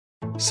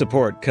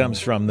Support comes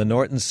from the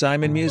Norton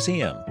Simon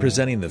Museum,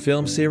 presenting the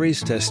film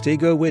series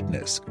Testigo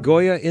Witness,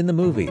 Goya in the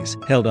Movies.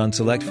 Held on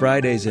select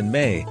Fridays in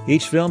May,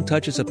 each film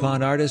touches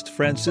upon artist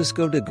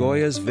Francisco de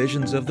Goya's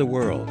visions of the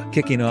world,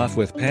 kicking off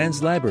with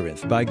Pan's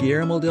Labyrinth by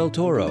Guillermo del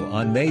Toro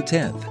on May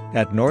 10th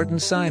at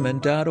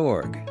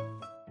nortonsimon.org.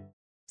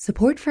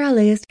 Support for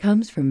LAist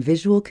comes from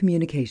Visual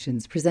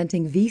Communications,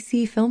 presenting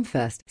VC Film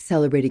Fest,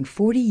 celebrating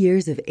 40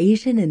 years of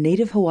Asian and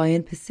Native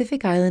Hawaiian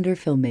Pacific Islander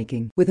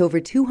filmmaking, with over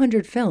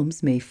 200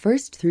 films May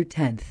 1st through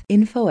 10th.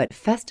 Info at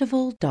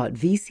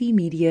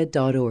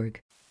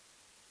festival.vcmedia.org.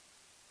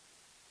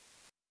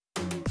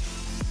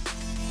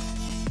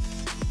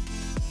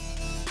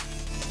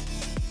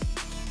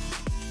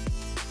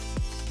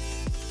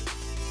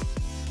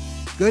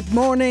 Good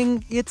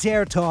morning, it's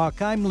AirTalk.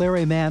 I'm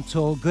Larry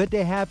Mantle. Good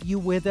to have you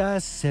with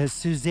us. As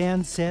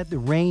Suzanne said, the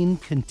rain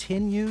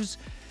continues.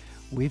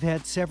 We've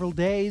had several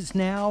days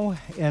now,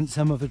 and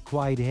some of it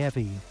quite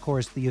heavy. Of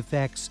course, the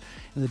effects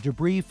and the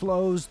debris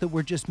flows that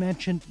were just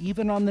mentioned,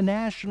 even on the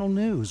national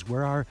news,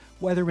 where our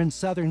weather in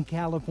Southern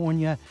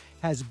California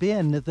has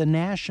been the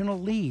national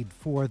lead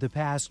for the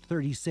past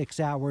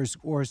 36 hours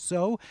or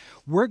so.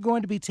 We're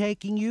going to be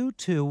taking you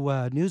to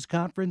a news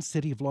conference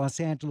City of Los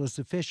Angeles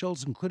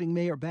officials, including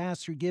Mayor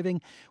Bass, are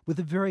giving with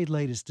the very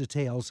latest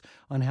details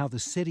on how the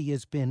city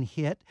has been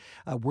hit.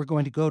 We're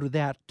going to go to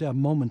that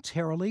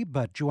momentarily,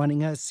 but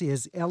joining us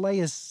is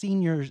LA's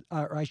senior,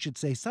 or I should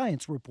say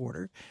science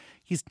reporter.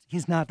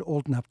 He's not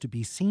old enough to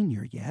be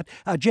senior yet.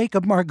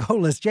 Jacob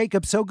Margolis.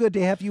 Jacob, so good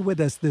to have you with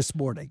us this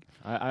morning.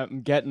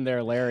 I'm getting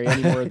there, Larry.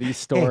 Any more of these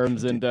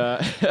storms and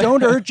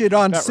don't urge it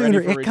on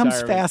sooner. It comes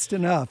retirement. Fast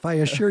enough, I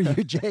assure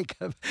you,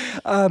 Jacob.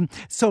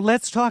 So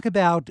let's talk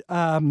about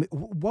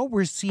what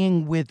we're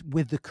seeing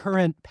with the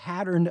current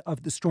pattern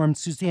of the storm.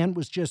 Suzanne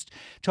was just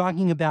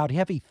talking about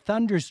heavy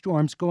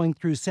thunderstorms going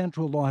through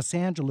central Los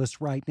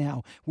Angeles right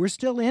now. We're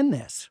still in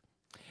this.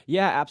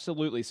 Yeah,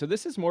 absolutely. So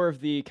this is more of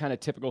the kind of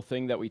typical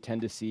thing that we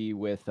tend to see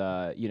with,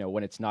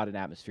 when it's not an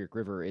atmospheric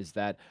river, is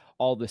that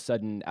all of a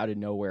sudden, out of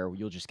nowhere,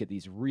 you'll just get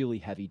these really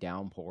heavy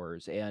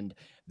downpours. And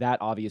that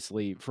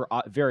obviously, for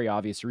very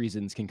obvious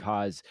reasons, can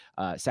cause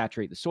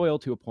saturate the soil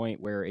to a point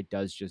where it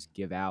does just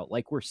give out,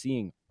 like we're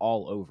seeing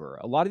all over.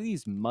 A lot of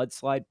these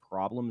mudslide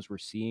problems we're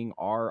seeing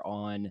are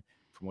on,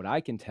 from what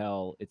I can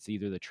tell, it's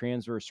either the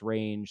transverse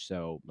range,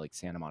 so like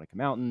Santa Monica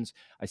Mountains.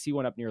 I see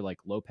one up near like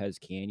Lopez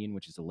Canyon,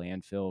 which is a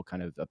landfill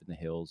kind of up in the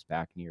hills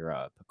back near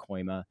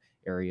Pacoima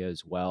area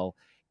as well.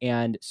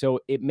 And so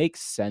it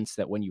makes sense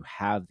that when you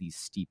have these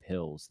steep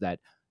hills that,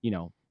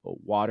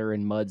 water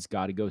and mud's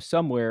got to go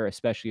somewhere,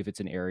 especially if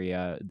it's an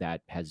area that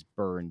has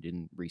burned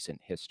in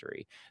recent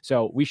history.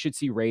 So we should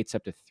see rates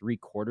up to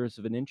 3/4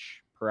 of an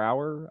inch per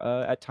hour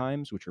at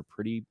times, which are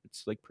pretty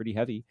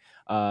heavy.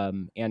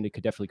 And it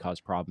could definitely cause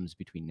problems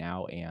between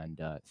now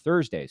and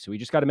Thursday. So we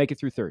just got to make it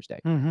through Thursday.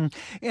 Mm-hmm.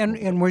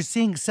 And we're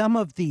seeing some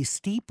of the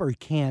steeper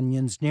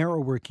canyons,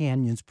 narrower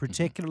canyons,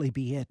 particularly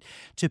be hit.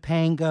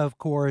 Topanga, of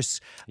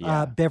course,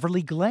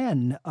 Beverly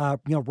Glen,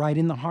 right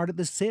in the heart of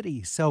the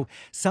city. So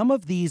some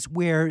of these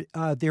where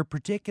they're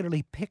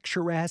particularly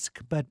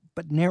picturesque, but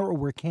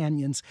narrower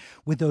canyons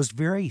with those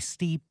very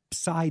steep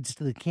sides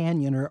to the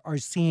canyon are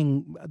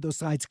seeing those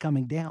sides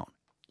coming down.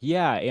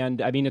 Yeah,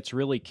 and I mean, it's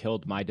really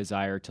killed my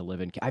desire to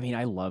live in. I mean,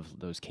 I love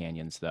those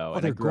canyons, though,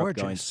 and I grew up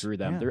going through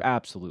them. Yeah. They're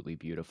absolutely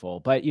beautiful.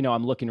 But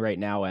I'm looking right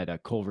now at a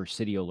Culver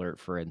City alert,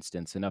 for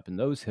instance, and up in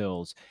those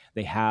hills,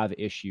 they have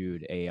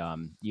issued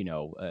an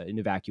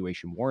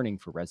evacuation warning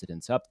for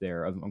residents up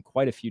there on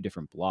quite a few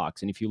different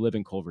blocks. And if you live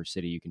in Culver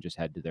City, you can just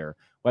head to their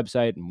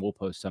website, and we'll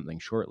post something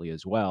shortly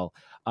as well.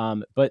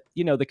 But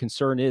the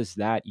concern is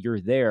that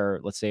you're there.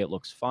 Let's say it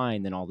looks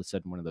fine, then all of a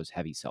sudden one of those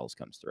heavy cells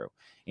comes through,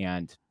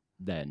 and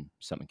then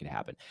something could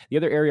happen. The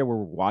other area where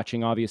we're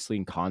watching, obviously,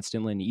 and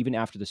constantly, and even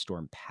after the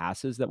storm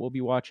passes that we'll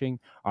be watching,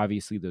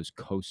 obviously those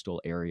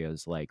coastal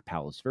areas like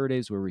Palos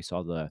Verdes, where we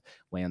saw the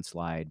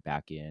landslide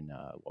back in,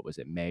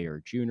 May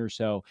or June or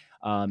so.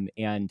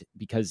 And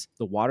because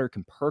the water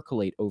can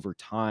percolate over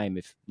time,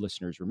 if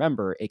listeners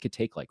remember, it could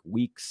take like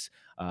weeks.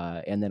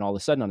 And then all of a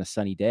sudden on a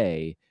sunny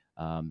day,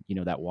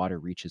 that water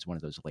reaches one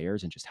of those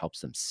layers and just helps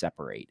them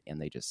separate, and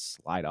they just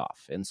slide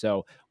off. And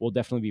so we'll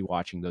definitely be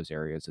watching those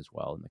areas as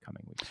well in the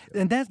coming weeks too.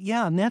 And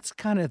that's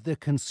kind of the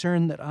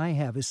concern that I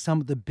have, is some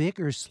of the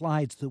bigger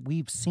slides that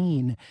we've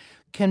seen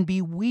can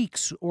be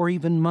weeks or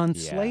even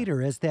months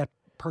later as that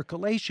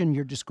percolation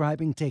you're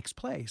describing takes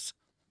place.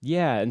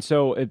 Yeah, and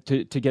so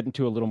to get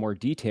into a little more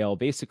detail,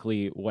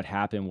 basically what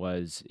happened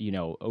was,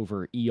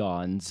 over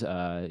eons,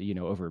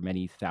 over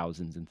many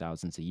thousands and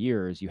thousands of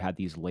years, you had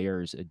these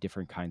layers of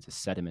different kinds of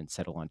sediment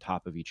settle on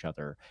top of each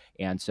other.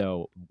 And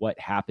so what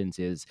happens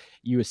is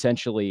you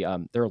essentially,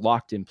 they're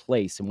locked in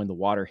place. And when the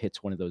water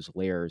hits one of those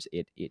layers,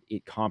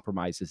 it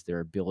compromises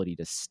their ability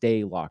to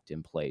stay locked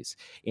in place.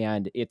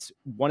 And it's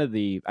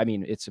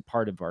it's a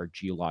part of our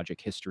geologic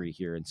history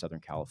here in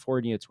Southern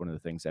California. It's one of the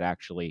things that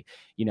actually,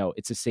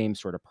 it's the same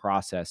sort of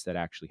process that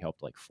actually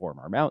helped form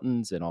our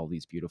mountains and all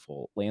these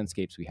beautiful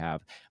landscapes we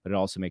have, but it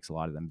also makes a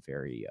lot of them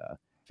very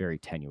very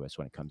tenuous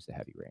when it comes to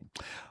heavy rain.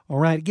 All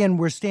right. Again,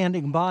 we're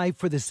standing by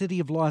for the City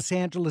of Los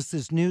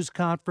Angeles' news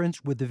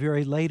conference with the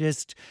very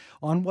latest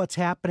on what's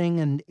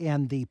happening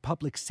and the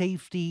public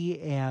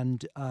safety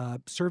and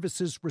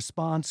services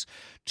response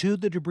to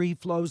the debris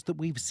flows that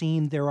we've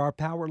seen. There are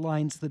power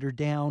lines that are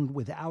down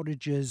with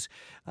outages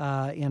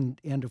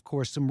and of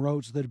course, some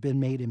roads that have been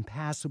made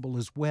impassable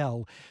as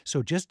well.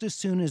 So just as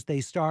soon as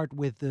they start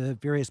with the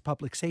various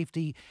public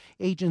safety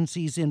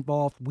agencies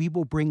involved, we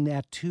will bring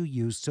that to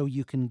you so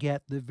you can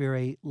get the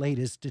very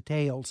latest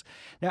details.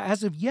 Now,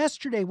 as of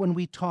yesterday when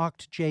we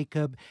talked,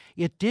 Jacob,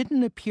 it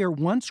didn't appear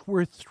once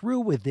we're through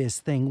with this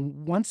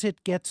thing, once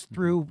it gets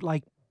through,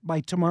 like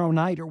by tomorrow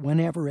night or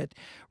whenever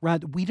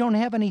we don't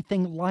have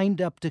anything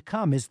lined up to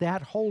come. Is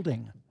that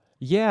holding?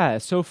 Yeah,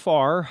 so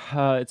far,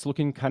 it's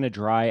looking kind of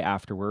dry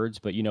afterwards,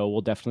 but,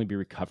 we'll definitely be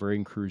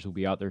recovering. Crews will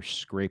be out there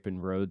scraping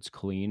roads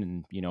clean,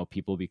 and,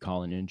 people will be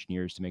calling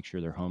engineers to make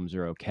sure their homes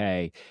are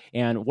okay.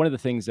 And one of the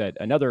things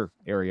another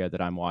area that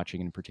I'm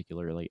watching and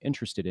particularly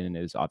interested in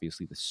is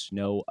obviously the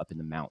snow up in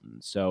the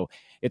mountains. So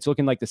it's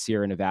looking like the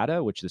Sierra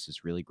Nevada, which this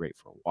is really great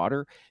for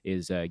water,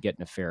 is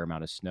getting a fair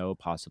amount of snow,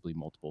 possibly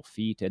multiple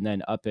feet. And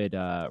then up at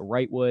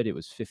Wrightwood, it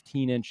was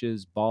 15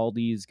 inches.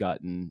 Baldy's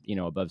gotten,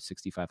 above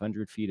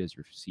 6,500 feet, has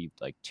received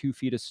like 2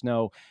 feet of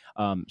snow.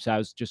 So I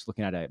was just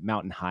looking at a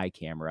mountain high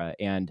camera.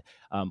 And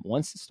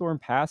once the storm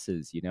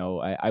passes,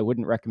 I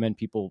wouldn't recommend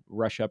people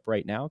rush up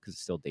right now because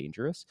it's still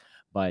dangerous.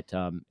 But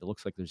it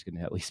looks like there's going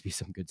to at least be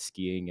some good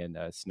skiing and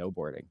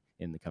snowboarding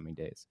in the coming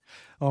days.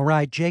 All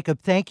right, Jacob,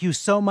 thank you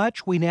so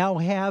much. We now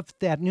have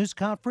that news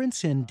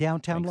conference in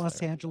downtown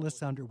Los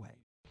Angeles underway.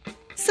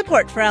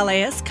 Support for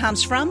LAist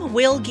comes from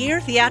Will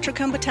Gear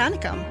Theatricum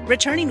Botanicum,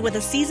 returning with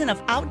a season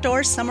of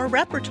outdoor summer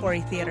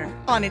repertory theater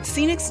on its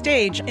scenic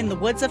stage in the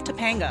woods of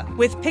Topanga,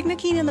 with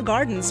picnicking in the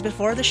gardens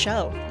before the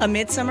show. A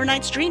Midsummer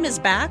Night's Dream is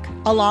back,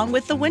 along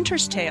with The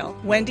Winter's Tale,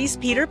 Wendy's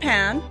Peter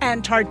Pan,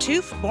 and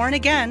Tartuffe Born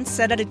Again,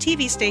 set at a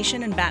TV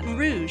station in Baton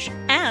Rouge.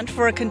 And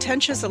for a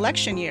contentious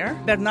election year,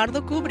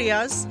 Bernardo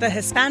Cubria's The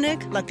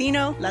Hispanic,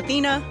 Latino,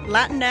 Latina,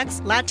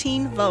 Latinx,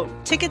 Latin Vote.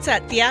 Tickets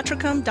at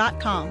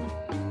theatricum.com.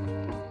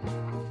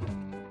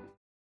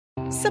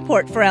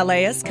 Support for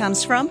LAist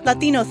comes from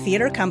Latino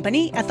Theater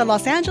Company at the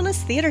Los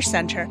Angeles Theater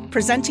Center,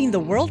 presenting the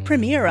world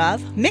premiere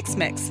of Mix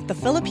Mix, the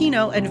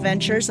Filipino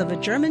Adventures of a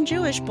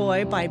German-Jewish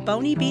Boy by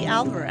Bonnie B.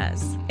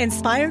 Alvarez.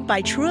 Inspired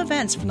by true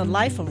events from the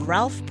life of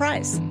Ralph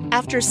Price.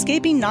 After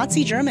escaping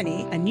Nazi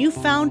Germany, a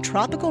newfound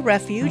tropical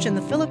refuge in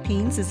the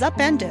Philippines is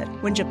upended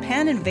when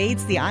Japan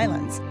invades the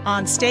islands.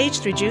 On stage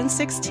through June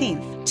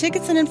 16th.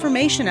 Tickets and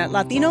information at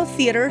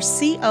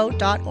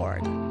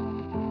latinotheaterco.org.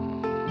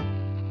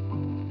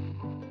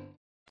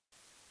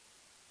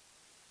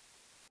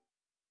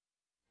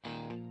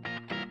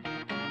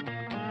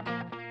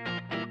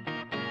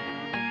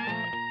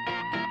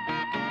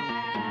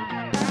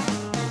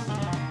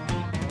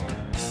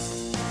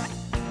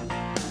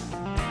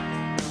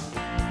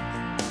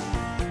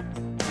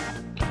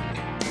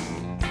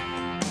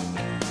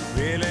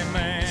 Really,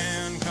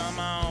 man, come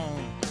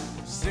on.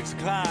 6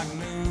 o'clock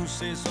news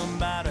says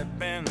somebody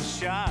been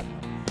shot.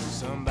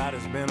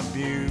 Somebody's been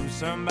abused.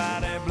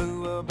 Somebody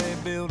blew up a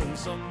building.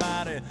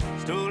 Somebody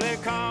stole a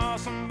car.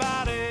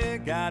 Somebody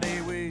got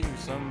away.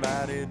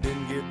 Somebody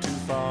didn't get too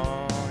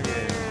far.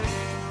 Yeah,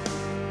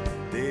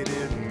 they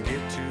didn't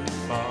get too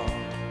far.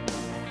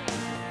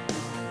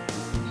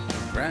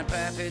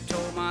 Grandpappy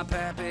told my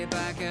pappy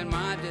back in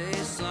my day,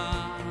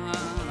 son,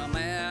 a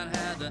man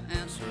had to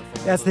answer for.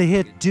 That's the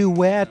hit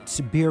duet,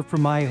 Beer for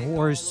My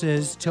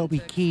Horses. Toby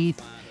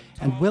Keith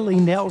and Willie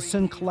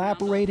Nelson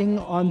collaborating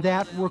on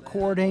that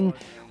recording.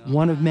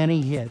 One of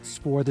many hits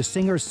for the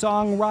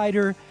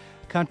singer-songwriter,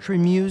 country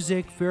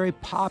music, very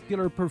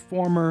popular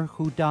performer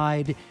who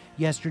died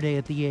yesterday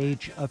at the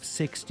age of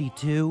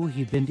 62.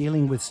 He'd been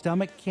dealing with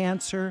stomach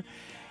cancer.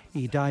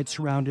 He died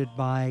surrounded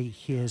by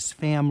his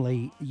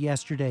family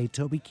yesterday,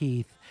 Toby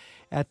Keith,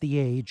 at the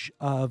age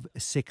of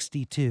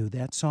 62.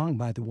 That song,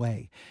 by the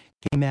way,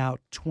 came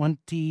out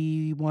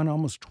 21,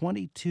 almost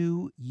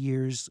 22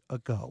 years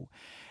ago.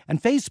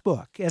 And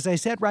Facebook, as I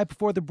said right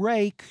before the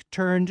break,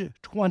 turned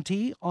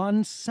 20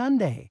 on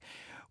Sunday.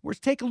 We're to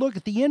take a look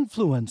at the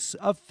influence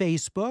of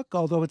Facebook,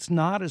 although it's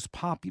not as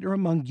popular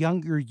among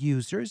younger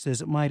users as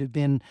it might have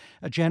been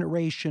a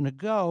generation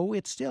ago.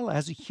 It still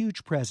has a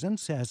huge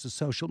presence as a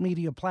social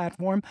media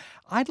platform.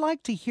 I'd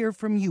like to hear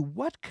from you.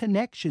 What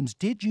connections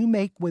did you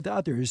make with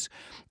others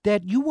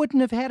that you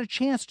wouldn't have had a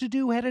chance to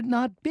do had it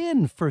not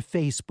been for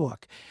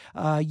Facebook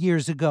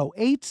years ago?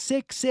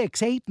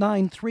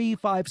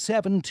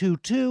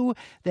 866-893-5722.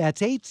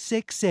 That's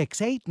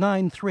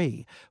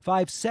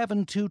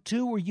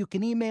 866-893-5722, or you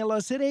can email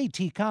us at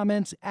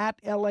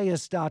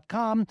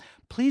atcomments@laist.com.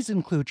 Please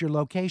include your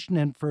location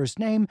and first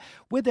name.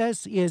 With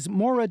us is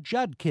Maura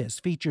Judkis,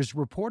 features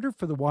reporter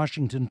for The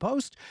Washington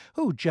Post,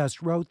 who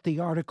just wrote the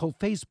article,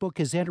 Facebook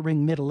is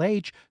Entering Middle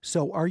Age.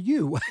 So are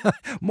you.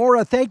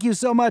 Maura, thank you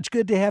so much.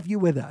 Good to have you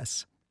with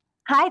us.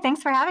 Hi,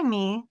 thanks for having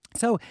me.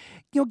 So,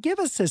 give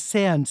us a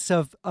sense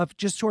of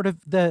just sort of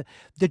the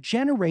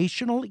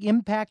generational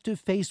impact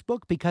of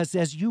Facebook, because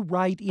as you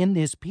write in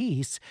this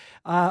piece,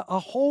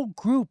 a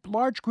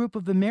large group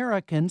of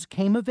Americans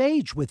came of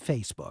age with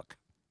Facebook.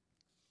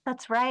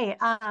 That's right.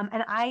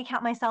 And I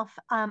count myself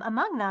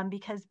among them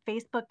because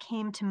Facebook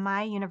came to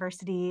my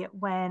university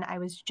when I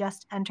was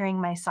just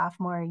entering my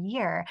sophomore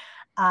year.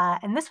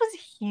 And this was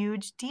a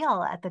huge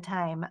deal at the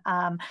time.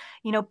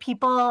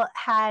 People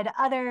had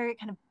other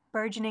kind of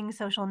burgeoning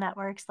social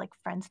networks like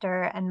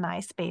Friendster and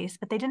MySpace,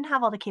 but they didn't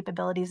have all the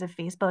capabilities of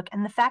Facebook.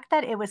 And the fact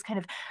that it was kind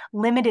of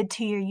limited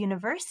to your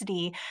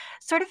university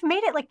sort of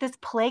made it like this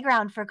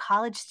playground for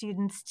college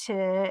students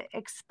to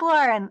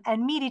explore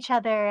and meet each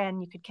other,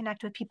 and you could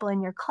connect with people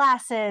in your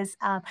classes.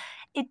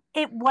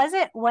 It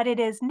wasn't what it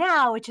is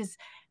now, which is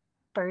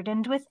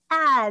burdened with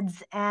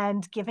ads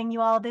and giving you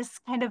all this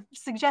kind of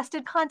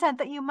suggested content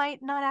that you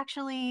might not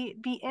actually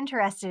be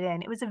interested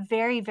in. It was a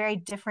very, very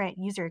different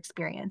user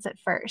experience at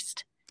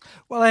first.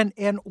 Well,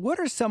 and what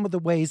are some of the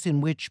ways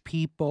in which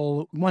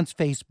people, once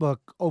Facebook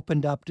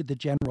opened up to the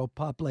general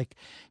public,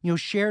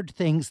 shared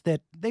things that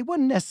they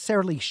wouldn't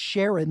necessarily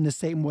share in the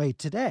same way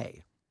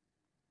today?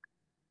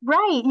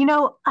 Right.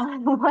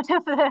 One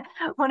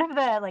of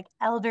the like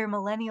elder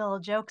millennial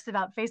jokes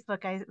about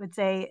Facebook, I would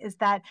say, is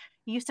that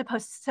you used to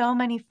post so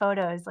many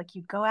photos. Like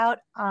you'd go out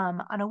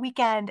on a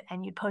weekend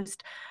and you'd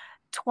post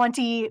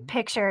 20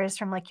 pictures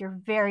from like your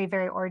very,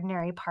 very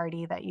ordinary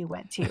party that you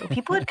went to.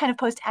 People would kind of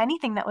post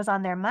anything that was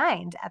on their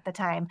mind at the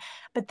time.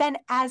 But then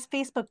as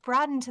Facebook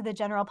broadened to the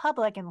general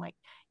public and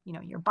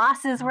your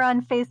bosses were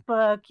on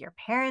Facebook, your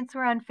parents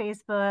were on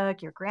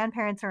Facebook, your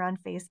grandparents are on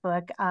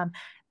Facebook,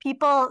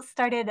 people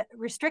started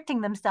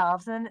restricting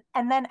themselves.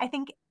 And then I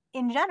think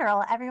in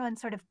general, everyone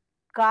sort of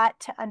got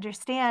to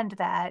understand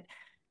that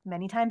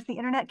many times the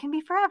internet can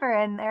be forever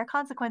and there are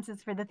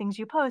consequences for the things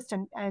you post,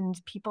 and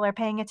people are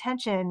paying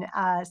attention.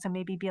 So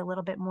maybe be a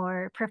little bit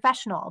more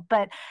professional.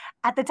 But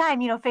at the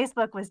time,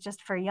 Facebook was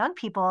just for young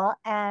people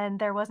and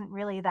there wasn't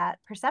really that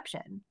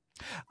perception.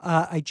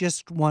 I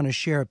just want to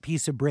share a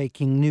piece of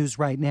breaking news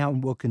right now,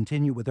 and we'll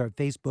continue with our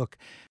Facebook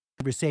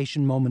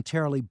conversation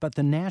momentarily, but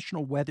the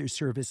National Weather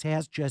Service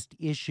has just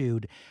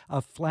issued a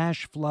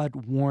flash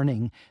flood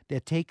warning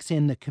that takes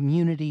in the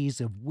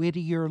communities of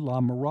Whittier, La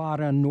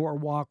Mirada,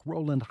 Norwalk,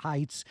 Roland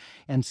Heights,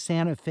 and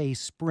Santa Fe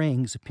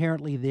Springs.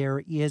 Apparently,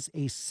 there is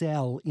a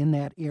cell in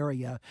that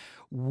area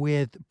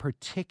with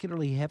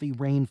particularly heavy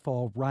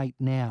rainfall right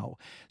now.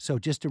 So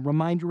just a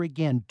reminder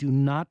again, do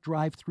not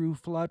drive through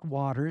flood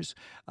waters.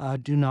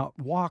 Do not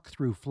walk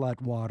through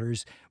flood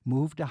waters.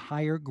 Move to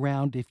higher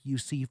ground if you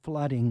see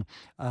flooding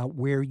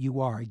where you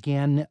are.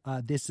 Again,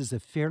 this is a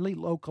fairly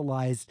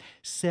localized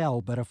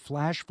cell, but a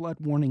flash flood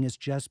warning has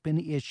just been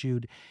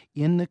issued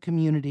in the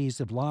communities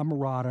of La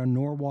Mirada,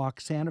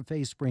 Norwalk, Santa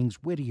Fe Springs,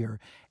 Whittier,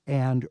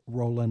 and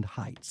Roland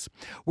Heights.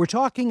 We're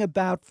talking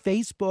about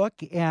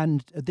Facebook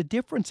and the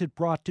difference it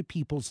brought to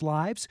people's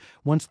lives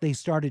once they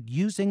started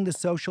using the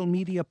social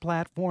media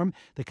platform,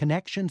 the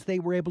connections they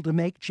were able to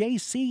make.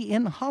 JC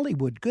in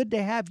Hollywood, good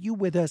to have you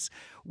with us.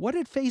 What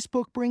did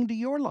Facebook bring to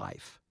your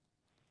life?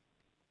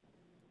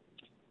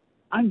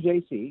 I'm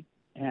JC,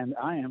 and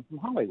I am from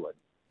Hollywood.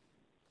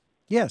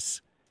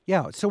 Yes.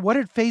 Yeah. So what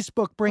did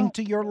Facebook bring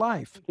to your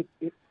life?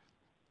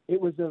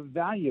 It was a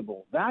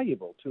valuable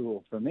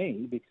tool for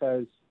me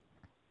because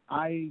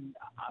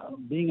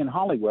being in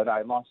Hollywood,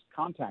 I lost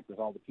contact with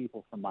all the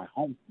people from my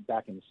home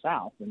back in the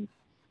South, and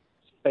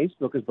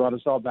Facebook has brought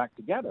us all back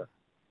together,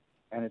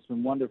 and it's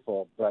been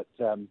wonderful. But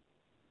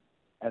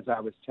as I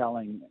was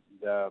telling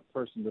the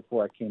person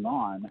before I came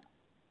on,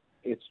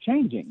 it's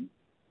changing.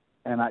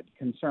 And it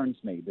concerns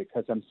me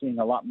because I'm seeing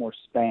a lot more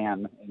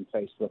spam in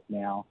Facebook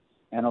now.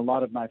 And a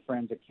lot of my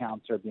friends'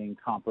 accounts are being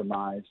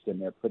compromised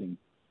and they're putting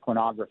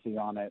pornography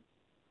on it.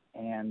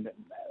 And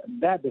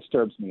that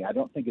disturbs me. I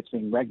don't think it's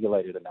being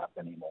regulated enough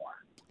anymore.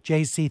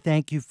 JC,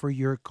 thank you for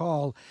your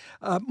call.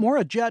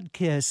 Maura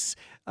Judkis,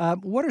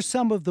 what are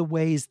some of the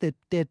ways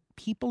that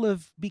people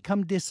have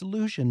become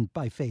disillusioned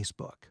by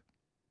Facebook?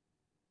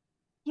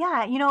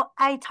 Yeah,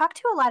 I talked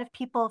to a lot of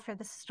people for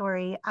this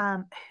story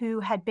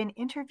who had been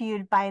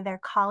interviewed by their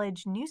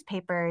college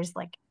newspapers,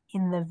 like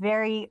in the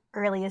very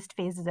earliest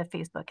phases of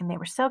Facebook, and they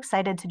were so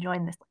excited to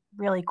join this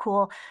really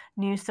cool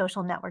new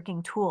social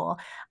networking tool.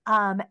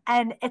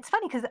 And it's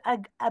funny because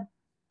a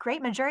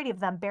great majority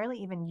of them barely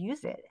even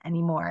use it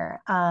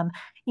anymore.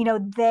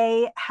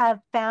 They have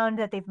found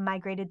that they've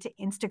migrated to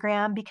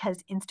Instagram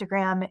because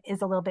Instagram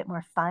is a little bit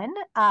more fun,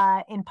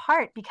 in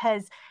part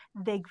because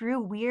they grew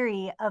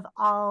weary of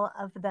all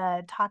of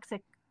the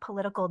toxic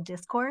political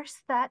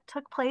discourse that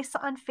took place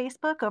on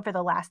Facebook over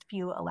the last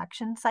few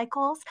election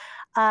cycles.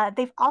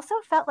 They've also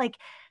felt like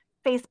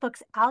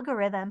Facebook's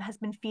algorithm has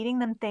been feeding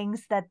them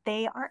things that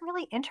they aren't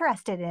really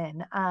interested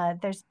in.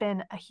 There's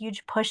been a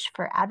huge push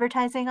for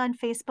advertising on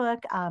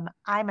Facebook.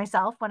 I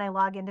myself, when I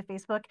log into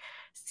Facebook,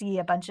 see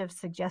a bunch of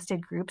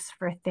suggested groups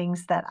for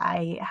things that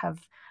I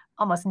have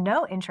almost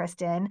no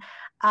interest in,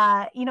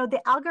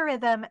 the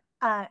algorithm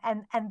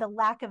and the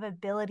lack of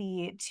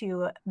ability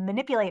to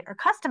manipulate or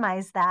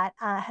customize that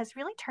has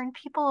really turned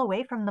people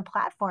away from the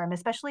platform,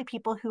 especially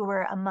people who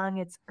were among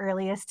its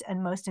earliest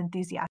and most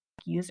enthusiastic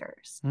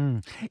users.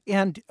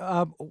 And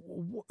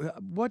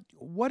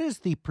what is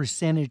the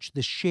percentage,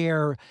 the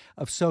share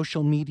of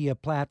social media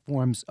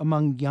platforms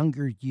among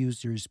younger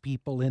users,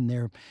 people in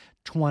their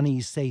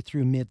 20s, say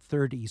through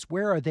mid-30s?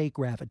 Where are they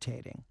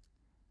gravitating?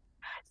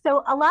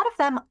 So a lot of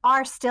them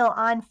are still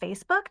on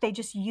Facebook. They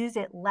just use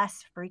it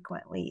less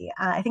frequently.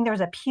 I think there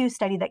was a Pew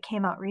study that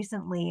came out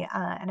recently,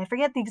 and I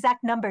forget the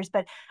exact numbers,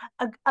 but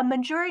a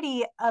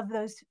majority of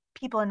those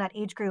people in that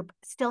age group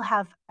still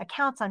have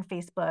accounts on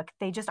Facebook.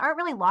 They just aren't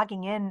really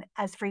logging in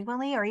as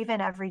frequently or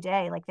even every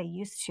day like they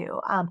used to.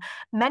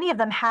 Many of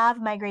them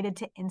have migrated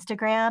to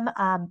Instagram.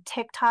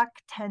 TikTok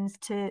tends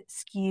to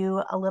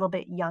skew a little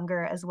bit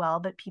younger as well,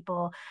 but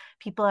people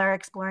are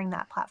exploring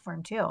that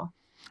platform too.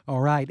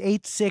 All right,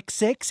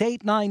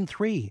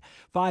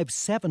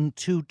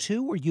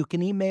 866-893-5722, or you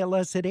can email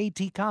us at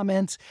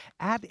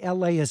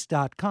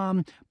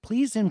atcomments@laist.com.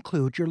 Please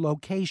include your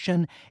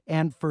location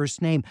and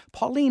first name.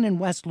 Pauline in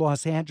West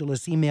Los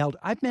Angeles emailed,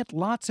 I've met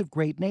lots of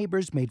great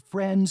neighbors, made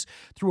friends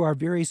through our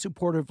very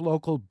supportive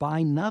local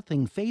Buy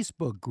Nothing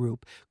Facebook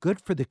group.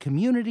 Good for the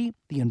community,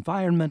 the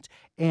environment,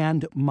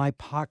 and my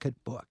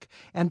pocketbook.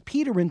 And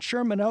Peter in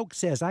Sherman Oaks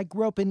says, I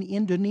grew up in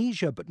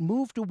Indonesia but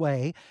moved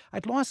away.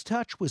 I'd lost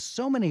touch with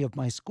so many of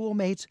my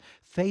schoolmates.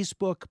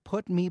 Facebook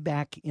put me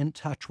back in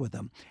touch with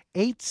them.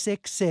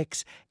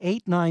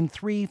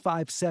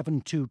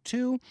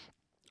 866-893-5722.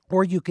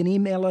 Or you can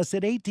email us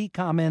at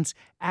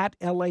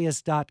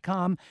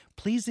atcomments@laist.com.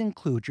 Please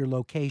include your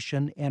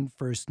location and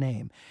first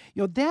name.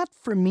 That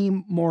for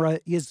me, Maura,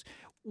 is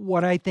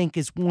what I think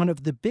is one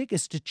of the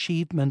biggest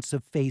achievements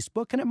of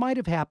Facebook, and it might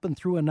have happened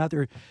through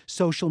another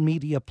social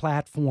media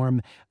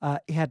platform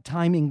had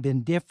timing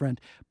been different.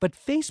 But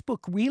Facebook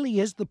really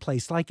is the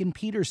place, like in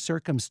Peter's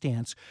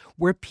circumstance,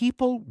 where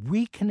people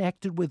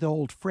reconnected with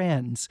old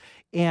friends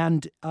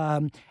and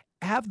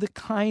have the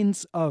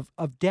kinds of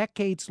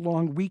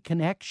decades-long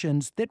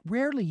reconnections that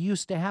rarely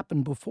used to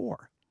happen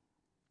before.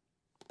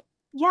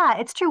 Yeah,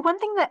 it's true. One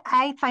thing that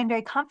I find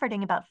very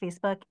comforting about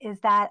Facebook is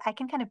that I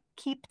can kind of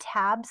keep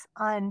tabs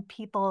on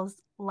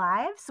people's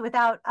lives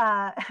without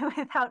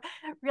without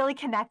really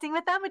connecting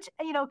with them, which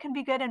can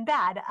be good and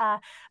bad.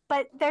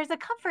 But there's a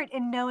comfort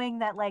in knowing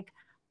that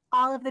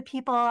all of the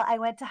people I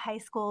went to high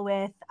school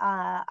with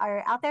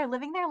are out there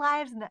living their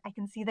lives, and I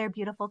can see their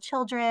beautiful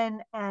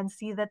children and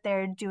see that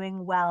they're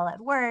doing well at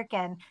work.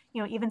 And,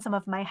 even some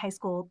of my high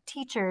school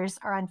teachers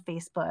are on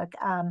Facebook,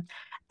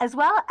 as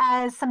well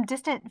as some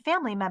distant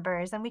family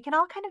members. And we can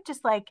all kind of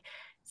just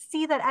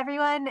see that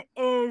everyone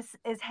is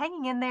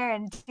hanging in there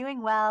and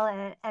doing well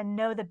and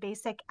know the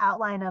basic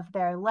outline of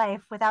their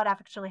life without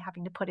actually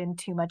having to put in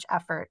too much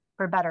effort,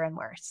 for better and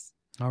worse.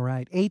 All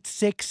right,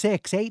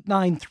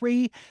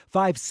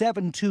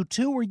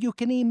 866-893-5722, or you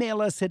can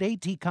email us at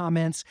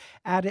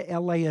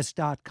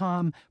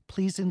atcomments@laist.com.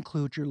 Please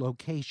include your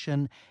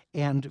location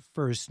and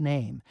first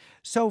name.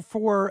 So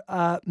for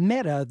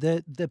Meta,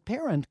 the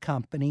parent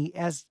company,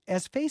 as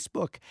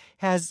Facebook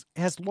has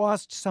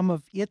lost some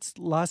of its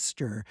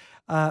luster,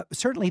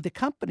 certainly the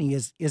company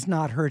is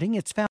not hurting.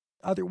 It's found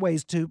other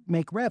ways to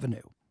make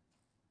revenue.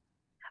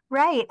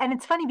 Right. And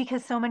it's funny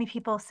because so many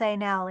people say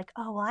now,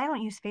 oh, well, I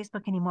don't use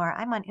Facebook anymore.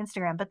 I'm on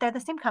Instagram, but they're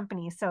the same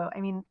company. So,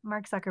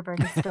 Mark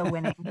Zuckerberg is still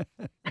winning.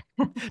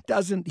 He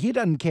doesn't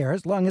care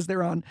as long as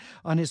they're on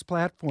his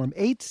platform.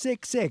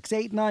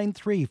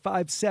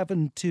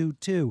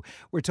 866-893-5722.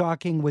 We're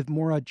talking with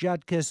Maura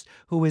Judkis,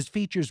 who is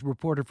features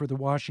reporter for the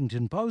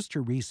Washington Post.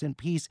 Her recent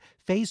piece,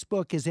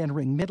 Facebook is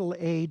entering middle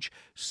age,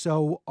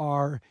 so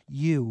are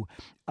you.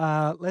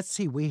 Let's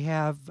see. We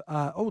have,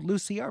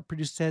 Lucy, our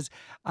producer, says,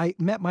 I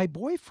met my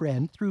boyfriend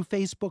through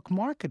Facebook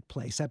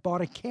Marketplace. I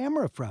bought a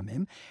camera from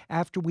him.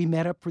 After we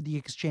met up for the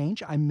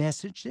exchange, I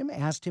messaged him,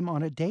 asked him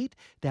on a date.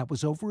 That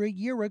was over a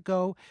year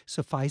ago.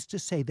 Suffice to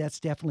say, that's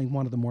definitely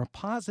one of the more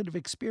positive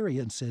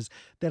experiences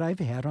that I've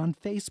had on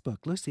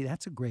Facebook. Lucy,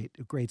 that's a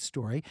great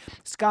story.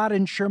 Scott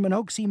in Sherman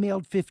Oaks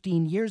emailed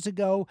 15 years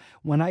ago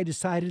when I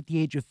decided at the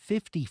age of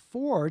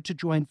 54 to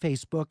join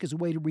Facebook as a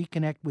way to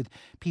reconnect with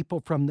people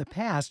from the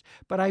past.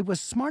 But I was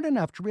smart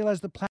enough to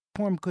realize the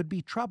platform could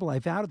be trouble. I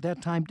vowed at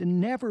that time to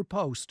never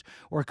post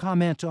or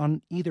comment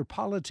on either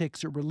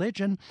politics or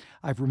religion.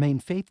 I've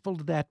remained faithful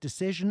to that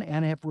decision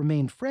and have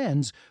remained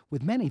friends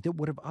with many that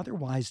would have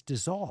otherwise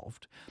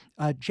dissolved.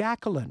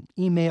 Jacqueline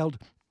emailed,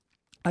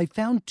 I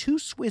found two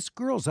Swiss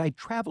girls I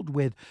traveled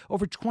with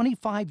over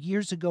 25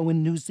 years ago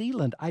in New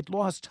Zealand. I'd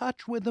lost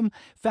touch with them,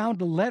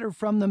 found a letter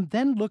from them,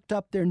 then looked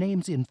up their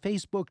names in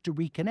Facebook to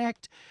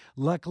reconnect.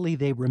 Luckily,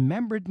 they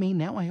remembered me.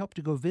 Now I hope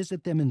to go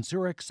visit them in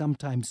Zurich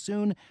sometime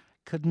soon.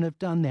 Couldn't have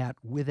done that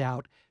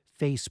without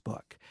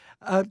Facebook.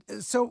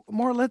 So,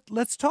 Maura,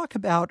 let's talk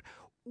about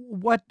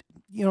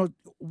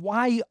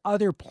why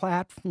other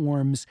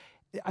platforms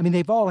I mean,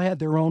 they've all had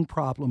their own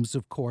problems,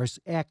 of course.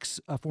 X,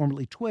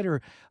 formerly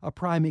Twitter, a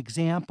prime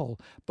example.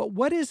 But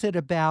what is it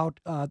about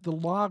the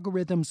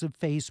logarithms of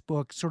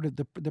Facebook, sort of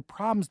the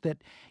problems that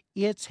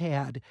it's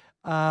had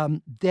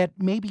that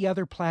maybe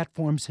other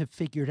platforms have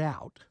figured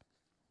out?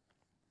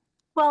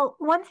 Well,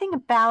 one thing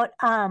about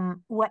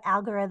what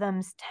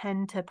algorithms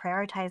tend to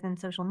prioritize in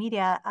social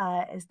media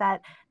is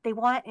that they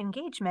want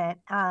engagement.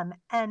 And,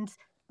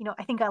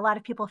 I think a lot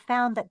of people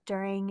found that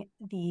during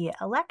the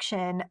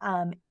election,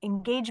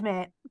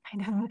 engagement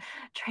kind of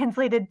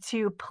translated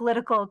to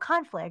political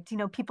conflict.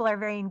 People are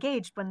very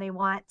engaged when they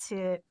want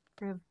to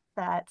prove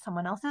that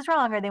someone else is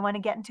wrong or they want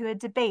to get into a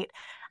debate.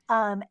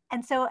 And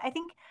so I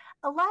think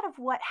a lot of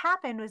what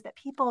happened was that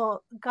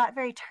people got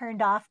very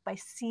turned off by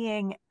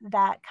seeing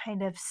that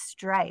kind of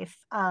strife.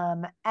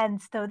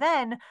 And so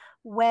then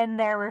when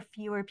there were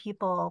fewer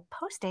people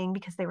posting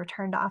because they were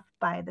turned off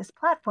by this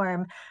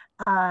platform,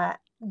 the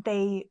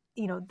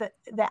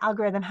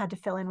algorithm had to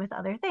fill in with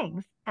other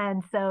things.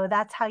 And so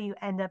that's how you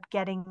end up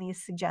getting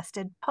these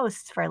suggested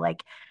posts for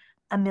like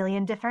a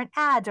million different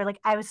ads. Or like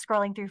I was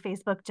scrolling through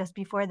Facebook just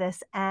before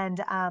this,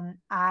 and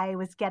I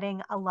was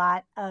getting a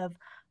lot of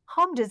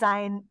home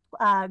design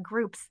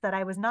groups that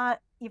I was not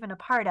even a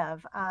part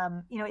of.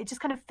 It just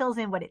kind of fills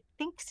in what it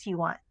thinks you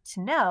want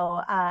to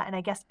know. And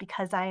I guess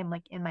because I am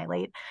like in my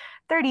late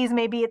 30s,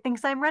 maybe it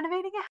thinks I'm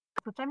renovating a house,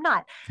 which I'm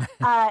not.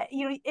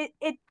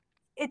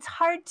 It's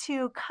hard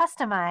to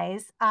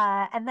customize.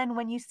 And then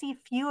when you see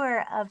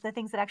fewer of the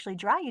things that actually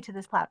draw you to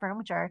this platform,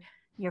 which are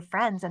your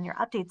friends and your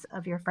updates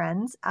of your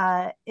friends,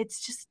 it's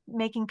just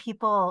making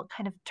people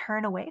kind of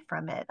turn away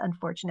from it,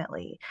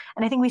 unfortunately.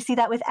 And I think we see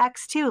that with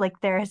X too.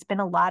 Like there has been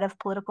a lot of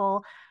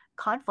political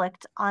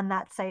conflict on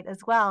that site as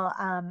well.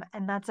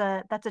 And that's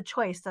a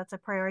choice. That's a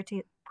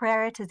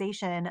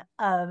prioritization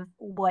of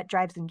what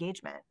drives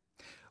engagement.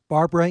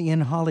 Barbara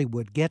in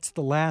Hollywood gets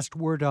the last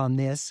word on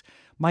this.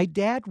 My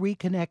dad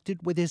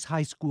reconnected with his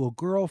high school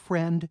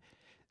girlfriend.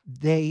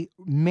 They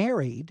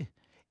married,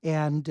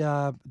 and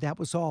that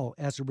was all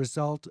as a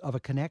result of a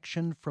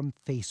connection from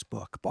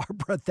Facebook.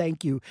 Barbara,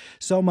 thank you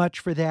so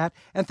much for that.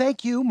 And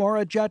thank you,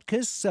 Maura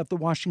Jutkus of the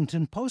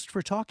Washington Post,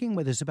 for talking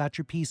with us about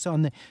your piece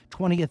on the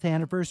 20th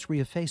anniversary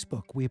of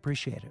Facebook. We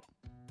appreciate it.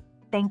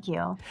 Thank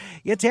you.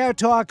 It's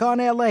AirTalk on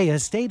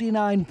LAist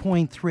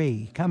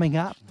 89.3. Coming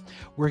up,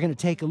 we're going to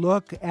take a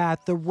look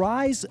at the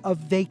rise of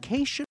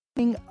vacationing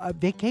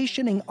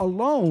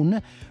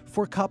alone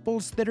for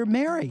couples that are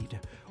married.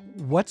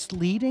 What's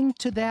leading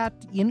to that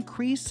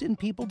increase in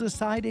people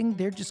deciding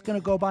they're just going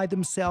to go by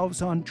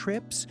themselves on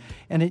trips?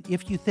 And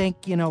if you think,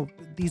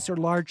 these are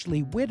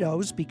largely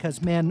widows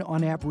because men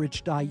on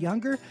average die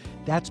younger,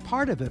 that's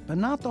part of it, but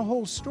not the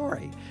whole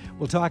story.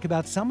 We'll talk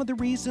about some of the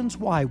reasons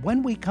why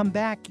when we come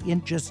back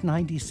in just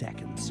 90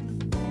 seconds.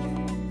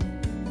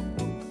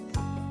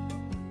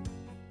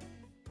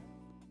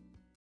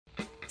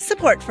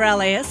 Support for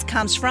LAist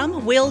comes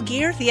from Will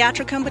Gear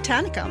Theatricum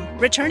Botanicum,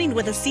 returning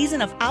with a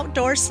season of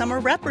outdoor summer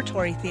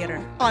repertory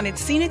theater on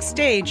its scenic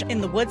stage in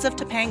the woods of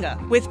Topanga,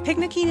 with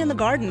picnicking in the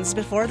gardens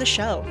before the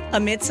show. A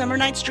Midsummer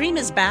Night's Dream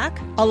is back,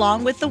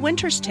 along with The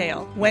Winter's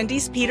Tale,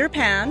 Wendy's Peter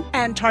Pan,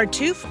 and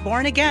Tartuffe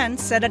Born Again,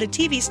 set at a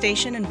TV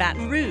station in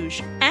Baton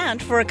Rouge.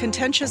 And for a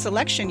contentious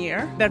election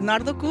year,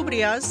 Bernardo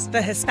Cubria's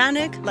The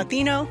Hispanic,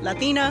 Latino,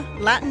 Latina,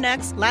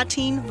 Latinx,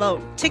 Latin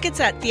Vote. Tickets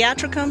at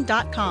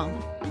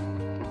theatricum.com.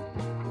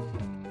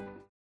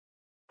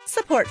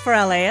 Support for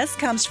LAist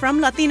comes from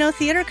Latino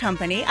Theater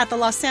Company at the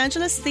Los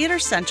Angeles Theater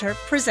Center,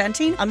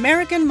 presenting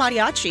American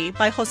Mariachi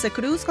by Jose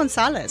Cruz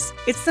Gonzalez.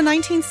 It's the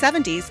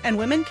 1970s, and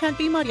women can't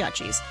be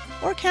mariachis.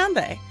 Or can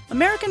they?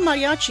 American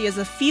Mariachi is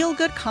a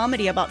feel-good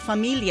comedy about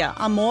familia,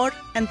 amor,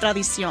 and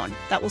tradición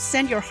that will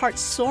send your heart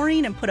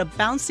soaring and put a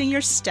bounce in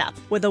your step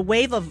with a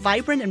wave of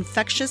vibrant,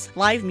 infectious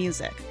live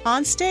music.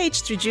 On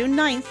stage through June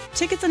 9th,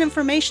 tickets and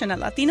information at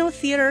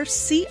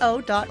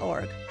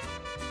latinotheaterco.org.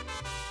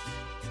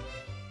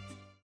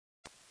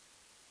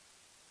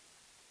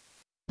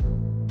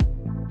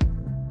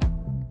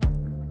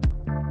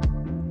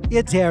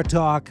 It's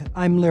AirTalk.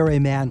 I'm Larry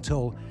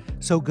Mantle.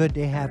 So good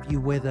to have you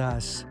with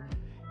us.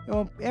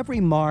 Every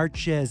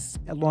March, as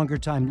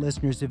longer-time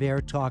listeners of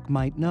AirTalk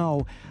might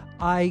know,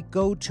 I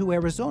go to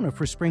Arizona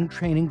for spring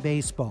training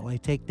baseball. I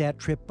take that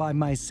trip by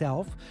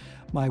myself.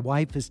 My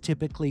wife is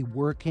typically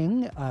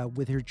working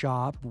with her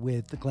job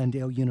with the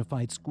Glendale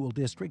Unified School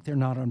District. They're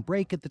not on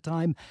break at the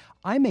time.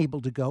 I'm able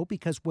to go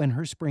because when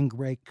her spring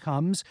break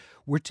comes,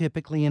 we're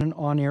typically in an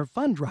on-air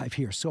fund drive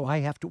here, so I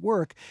have to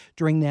work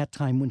during that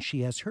time when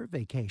she has her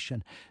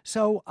vacation.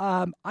 So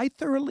I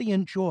thoroughly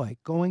enjoy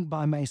going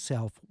by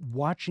myself,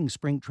 watching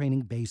spring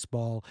training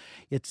baseball.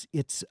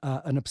 It's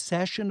an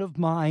obsession of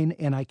mine,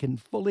 and I can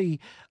fully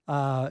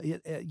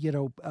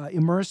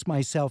immerse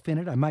myself in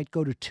it. I might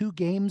go to 2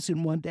 games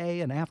in one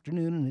day, an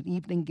afternoon and an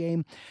evening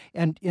game,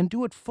 and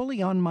do it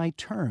fully on my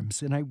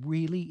terms, and I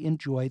really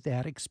enjoy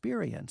that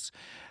experience.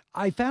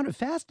 I found it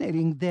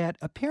fascinating that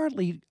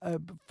apparently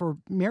for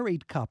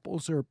married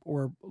couples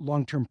or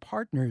long-term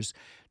partners,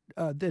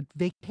 that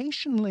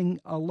vacationing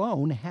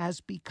alone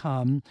has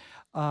become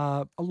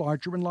a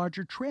larger and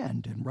larger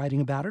trend. And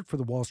writing about it for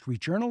the Wall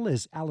Street Journal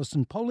is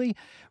Allison Poley,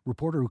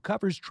 reporter who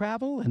covers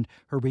travel, and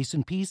her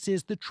recent piece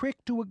is "The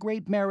Trick to a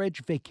Great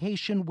Marriage: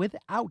 Vacation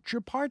Without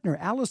Your Partner."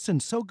 Allison,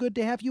 so good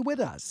to have you with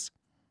us.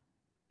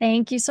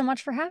 Thank you so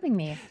much for having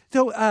me.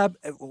 So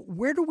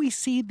where do we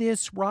see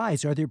this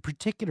rise? Are there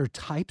particular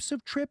types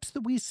of trips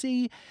that we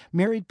see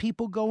married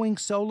people going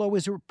solo?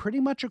 Is it pretty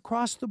much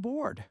across the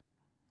board?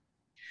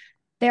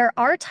 There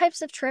are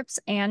types of trips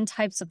and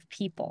types of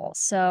people.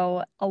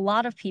 So a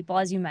lot of people,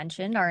 as you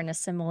mentioned, are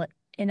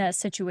in a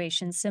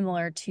situation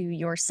similar to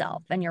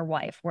yourself and your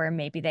wife, where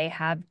maybe they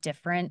have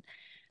different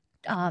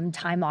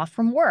time off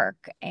from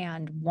work,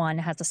 and one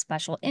has a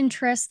special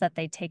interest that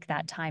they take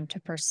that time to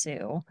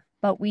pursue.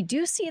 But we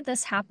do see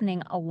this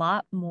happening a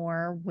lot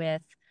more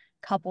with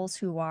couples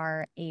who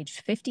are age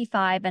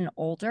 55 and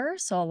older.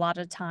 So a lot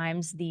of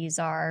times these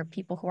are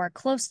people who are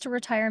close to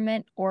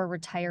retirement or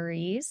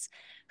retirees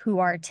who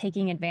are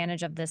taking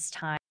advantage of this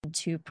time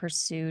to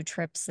pursue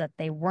trips that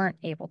they weren't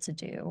able to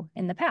do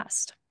in the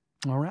past.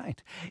 All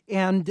right.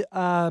 And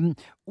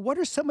what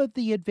are some of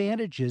the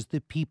advantages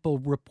that people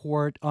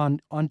report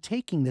on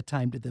taking the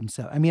time to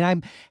themselves? I mean,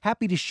 I'm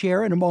happy to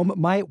share in a moment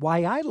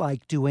why I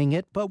like doing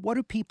it, but what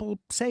do people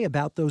say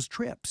about those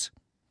trips?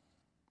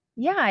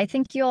 Yeah, I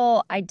think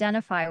you'll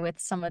identify with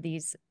some of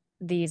these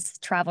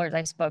travelers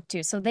I spoke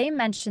to. So they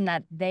mentioned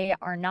that they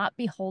are not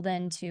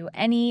beholden to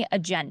any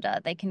agenda.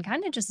 They can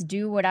kind of just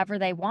do whatever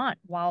they want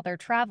while they're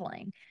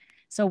traveling.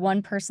 So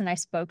one person I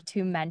spoke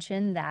to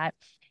mentioned that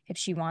if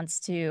she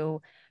wants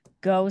to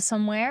go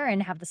somewhere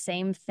and have the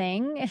same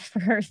thing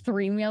for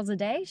 3 meals a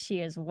day, she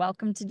is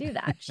welcome to do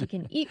that. She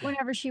can eat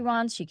whenever she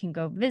wants. She can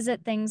go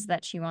visit things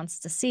that she wants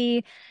to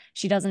see.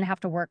 She doesn't have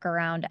to work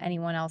around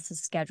anyone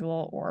else's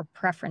schedule or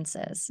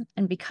preferences.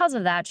 And because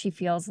of that, she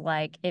feels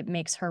like it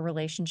makes her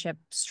relationship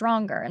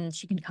stronger, and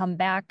she can come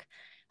back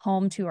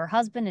home to her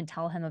husband and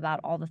tell him about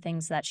all the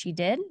things that she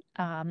did.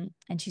 And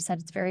she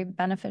said it's very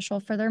beneficial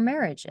for their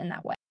marriage in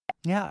that way.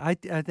 Yeah,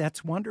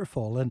 that's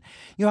wonderful. And,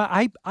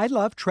 I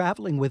love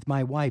traveling with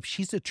my wife.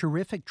 She's a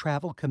terrific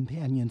travel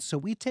companion, so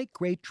we take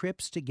great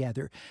trips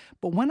together.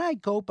 But when I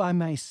go by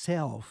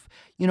myself,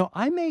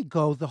 I may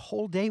go the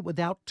whole day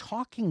without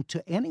talking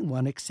to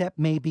anyone except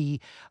maybe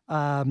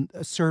a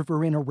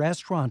server in a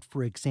restaurant,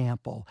 for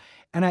example.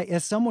 And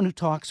as someone who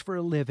talks for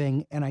a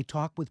living and I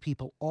talk with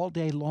people all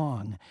day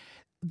long,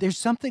 there's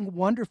something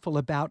wonderful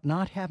about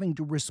not having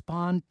to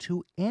respond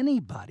to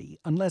anybody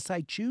unless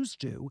I choose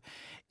to.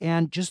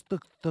 And just the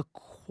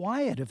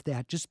quiet of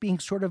that, just being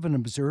sort of an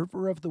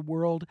observer of the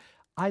world,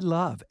 I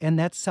love. And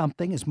that's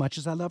something, as much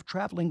as I love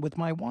traveling with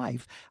my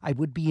wife, I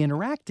would be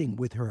interacting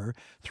with her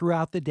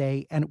throughout the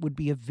day, and it would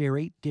be a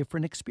very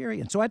different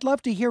experience. So I'd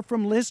love to hear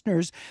from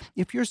listeners.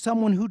 If you're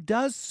someone who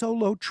does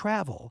solo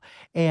travel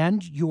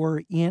and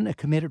you're in a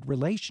committed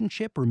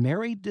relationship or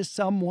married to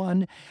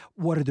someone,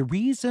 what are the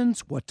reasons?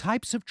 What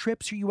types of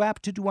trips are you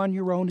apt to do on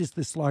your own? Is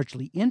this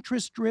largely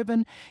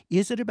interest-driven?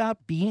 Is it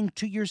about being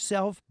to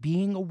yourself,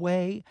 being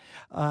away?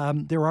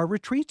 There are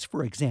retreats,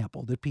 for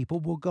example, that people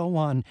will go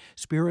on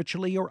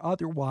spiritually or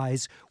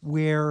otherwise,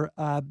 where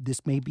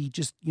this may be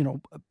just,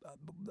 the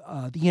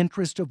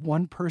interest of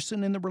one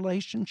person in the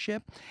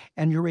relationship,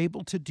 and you're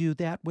able to do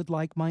that with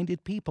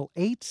like-minded people.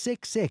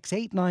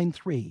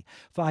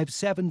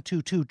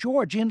 866-893-5722.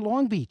 George in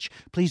Long Beach,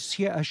 please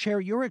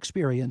share your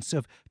experience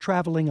of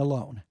traveling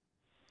alone.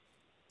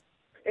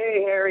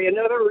 Hey, Harry,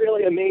 another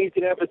really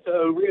amazing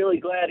episode. Really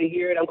glad to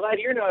hear it. I'm glad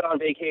you're not on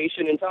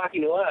vacation and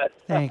talking to us.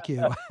 Thank you.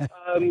 Thank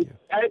you.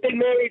 I've been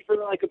married for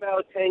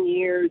about 10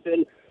 years,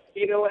 and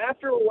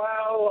after a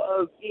while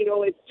of,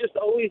 it's just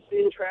always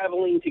been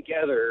traveling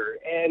together.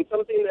 And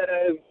something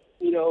that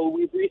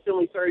we've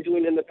recently started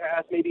doing in the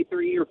past maybe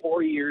 3 or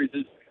 4 years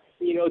is,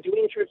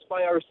 doing trips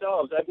by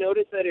ourselves. I've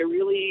noticed that it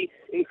really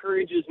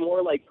encourages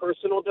more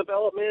personal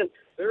development.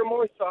 There are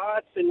more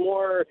thoughts and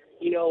more,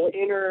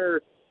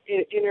 inner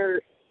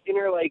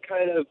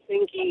kind of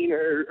thinking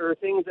or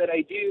things that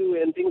I do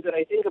and things that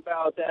I think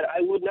about that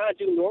I would not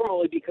do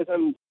normally, because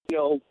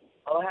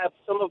I'll have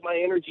some of my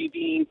energy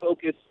being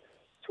focused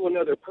to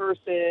another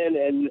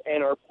person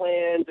and our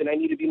plans, and I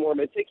need to be more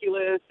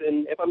meticulous.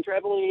 And if I'm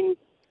traveling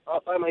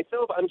by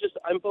myself, I'm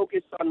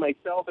focused on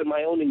myself and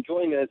my own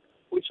enjoyment,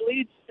 which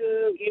leads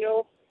to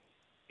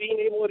being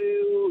able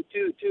to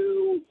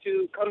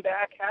come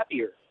back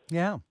happier.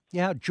 Yeah,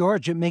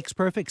 George, it makes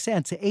perfect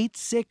sense.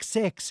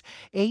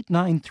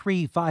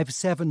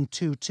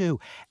 866-893-5722.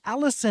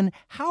 Allison,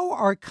 how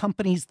are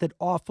companies that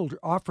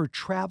offer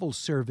travel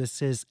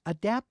services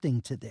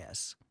adapting to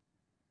this?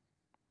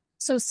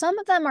 So some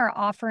of them are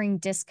offering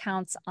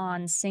discounts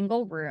on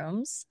single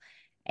rooms,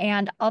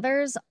 and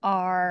others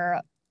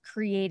are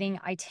creating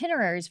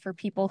itineraries for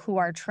people who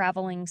are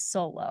traveling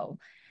solo.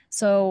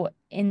 So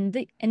in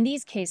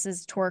these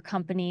cases, tour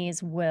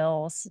companies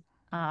will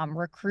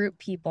recruit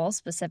people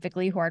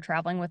specifically who are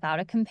traveling without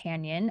a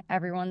companion.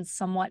 Everyone's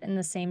somewhat in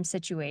the same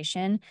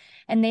situation,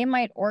 and they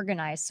might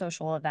organize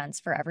social events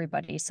for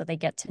everybody so they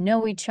get to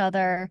know each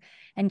other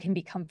and can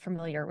become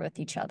familiar with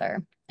each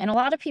other. And a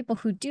lot of people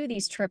who do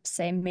these trips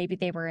say maybe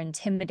they were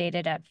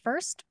intimidated at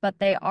first, but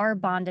they are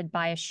bonded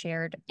by a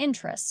shared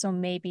interest. So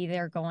maybe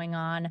they're going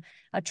on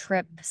a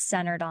trip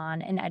centered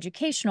on an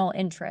educational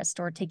interest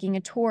or taking a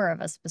tour of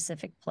a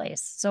specific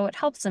place. So it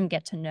helps them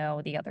get to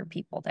know the other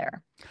people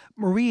there.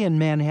 Marie in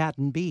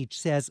Manhattan Beach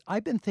says,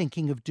 I've been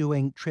thinking of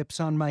doing trips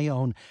on my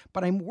own,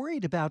 but I'm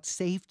worried about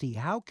safety.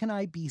 How can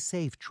I be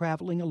safe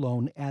traveling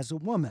alone as a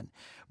woman?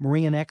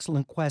 Marie, an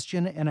excellent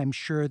question, and I'm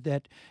sure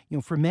that,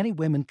 for many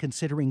women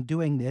considering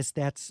doing this,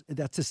 that's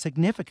a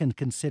significant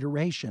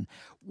consideration.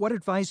 What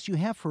advice do you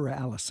have for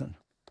Allison?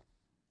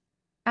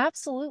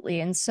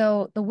 Absolutely. And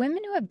so the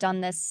women who have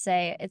done this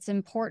say it's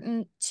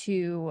important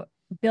to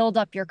build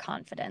up your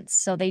confidence.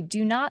 So they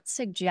do not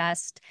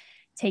suggest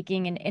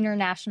taking an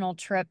international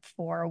trip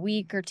for a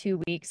week or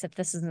 2 weeks if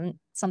this isn't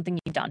something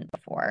you've done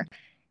before.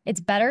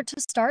 It's better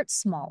to start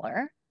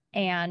smaller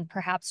and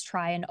perhaps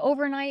try an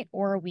overnight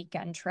or a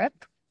weekend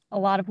trip. A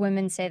lot of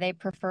women say they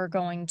prefer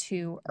going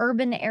to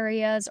urban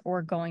areas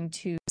or going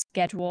to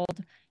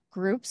scheduled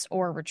groups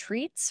or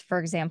retreats. For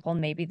example,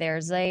 maybe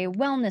there's a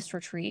wellness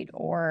retreat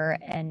or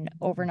an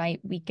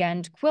overnight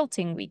weekend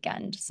quilting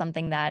weekend,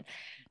 something that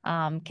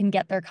can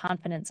get their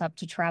confidence up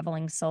to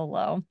traveling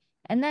solo.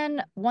 And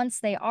then once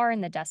they are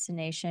in the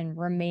destination,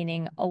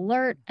 remaining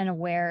alert and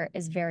aware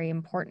is very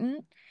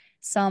important.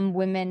 Some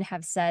women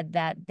have said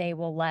that they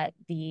will let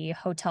the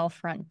hotel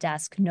front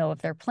desk know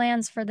of their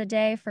plans for the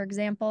day, for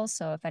example.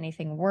 So if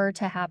anything were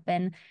to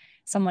happen,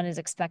 someone is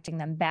expecting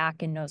them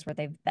back and knows where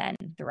they've been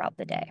throughout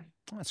the day.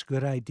 That's a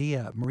good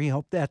idea. Marie,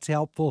 hope that's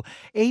helpful.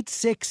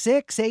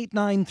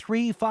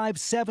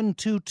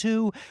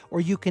 866-893-5722, or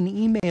you can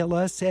email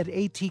us at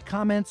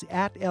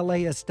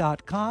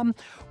atcomments@laist.com.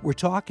 We're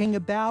talking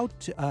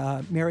about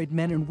married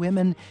men and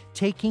women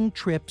taking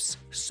trips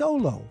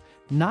solo,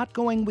 not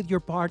going with your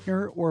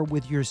partner or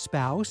with your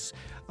spouse,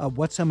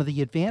 what some of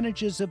the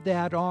advantages of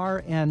that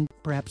are, and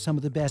perhaps some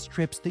of the best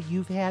trips that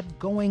you've had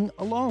going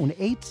alone.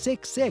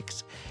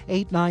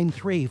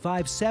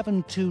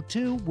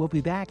 866-893-5722. We'll be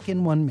back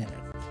in 1 minute.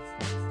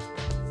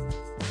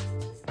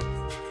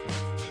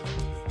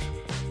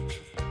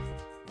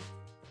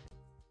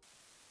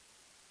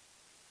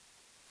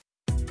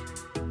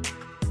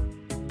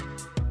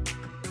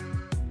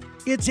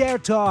 It's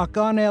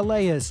AirTalk on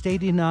LAist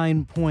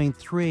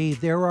 89.3.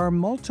 There are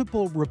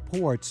multiple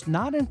reports,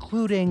 not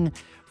including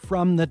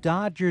from the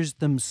Dodgers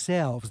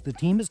themselves. The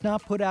team has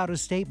not put out a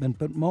statement,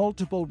 but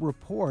multiple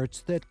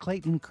reports that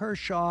Clayton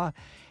Kershaw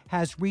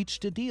has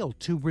reached a deal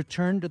to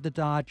return to the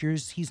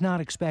Dodgers. He's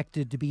not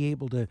expected to be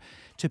able to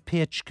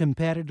pitch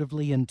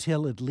competitively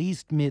until at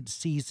least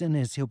mid-season,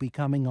 as he'll be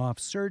coming off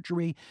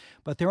surgery.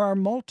 But there are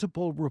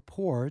multiple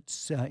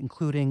reports,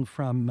 including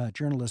from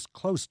journalists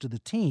close to the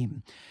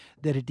team,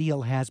 that a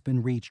deal has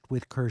been reached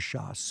with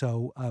Kershaw.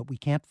 So we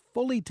can't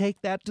fully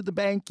take that to the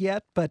bank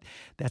yet, but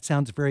that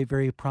sounds very,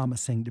 very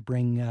promising to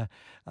bring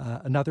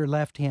another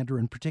left-hander,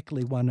 and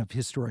particularly one of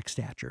historic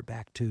stature,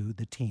 back to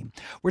the team.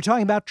 We're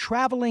talking about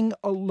traveling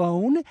alone,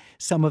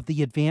 some of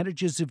the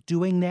advantages of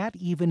doing that,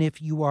 even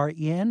if you are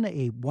in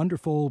a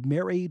wonderful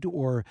married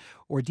or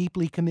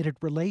deeply committed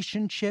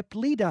relationship.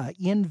 Lita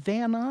in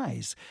Van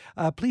Nuys,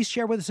 please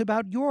share with us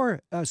about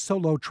your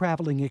solo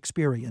traveling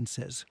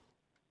experiences.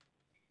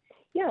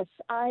 Yes,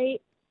 I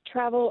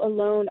travel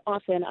alone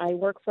often. I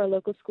work for a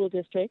local school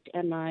district,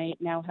 and my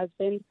now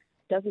husband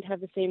doesn't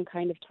have the same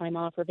kind of time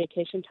off or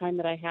vacation time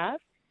that I have.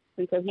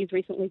 And so he's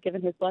recently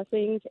given his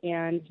blessings,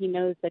 and he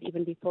knows that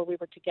even before we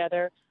were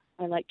together,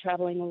 I like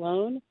traveling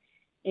alone.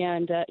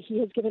 And he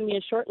has given me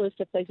a short list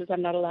of places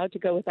I'm not allowed to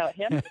go without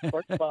him, which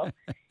works well.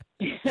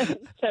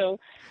 So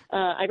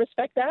I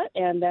respect that,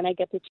 and then I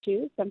get to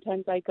choose.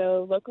 Sometimes I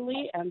go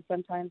locally, and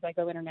sometimes I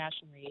go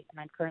internationally. And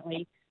I'm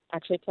currently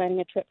actually planning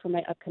a trip for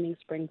my upcoming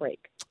spring break.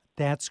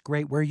 That's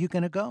great. Where are you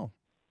going to go?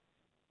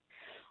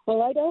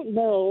 Well, I don't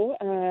know.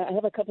 I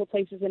have a couple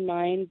places in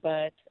mind,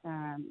 but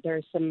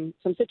there's some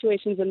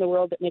situations in the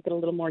world that make it a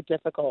little more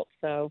difficult.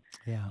 So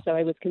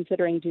I was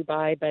considering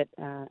Dubai, but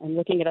I'm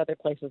looking at other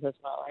places as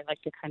well. I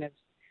like to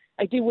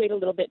I do wait a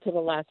little bit to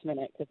the last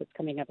minute because it's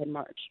coming up in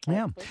March.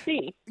 Yeah. We'll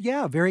see.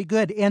 Yeah, very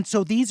good. And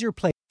so these are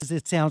places,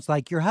 it sounds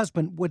like your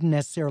husband wouldn't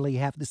necessarily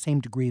have the same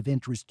degree of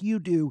interest you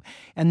do.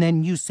 And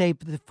then you say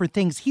for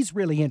things he's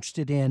really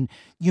interested in,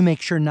 you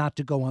make sure not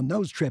to go on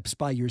those trips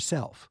by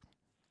yourself.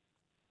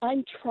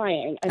 I'm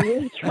trying. I'm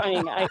really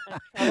trying. I've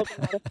traveled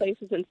a lot of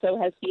places, and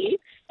so has he.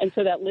 And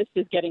so that list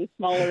is getting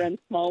smaller and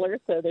smaller,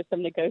 so there's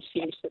some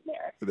negotiation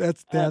there.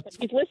 That's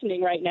he's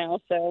listening right now,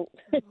 so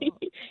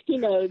he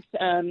knows.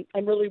 I'm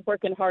really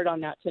working hard on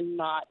that to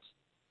not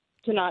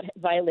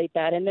violate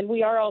that. And then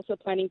we are also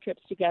planning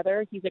trips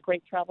together. He's a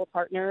great travel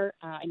partner.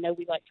 I know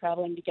we like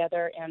traveling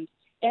together and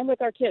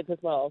with our kids as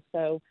well.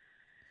 So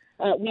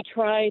we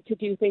try to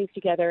do things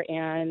together.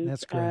 And,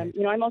 that's great.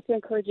 I'm also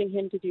encouraging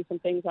him to do some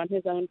things on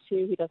his own,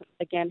 too. He doesn't,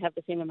 again, have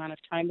the same amount of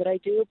time that I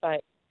do,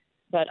 but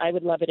I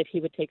would love it if he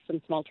would take some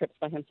small trips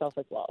by himself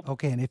as well.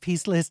 Okay, and if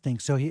he's listening,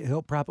 so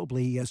he'll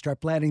probably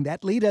start planning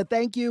that. Lita,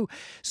 thank you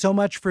so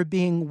much for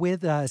being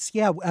with us.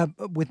 Yeah,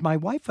 with my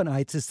wife and I,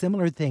 it's a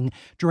similar thing.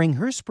 During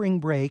her spring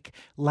break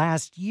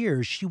last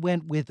year, she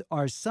went with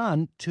our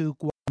son to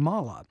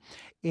Guatemala.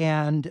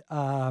 And,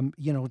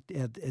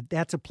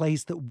 that's a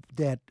place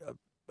that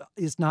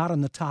is not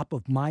on the top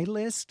of my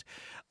list.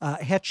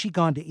 Had she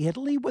gone to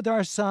Italy with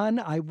our son,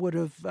 I would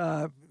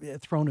have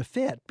thrown a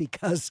fit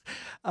because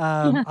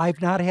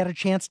I've not had a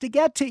chance to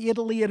get to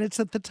Italy, and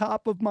it's at the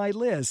top of my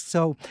list.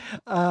 So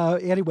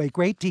anyway,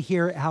 great to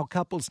hear how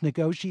couples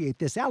negotiate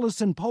this.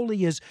 Allison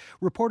Poley is a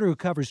reporter who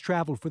covers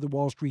travel for the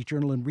Wall Street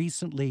Journal and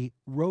recently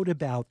wrote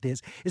about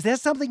this. Is that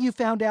something you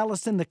found,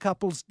 Allison, the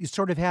couples you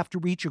sort of have to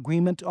reach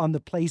agreement on the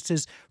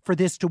places for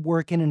this to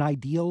work in an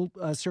ideal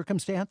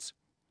circumstance?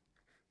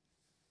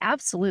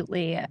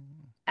 Absolutely.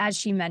 As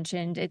she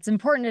mentioned, it's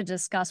important to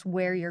discuss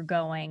where you're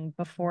going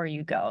before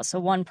you go, so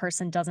one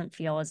person doesn't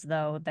feel as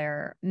though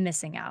they're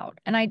missing out.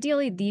 And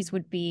ideally, these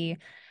would be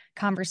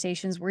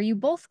conversations where you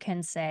both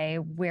can say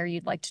where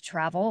you'd like to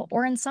travel,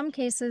 or in some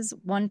cases,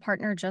 one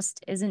partner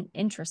just isn't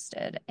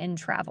interested in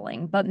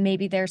traveling, but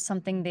maybe there's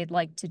something they'd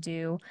like to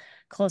do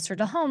closer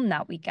to home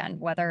that weekend,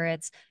 whether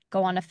it's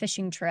go on a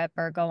fishing trip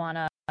or go on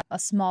a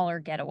smaller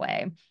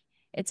getaway.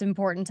 It's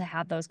important to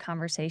have those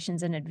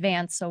conversations in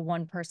advance so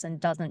one person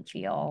doesn't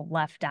feel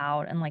left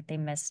out and like they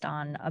missed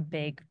on a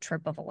big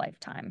trip of a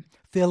lifetime.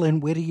 Phil in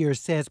Whittier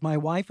says, my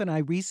wife and I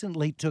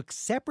recently took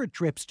separate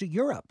trips to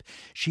Europe.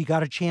 She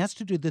got a chance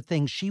to do the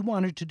things she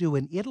wanted to do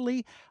in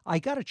Italy. I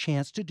got a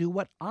chance to do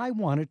what I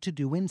wanted to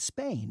do in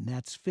Spain.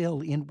 That's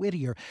Phil in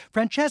Whittier.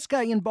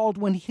 Francesca in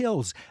Baldwin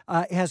Hills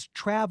has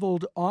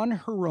traveled on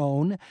her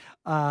own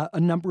a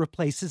number of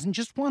places and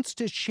just wants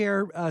to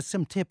share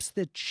some tips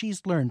that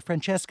she's learned.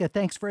 Francesca,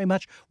 thanks very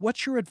much.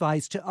 What's your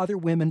advice to other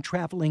women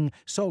traveling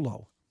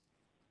solo?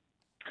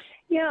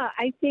 Yeah,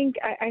 I think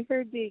I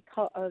heard the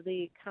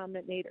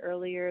comment made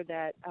earlier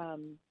that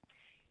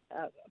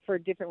for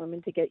different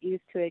women to get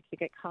used to it, to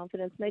get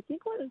confidence. And I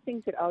think one of the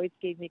things that always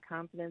gave me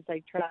confidence,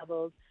 I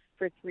traveled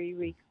for 3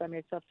 weeks by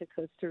myself to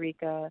Costa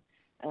Rica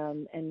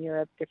and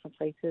Europe, different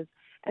places.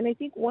 And I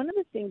think one of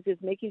the things is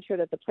making sure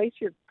that the place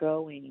you're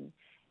going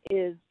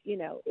is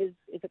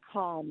a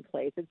calm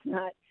place.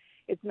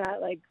 It's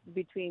not like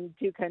between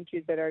two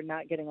countries that are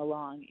not getting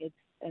along.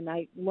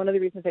 One of the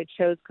reasons I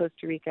chose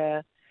Costa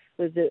Rica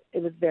was that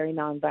it was a very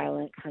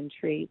nonviolent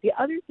country. The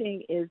other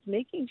thing is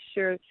making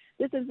sure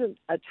this isn't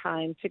a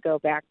time to go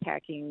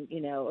backpacking,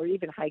 or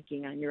even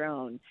hiking on your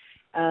own.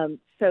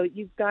 So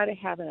you've got to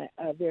have a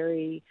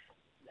very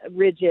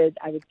rigid,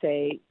 I would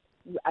say,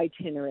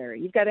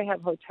 itinerary. You've got to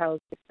have hotels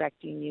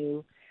expecting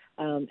you,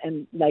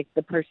 and like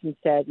the person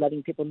said,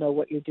 letting people know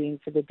what you're doing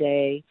for the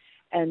day.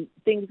 And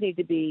things need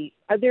to be,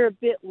 they're a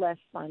bit less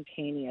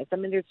spontaneous. I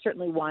mean, there's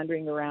certainly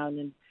wandering around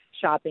and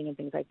shopping and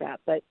things like that.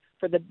 But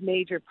for the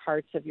major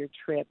parts of your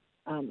trip,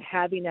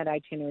 having that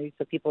itinerary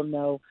so people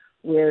know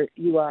where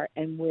you are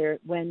and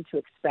when to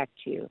expect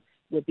you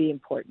would be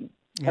important.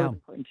 That was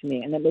important to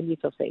me, and that made me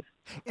feel safe.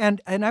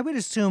 And I would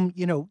assume,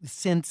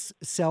 since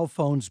cell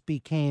phones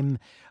became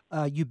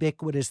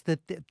ubiquitous,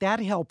 that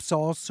helps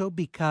also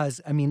because,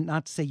 I mean,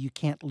 not to say you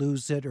can't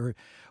lose it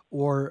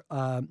or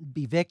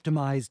be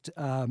victimized,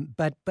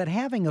 but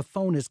having a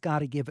phone has got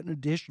to give an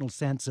additional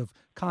sense of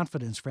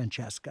confidence,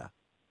 Francesca.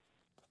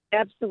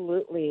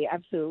 Absolutely.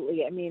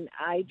 I mean,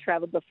 I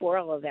traveled before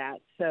all of that.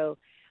 So,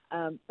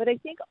 but I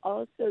think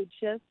also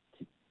just,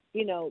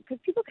 because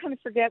people kind of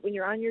forget when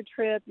you're on your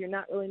trip, you're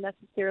not really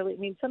necessarily, I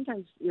mean,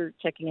 sometimes you're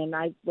checking in.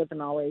 I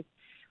wasn't always.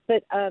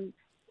 But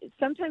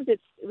sometimes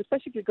it's,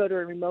 especially if you go to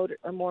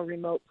a more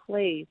remote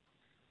place,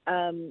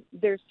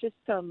 there's just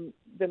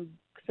the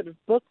sort of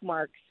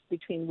bookmarks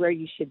between where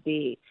you should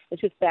be.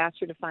 It's just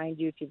faster to find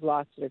you if you've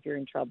lost it, if you're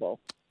in trouble.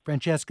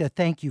 Francesca,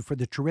 thank you for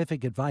the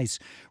terrific advice.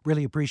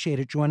 Really appreciate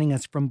it joining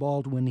us from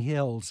Baldwin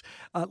Hills.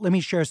 Let me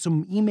share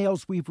some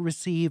emails we've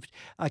received.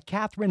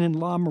 Catherine in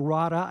La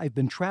Mirada, I've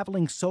been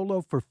traveling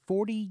solo for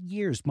 40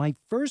 years. My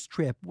first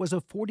trip was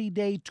a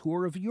 40-day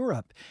tour of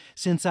Europe.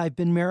 Since I've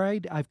been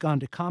married, I've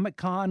gone to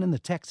Comic-Con and the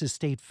Texas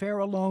State Fair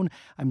alone.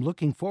 I'm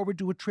looking forward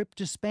to a trip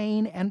to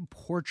Spain and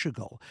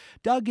Portugal.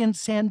 Doug in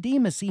San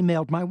Dimas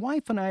emailed, my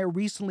wife and I are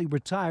recently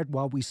retired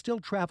while we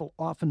still travel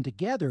often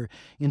together.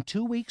 In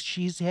 2 weeks,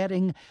 she's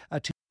heading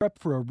to Europe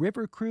for a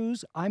river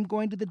cruise. I'm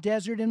going to the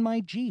desert in my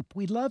Jeep.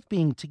 We love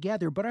being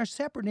together, but our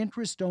separate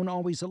interests don't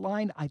always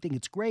align. I think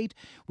it's great.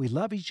 We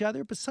love each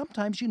other, but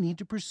sometimes you need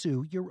to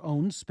pursue your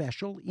own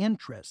special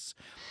interests.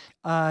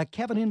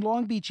 Kevin in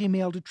Long Beach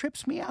emailed, it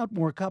trips me out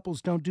more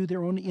couples don't do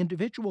their own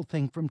individual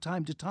thing from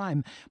time to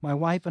time. My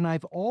wife and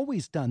I've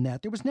always done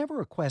that. There was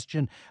never a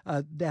question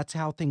that's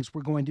how things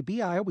were going to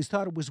be. I always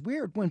thought it was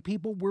weird when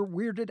people were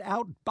weirded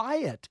out by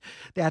it.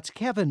 That's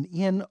Kevin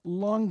in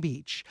Long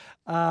Beach.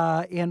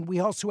 And we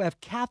also also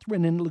have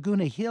Catherine in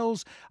Laguna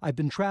Hills. I've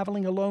been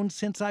traveling alone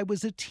since I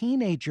was a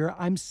teenager.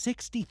 I'm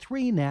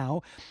 63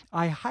 now.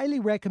 I highly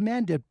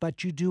recommend it,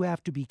 but you do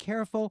have to be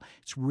careful.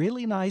 It's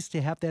really nice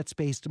to have that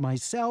space to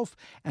myself.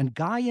 And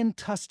Guy in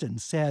Tustin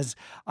says,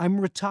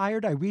 I'm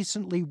retired. I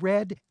recently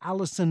read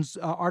Allison's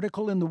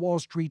article in the Wall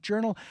Street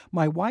Journal.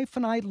 My wife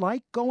and I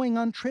like going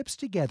on trips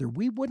together.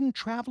 We wouldn't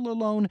travel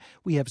alone.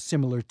 We have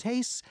similar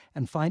tastes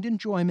and find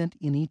enjoyment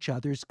in each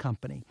other's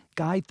company.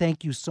 Guy,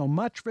 thank you so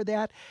much for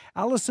that.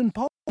 Allison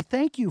Paul,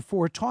 thank you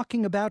for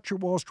talking about your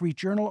Wall Street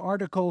Journal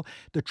article,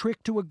 The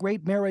Trick to a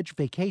Great Marriage,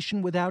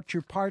 Vacation Without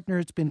Your Partner.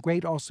 It's been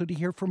great also to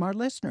hear from our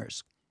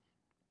listeners.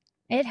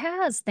 It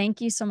has. Thank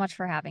you so much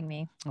for having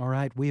me. All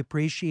right. We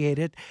appreciate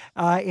it.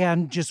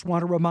 And just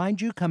want to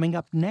remind you, coming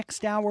up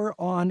next hour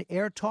on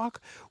AirTalk,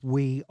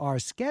 we are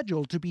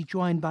scheduled to be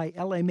joined by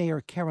LA Mayor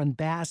Karen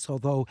Bass,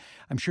 although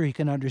I'm sure you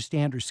can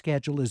understand her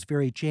schedule is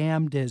very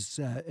jammed as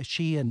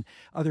she and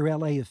other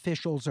LA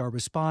officials are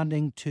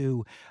responding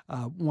to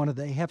one of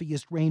the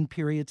heaviest rain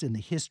periods in the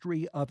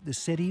history of the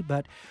city.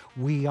 But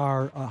we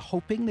are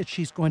hoping that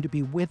she's going to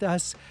be with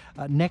us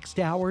next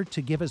hour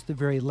to give us the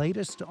very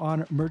latest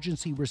on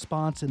emergency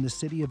response in the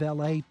city of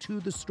LA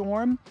to the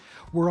storm.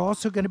 We're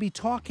also going to be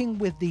talking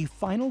with the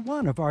final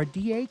one of our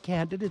DA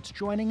candidates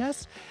joining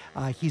us.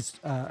 He's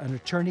an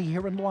attorney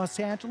here in Los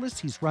Angeles.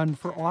 He's run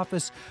for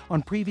office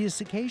on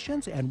previous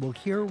occasions, and we'll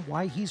hear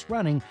why he's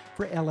running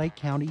for LA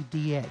County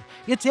DA.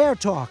 It's Air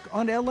Talk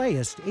on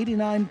LAist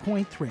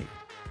 89.3.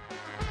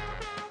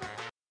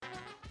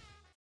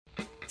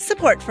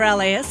 Support for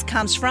LAist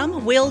comes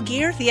from Will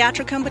Gear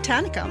Theatricum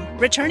Botanicum,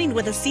 returning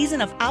with a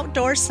season of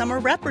outdoor summer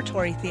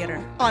repertory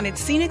theater on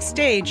its scenic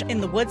stage in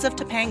the woods of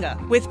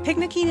Topanga, with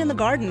picnicking in the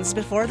gardens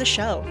before the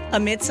show. A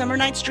Midsummer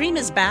Night's Dream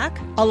is back,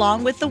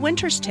 along with The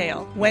Winter's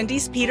Tale,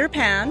 Wendy's Peter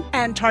Pan,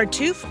 and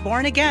Tartuffe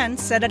Born Again,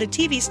 set at a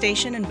TV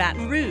station in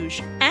Baton Rouge.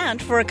 And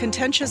for a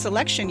contentious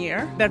election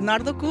year,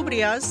 Bernardo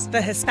Cubria's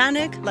The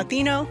Hispanic,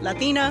 Latino,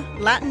 Latina,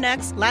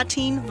 Latinx,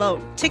 Latin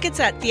Vote. Tickets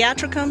at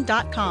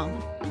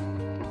theatricum.com.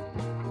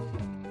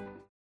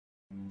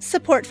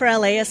 Support for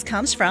LAist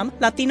comes from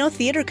Latino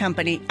Theater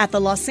Company at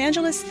the Los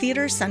Angeles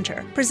Theater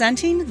Center,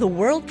 presenting the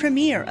world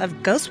premiere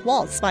of Ghost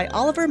Waltz by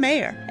Oliver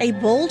Mayer, a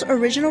bold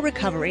original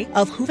recovery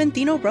of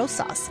Juventino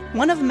Rosas,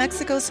 one of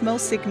Mexico's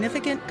most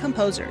significant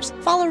composers.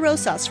 Follow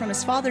Rosas from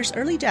his father's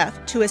early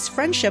death to his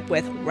friendship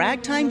with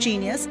ragtime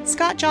genius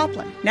Scott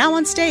Joplin, now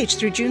on stage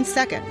through June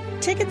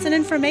 2nd. Tickets and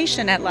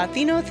information at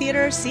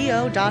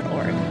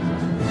latinotheaterco.org.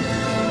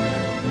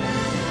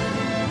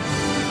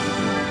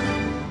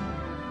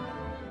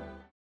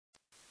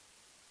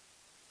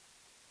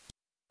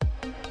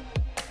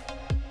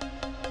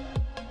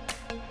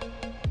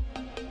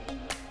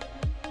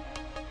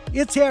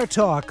 It's Air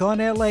Talk on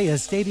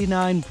LAist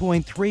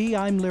 89.3.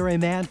 I'm Larry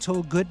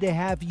Mantle. Good to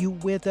have you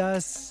with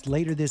us.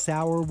 Later this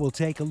hour, we'll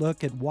take a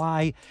look at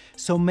why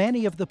so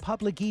many of the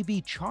public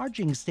EV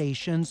charging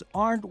stations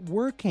aren't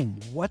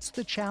working. What's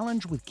the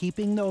challenge with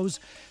keeping those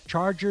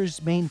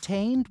chargers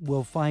maintained?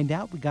 We'll find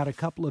out. We got a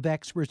couple of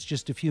experts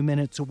just a few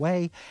minutes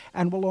away.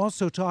 And we'll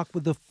also talk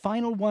with the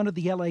final one of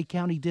the LA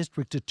County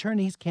District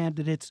Attorney's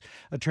candidates.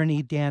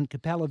 Attorney Dan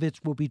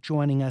Kapelovitz will be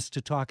joining us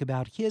to talk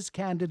about his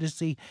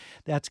candidacy.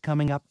 That's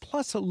coming up.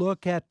 Plus a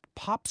look at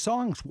pop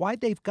songs, why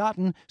they've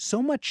gotten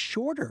so much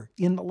shorter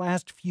in the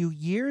last few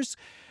years.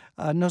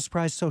 No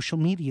surprise, social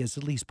media is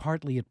at least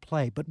partly at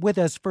play. But with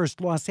us first,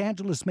 Los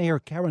Angeles Mayor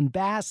Karen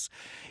Bass.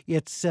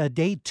 It's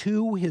day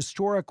 2,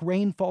 historic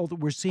rainfall that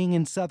we're seeing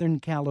in Southern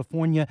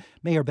California.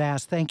 Mayor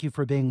Bass, thank you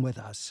for being with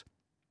us.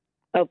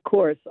 Of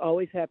course.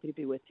 Always happy to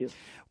be with you.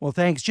 Well,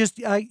 thanks. Just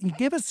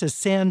give us a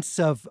sense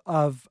of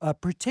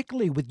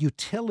particularly with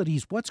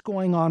utilities, what's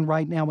going on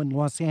right now in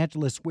Los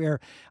Angeles, where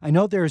I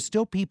know there are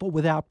still people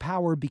without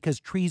power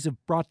because trees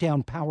have brought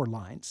down power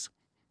lines.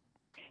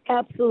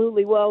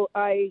 Absolutely. Well,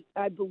 I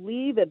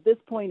believe at this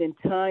point in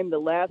time, the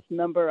last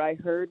number I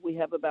heard, we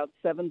have about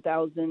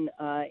 7,000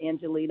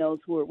 Angelenos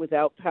who are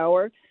without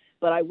power.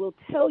 But I will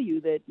tell you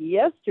that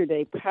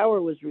yesterday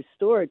power was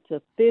restored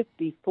to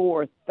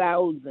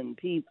 54,000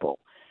 people.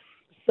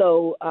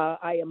 So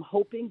I am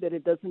hoping that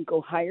it doesn't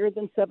go higher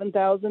than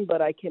 7,000,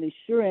 but I can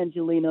assure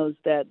Angelenos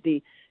that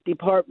the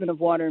Department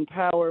of Water and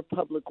Power,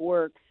 Public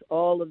Works,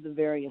 all of the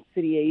various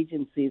city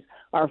agencies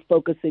are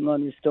focusing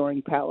on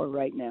restoring power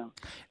right now.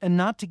 And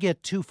not to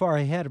get too far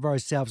ahead of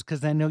ourselves,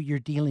 because I know you're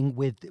dealing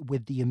with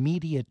the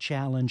immediate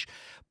challenge,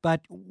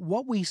 but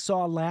what we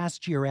saw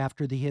last year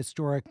after the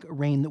historic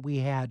rain that we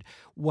had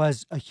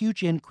was a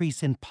huge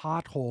increase in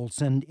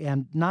potholes,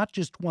 and not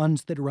just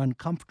ones that are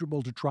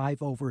uncomfortable to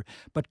drive over,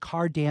 but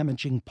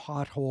car-damaging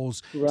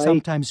potholes, right,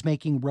 sometimes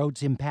making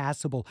roads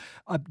impassable.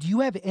 Do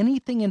you have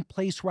anything in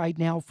place right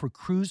now for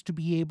crews to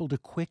be able to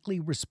quickly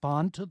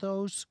respond to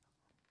those?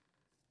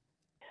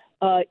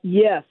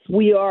 Yes,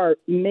 we are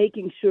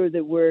making sure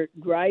that we're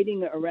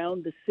riding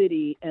around the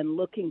city and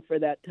looking for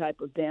that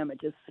type of damage,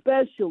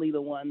 especially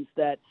the ones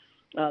that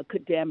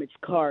could damage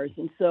cars.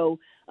 And so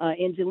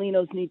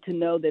Angelenos need to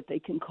know that they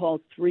can call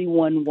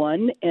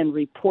 311 and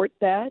report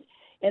that.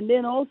 And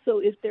then also,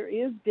 if there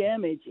is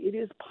damage, it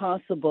is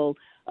possible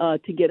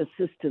to get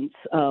assistance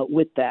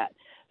with that.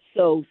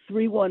 So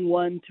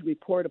 311 to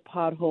report a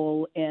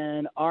pothole,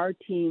 and our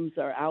teams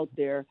are out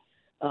there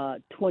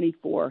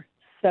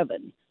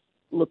 24/7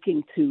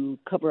 looking to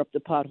cover up the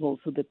potholes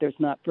so that there's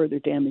not further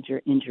damage or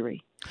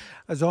injury.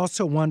 I was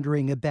also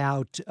wondering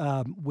about,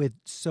 with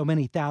so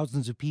many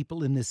thousands of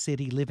people in the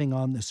city living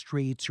on the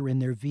streets or in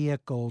their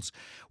vehicles,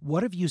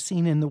 what have you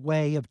seen in the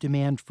way of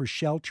demand for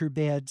shelter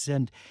beds,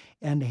 and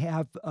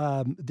have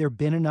there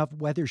been enough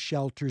weather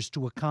shelters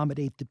to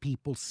accommodate the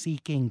people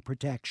seeking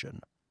protection?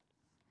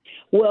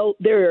 Well,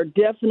 there are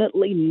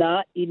definitely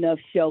not enough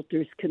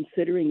shelters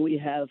considering we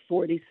have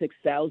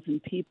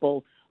 46,000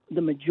 people.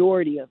 The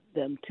majority of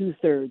them,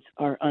 2/3,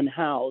 are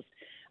unhoused.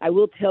 I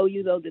will tell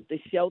you, though, that the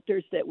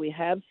shelters that we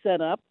have set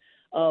up,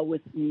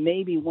 with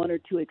maybe one or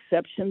two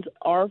exceptions,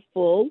 are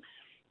full.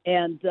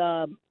 And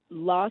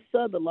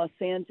LASA, the Los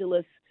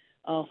Angeles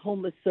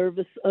Homeless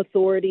Service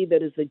Authority,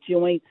 that is a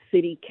joint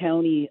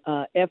city-county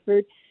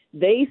effort,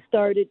 they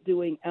started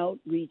doing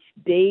outreach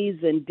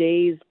days and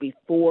days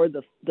before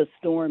the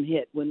storm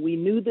hit. When we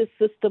knew this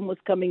system was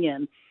coming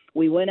in,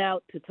 we went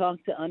out to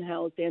talk to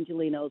unhoused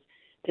Angelenos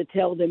to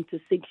tell them to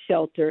seek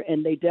shelter,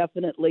 and they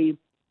definitely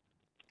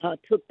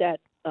took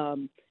that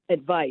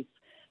advice.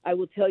 I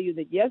will tell you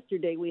that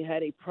yesterday we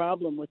had a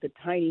problem with a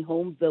tiny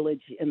home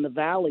village in the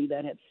valley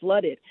that had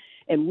flooded,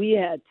 and we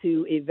had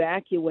to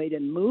evacuate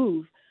and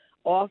move,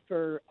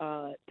 offer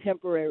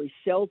temporary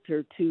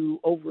shelter to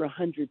over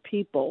 100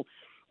 people.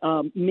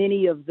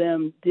 Many of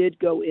them did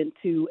go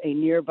into a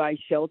nearby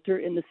shelter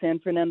in the San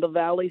Fernando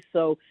Valley,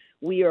 so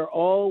we are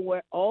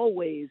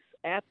always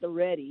at the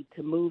ready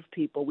to move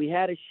people. We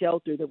had a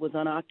shelter that was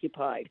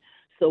unoccupied,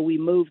 so we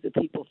moved the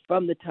people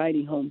from the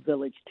tiny home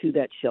village to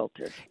that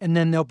shelter. And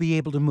then they'll be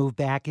able to move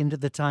back into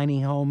the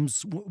tiny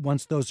homes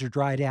once those are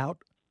dried out?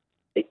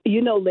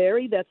 You know,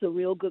 Larry, that's a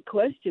real good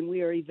question.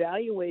 We are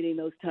evaluating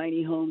those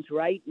tiny homes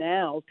right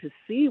now to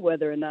see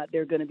whether or not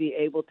they're going to be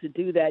able to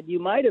do that. You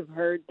might have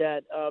heard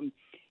that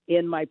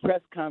in my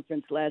press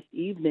conference last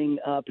evening,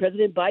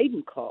 President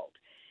Biden called.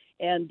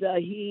 And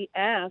he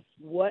asked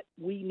what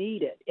we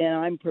needed. And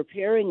I'm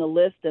preparing a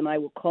list, and I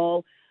will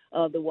call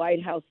the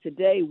White House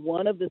today.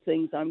 One of the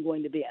things I'm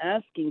going to be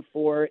asking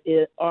for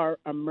are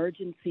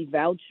emergency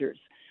vouchers,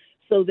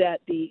 so that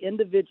the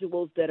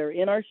individuals that are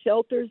in our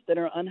shelters that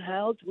are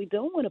unhoused, we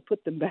don't want to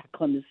put them back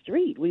on the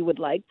street. We would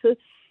like to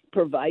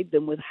provide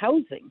them with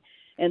housing.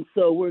 And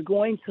so we're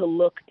going to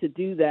look to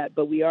do that,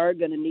 but we are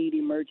going to need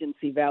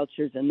emergency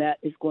vouchers, and that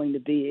is going to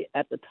be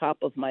at the top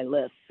of my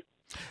list.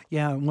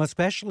 Yeah, well,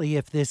 especially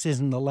if this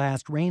isn't the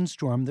last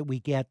rainstorm that we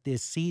get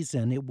this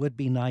season, it would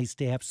be nice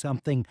to have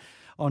something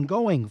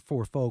ongoing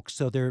for folks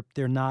so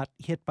they're not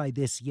hit by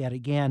this yet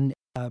again,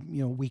 a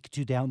week or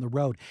two down the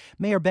road.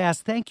 Mayor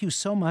Bass, thank you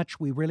so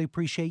much. We really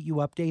appreciate you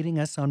updating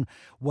us on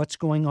what's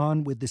going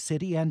on with the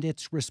city and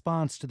its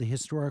response to the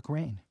historic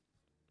rain.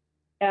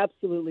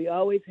 Absolutely.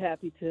 Always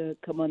happy to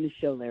come on the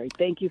show, Larry.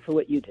 Thank you for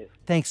what you do.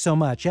 Thanks so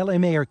much. LA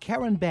Mayor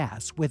Karen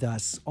Bass with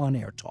us on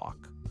AirTalk.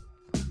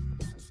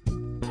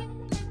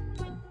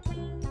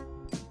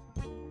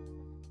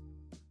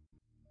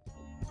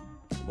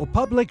 Well,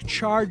 public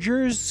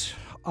chargers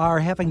are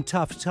having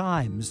tough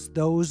times.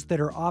 Those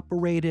that are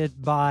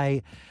operated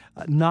by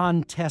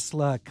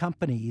non-Tesla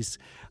companies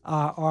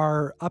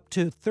are up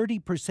to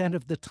 30%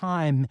 of the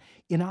time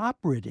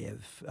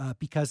inoperative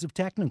because of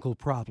technical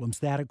problems.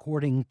 That,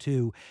 according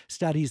to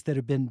studies that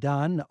have been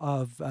done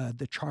of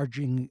the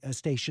charging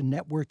station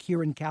network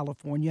here in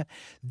California.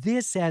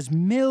 This, as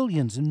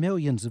millions and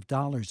millions of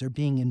dollars are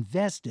being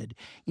invested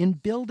in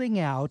building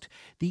out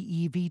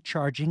the EV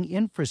charging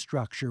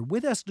infrastructure.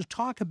 With us to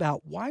talk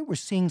about why we're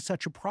seeing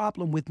such a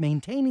problem with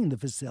maintaining the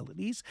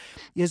facilities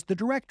is the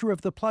director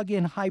of the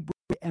Plug-in Hybrid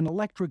and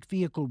Electric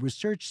Vehicle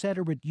Research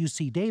Center at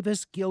UC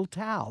Davis, Gil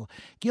Tal.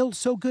 Gil,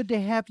 so good to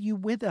have you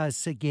with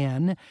us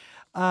again.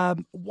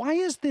 Why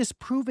is this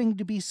proving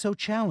to be so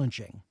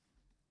challenging?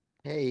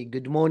 Hey,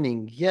 good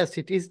morning. Yes,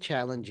 it is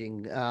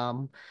challenging.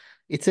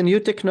 It's a new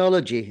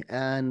technology,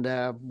 and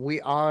we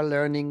are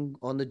learning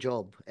on the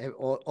job,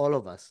 all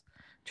of us.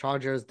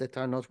 Chargers that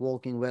are not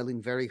working well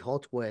in very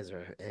hot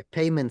weather, a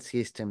payment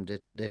system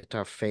that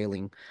are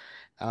failing,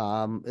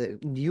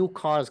 new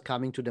cars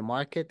coming to the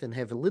market and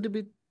have a little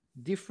bit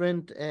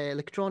different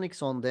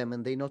electronics on them,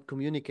 and they not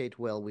communicate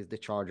well with the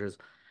chargers.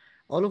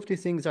 All of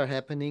these things are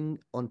happening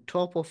on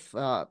top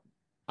of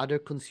other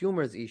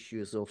consumers'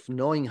 issues of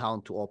knowing how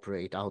to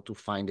operate, how to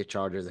find the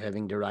chargers,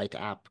 having the right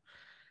app.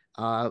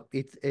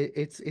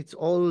 It's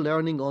all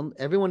learning on.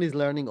 Everyone is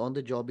learning on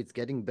the job. It's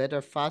getting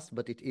better fast,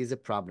 but it is a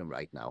problem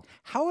right now.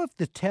 How have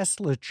the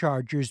Tesla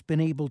chargers been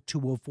able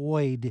to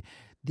avoid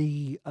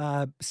the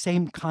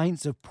same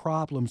kinds of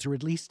problems, or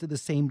at least to the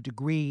same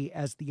degree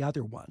as the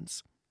other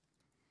ones?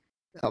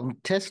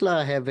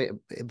 Tesla have a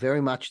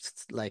very much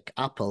like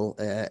Apple,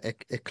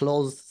 a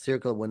closed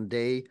circle. When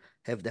they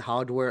have the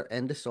hardware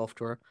and the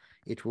software,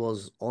 it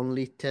was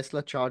only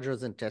Tesla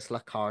chargers and Tesla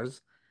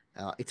cars.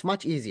 It's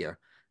much easier.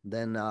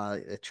 then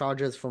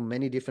chargers from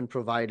many different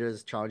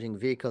providers, charging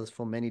vehicles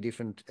from many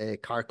different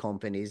car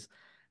companies,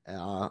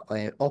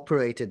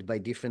 operated by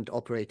different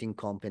operating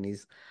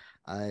companies.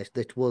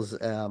 That was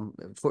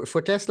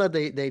for Tesla.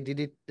 They did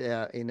it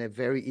in a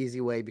very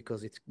easy way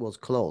because it was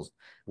closed.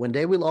 When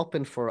they will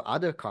open for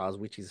other cars,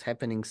 which is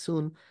happening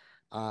soon,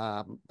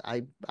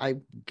 I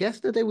guess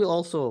that they will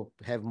also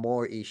have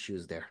more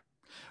issues there.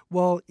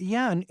 Well,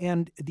 yeah,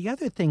 and the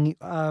other thing,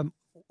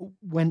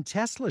 when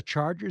Tesla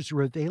chargers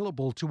are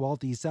available to all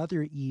these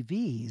other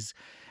EVs,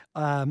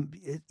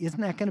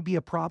 isn't that going to be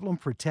a problem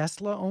for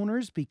Tesla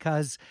owners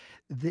because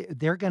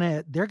they're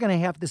gonna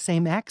have the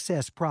same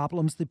access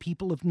problems the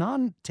people of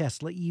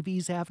non-Tesla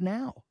EVs have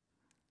now?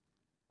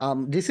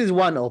 This is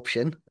one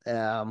option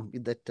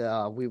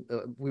that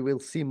we will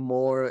see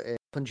more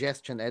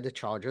congestion at the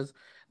chargers.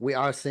 We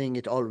are seeing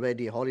it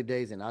already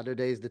holidays and other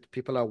days that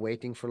people are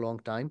waiting for a long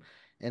time,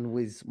 and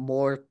with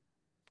more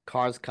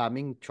cars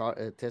coming,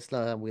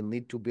 Tesla will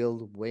need to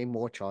build way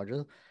more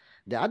chargers.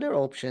 The other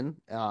option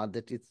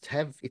that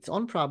its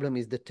own problem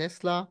is that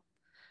Tesla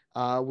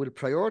will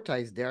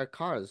prioritize their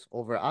cars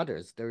over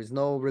others. There is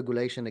no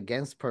regulation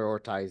against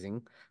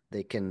prioritizing.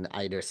 They can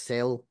either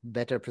sell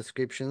better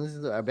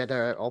prescriptions or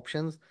better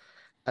options.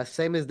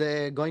 Same as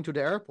going to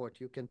the airport,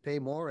 you can pay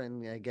more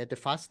and get the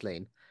fast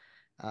lane.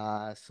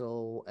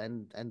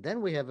 And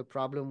then we have a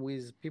problem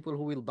with people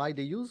who will buy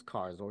the used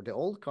cars or the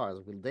old cars.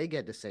 Will they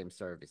get the same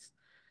service?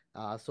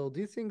 So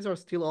these things are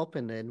still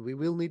open, and we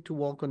will need to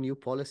work on new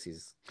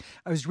policies.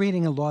 I was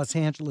reading a Los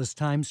Angeles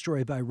Times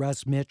story by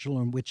Russ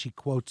Mitchell in which he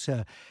quotes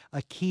a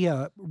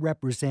Kia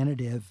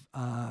representative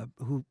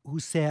who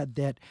said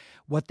that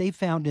what they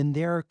found in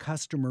their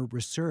customer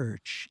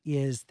research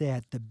is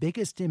that the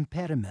biggest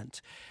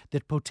impediment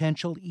that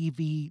potential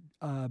EV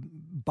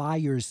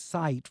buyers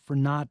cite for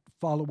not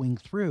following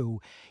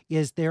through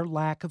is their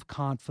lack of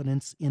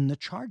confidence in the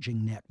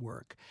charging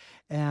network.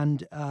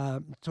 And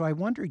so I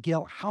wonder,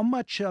 Gil, how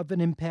much of an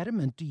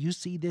impediment do you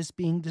see this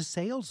being to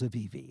sales of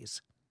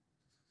EVs?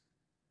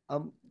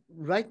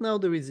 Right now,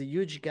 there is a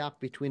huge gap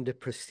between the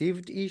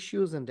perceived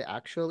issues and the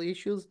actual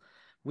issues.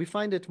 We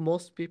find that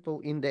most people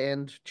in the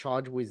end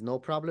charge with no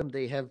problem.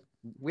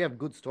 We have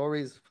good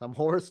stories, some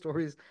horror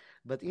stories,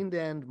 but in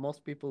the end,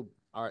 most people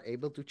are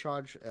able to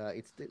charge.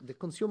 It's the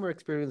consumer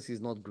experience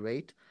is not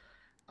great.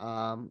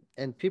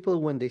 And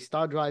people, when they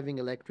start driving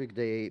electric,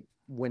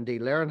 when they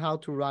learn how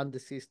to run the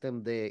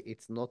system,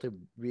 it's not a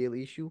real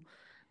issue.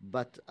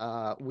 But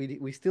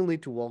we still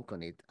need to work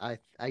on it.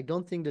 I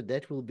don't think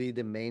that will be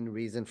the main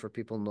reason for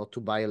people not to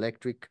buy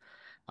electric.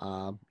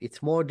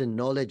 It's more the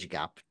knowledge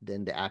gap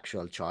than the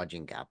actual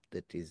charging gap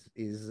that is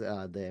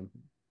the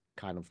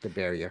kind of the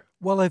barrier.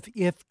 Well,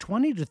 if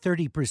 20 to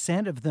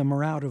 30% of them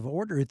are out of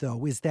order,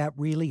 though, is that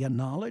really a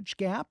knowledge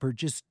gap or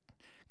just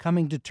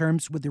coming to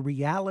terms with the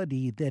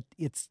reality that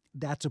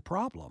that's a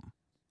problem?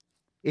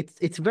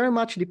 It's very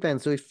much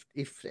depends. So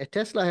if a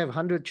Tesla have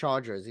 100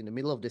 chargers in the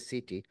middle of the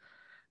city,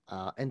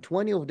 and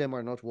 20 of them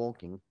are not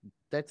working,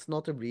 that's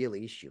not a real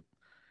issue.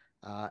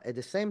 At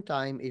the same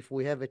time, if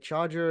we have a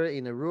charger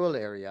in a rural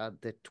area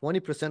that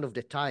 20% of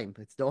the time,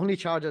 it's the only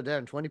charger there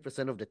and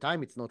 20% of the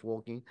time it's not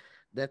working,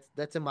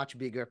 that's a much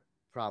bigger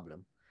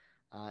problem.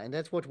 And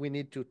that's what we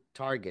need to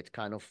target,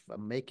 kind of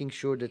making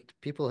sure that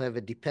people have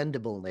a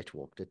dependable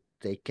network, that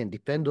they can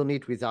depend on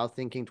it without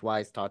thinking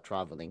twice, start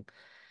traveling.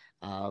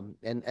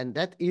 And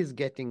that is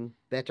getting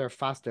better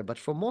faster. But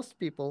for most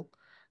people,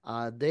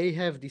 they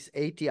have this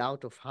 80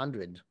 out of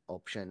 100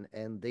 option,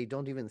 and they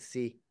don't even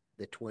see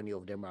the 20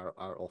 of them are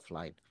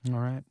offline. All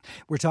right.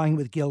 We're talking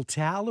with Gil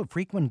Tal, a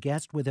frequent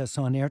guest with us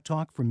on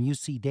AirTalk from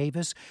UC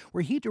Davis,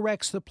 where he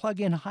directs the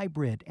Plug-in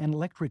Hybrid and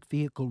Electric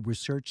Vehicle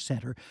Research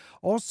Center.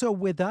 Also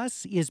with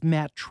us is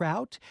Matt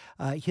Trout.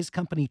 His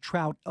company,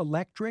 Trout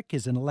Electric,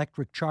 is an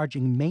electric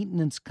charging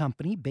maintenance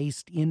company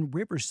based in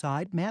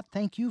Riverside. Matt,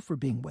 thank you for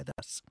being with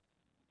us.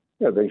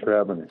 Yeah, thanks for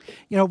having me.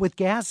 You know, with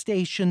gas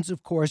stations,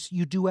 of course,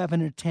 you do have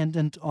an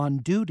attendant on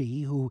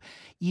duty who,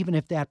 even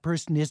if that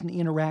person isn't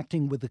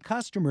interacting with the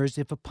customers,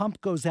 if a pump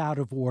goes out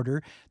of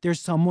order, there's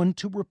someone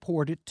to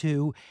report it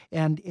to,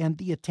 and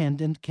the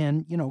attendant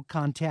can,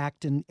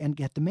 contact and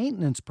get the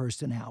maintenance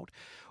person out.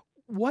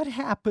 What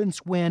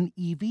happens when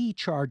EV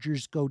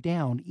chargers go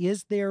down?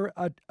 Is there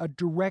a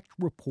direct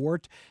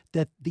report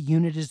that the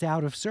unit is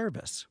out of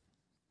service?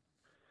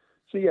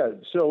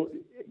 So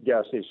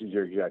gas stations,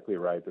 you're exactly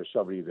right. There's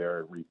somebody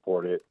there,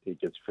 report it,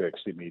 it gets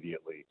fixed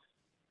immediately.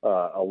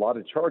 A lot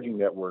of charging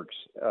networks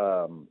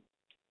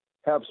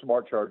have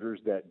smart chargers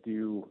that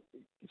do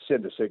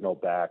send a signal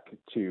back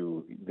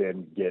to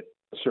then get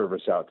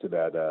service out to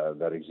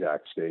that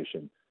exact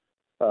station.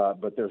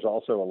 But there's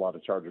also a lot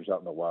of chargers out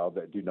in the wild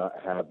that do not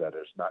have that.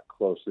 It's not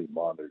closely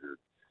monitored.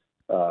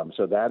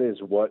 So that is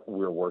what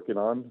we're working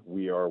on.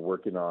 We are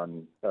working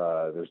on,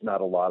 there's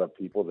not a lot of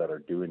people that are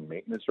doing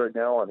maintenance right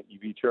now on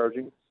EV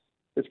charging.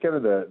 It's kind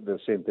of the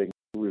same thing.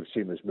 We've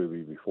seen this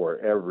movie before.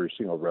 Every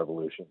single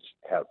revolution's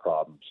had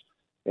problems,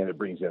 and it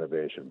brings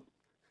innovation.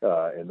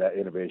 And that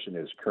innovation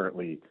is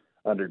currently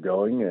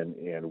undergoing,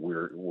 and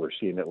we're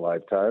seeing it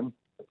live time.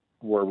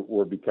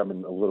 we're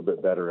becoming a little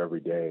bit better every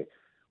day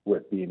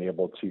with being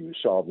able to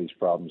solve these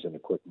problems in a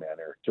quick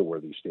manner to where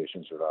these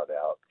stations are not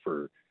out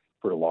for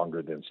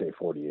longer than, say,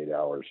 48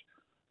 hours.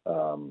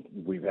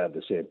 We've had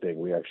the same thing.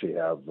 We actually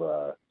have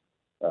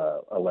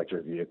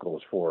electric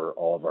vehicles for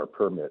all of our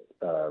permit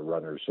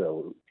runners.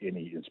 So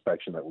any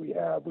inspection that we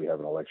have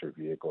an electric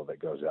vehicle that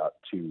goes out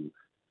to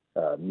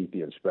meet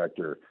the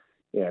inspector.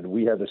 And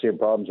we have the same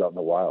problems out in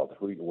the wild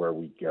where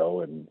we go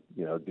and,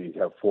 they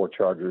have 4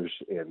 chargers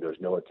and there's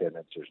no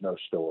attendance, there's no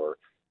store.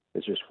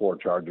 It's just 4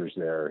 chargers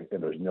there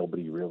and there's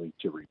nobody really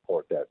to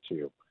report that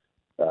to.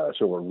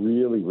 So we're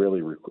really,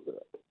 really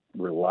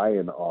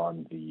relying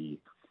on the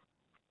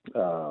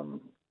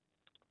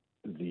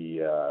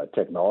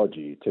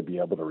technology to be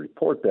able to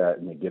report that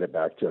and then get it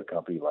back to a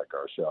company like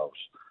ourselves.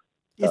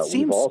 It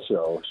seems. Well,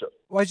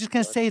 I was just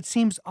going to say, it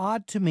seems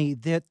odd to me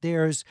that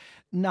there's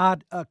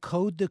not a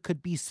code that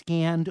could be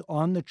scanned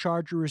on the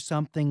charger or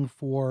something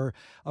for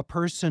a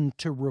person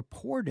to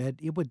report it.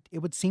 It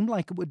would seem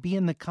like it would be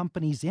in the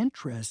company's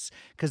interests,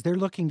 because they're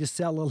looking to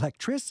sell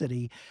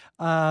electricity,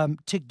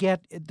 to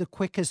get the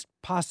quickest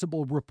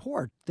possible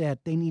report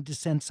that they need to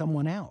send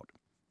someone out.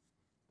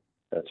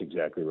 That's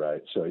exactly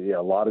right. So yeah,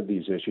 a lot of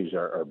these issues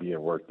are being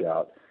worked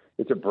out.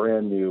 It's a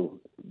brand new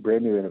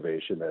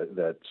innovation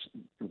that's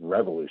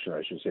revolution,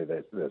 I should say,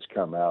 that's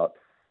come out,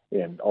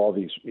 and all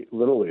these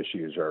little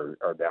issues are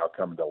now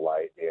coming to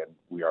light, and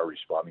we are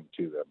responding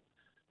to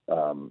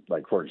them.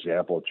 Like, for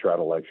example, Trout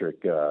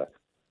Electric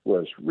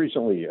was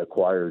recently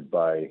acquired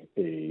by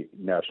a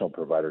national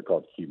provider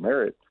called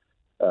Q-Merit,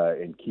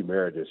 and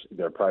Q-Merit is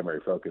their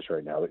primary focus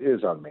right now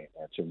is on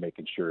maintenance and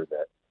making sure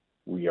that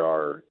we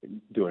are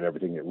doing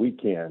everything that we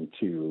can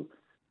to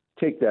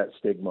take that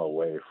stigma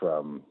away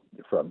from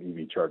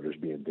EV chargers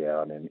being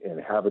down and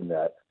having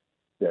that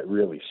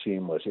really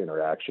seamless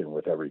interaction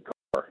with every car.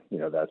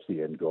 That's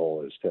the end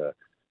goal, is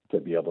to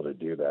be able to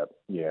do that.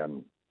 Yeah,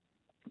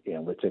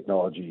 and with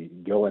technology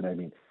going, I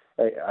mean,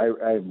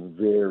 I'm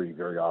very,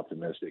 very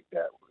optimistic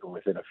that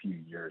within a few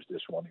years,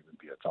 this won't even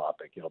be a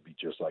topic. It'll be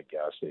just like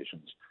gas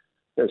stations.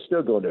 I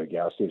still going to a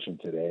gas station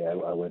today.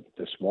 I went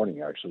this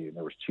morning, actually, and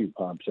there was 2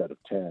 pumps out of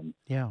 10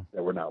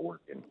 that were not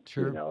working.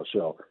 Sure.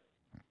 So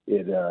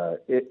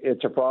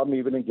it's a problem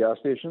even in gas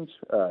stations.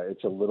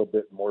 It's a little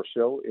bit more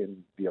so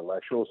in the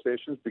electrical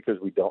stations because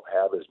we don't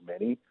have as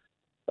many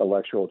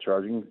electrical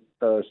charging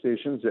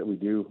stations that we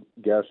do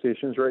gas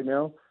stations right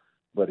now.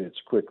 But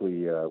it's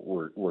quickly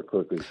we're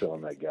quickly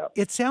filling that gap.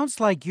 It sounds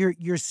like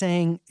you're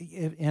saying,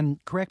 and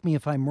correct me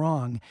if I'm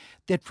wrong,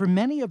 that for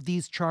many of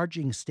these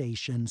charging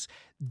stations,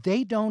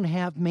 they don't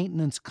have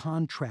maintenance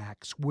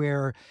contracts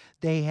where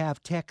they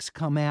have techs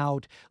come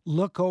out,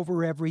 look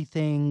over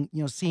everything,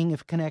 seeing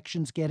if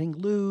connection's getting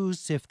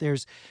loose, if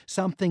there's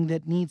something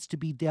that needs to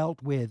be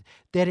dealt with.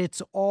 That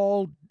it's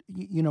all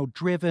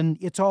driven,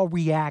 it's all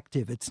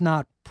reactive. It's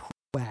not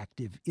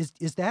proactive.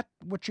 Is that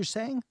what you're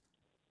saying?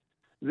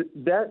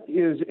 That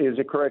is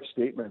a correct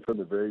statement from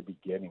the very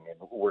beginning,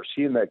 and we're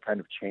seeing that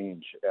kind of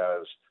change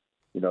as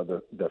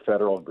the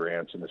federal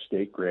grants and the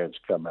state grants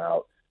come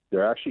out.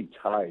 They're actually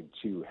tied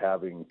to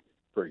having,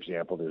 for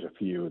example, there's a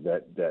few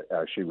that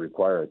actually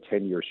require a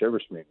 10-year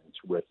service maintenance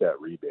with that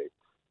rebate.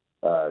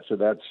 So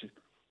that's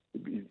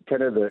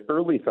kind of the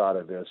early thought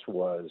of this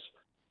was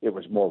it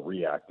was more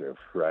reactive,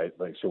 right?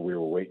 Like, so we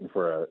were waiting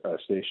for a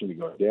station to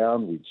go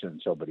down, we'd send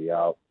somebody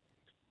out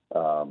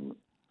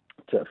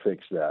to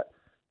fix that.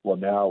 Well,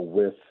 now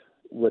with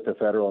the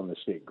federal and the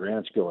state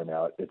grants going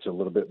out, it's a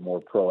little bit more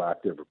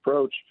proactive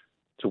approach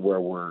to where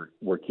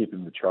we're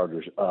keeping the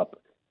chargers up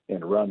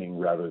and running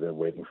rather than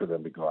waiting for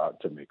them to go out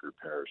to make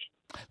repairs.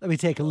 Let me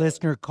take a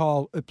listener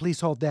call.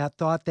 Please hold that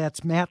thought.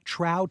 That's Matt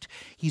Trout.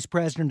 He's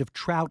president of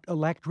Trout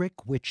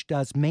Electric, which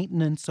does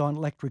maintenance on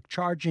electric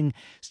charging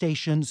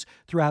stations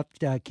throughout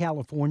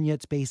California.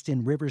 It's based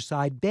in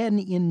Riverside. Ben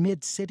in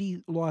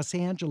Mid-City, Los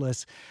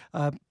Angeles.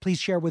 Please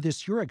share with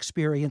us your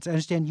experience. I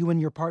understand you and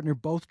your partner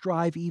both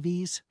drive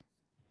EVs.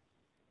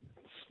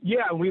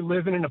 Yeah, we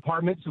live in an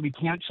apartment, so we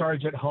can't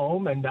charge at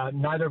home, and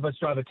neither of us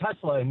drive a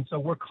Tesla, and so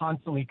we're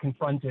constantly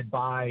confronted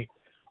by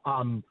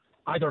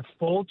either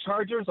full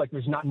chargers, like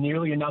there's not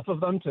nearly enough of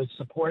them to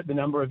support the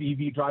number of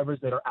EV drivers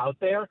that are out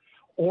there,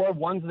 or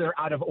ones that are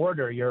out of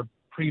order. Your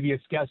previous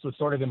guest was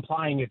sort of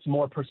implying it's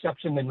more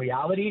perception than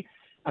reality,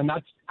 and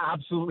that's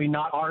absolutely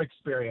not our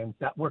experience,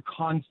 that we're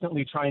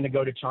constantly trying to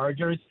go to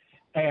chargers,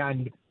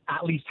 and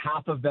at least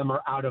half of them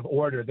are out of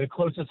order. The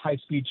closest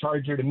high-speed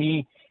charger to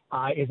me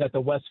is at the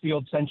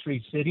Westfield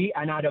Century City,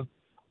 and out of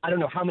I don't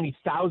know how many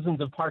thousands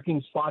of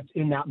parking spots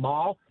in that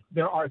mall,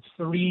 there are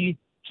 3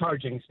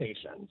 charging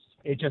stations.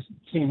 It just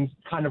seems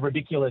kind of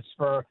ridiculous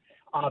for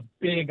a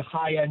big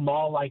high-end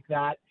mall like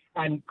that.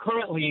 And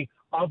currently,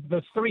 of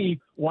the 3,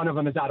 one of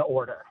them is out of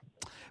order.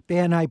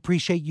 Ben, I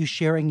appreciate you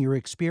sharing your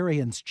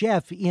experience.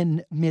 Jeff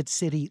in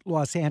Mid-City,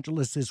 Los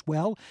Angeles as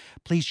well.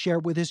 Please share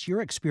with us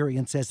your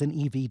experience as an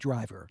EV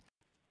driver.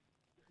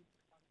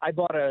 I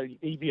bought a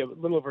EV a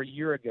little over a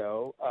year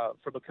ago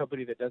from a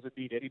company that doesn't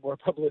need any more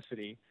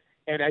publicity,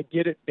 and I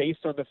did it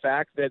based on the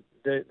fact that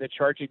the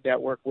charging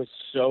network was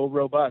so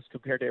robust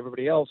compared to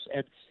everybody else.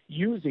 And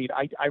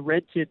I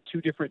rented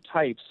 2 different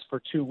types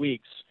for 2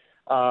 weeks,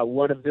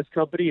 one of this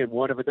company and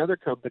one of another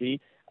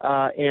company,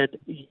 and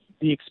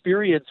the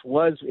experience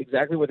was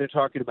exactly what they're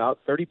talking about.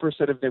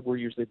 30% of them were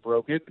usually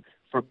broken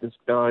from this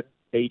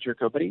non-major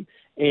company,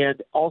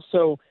 and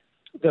also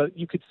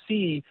you could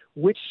see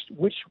which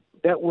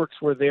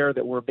networks were there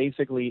that were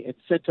basically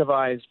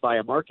incentivized by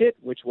a market,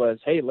 which was,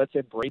 hey, let's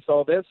embrace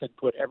all this and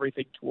put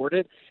everything toward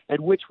it,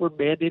 and which were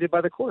mandated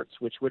by the courts,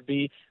 which would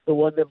be the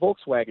one that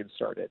Volkswagen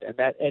started. And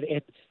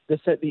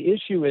the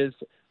issue is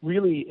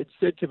really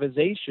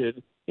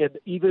incentivization, and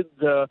even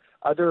the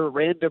other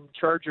random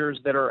chargers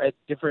that are at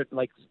different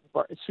like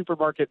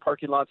supermarket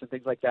parking lots and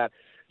things like that,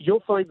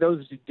 you'll find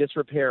those in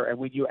disrepair. And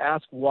when you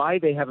ask why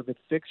they haven't been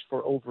fixed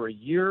for over a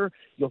year,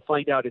 you'll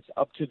find out it's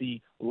up to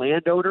the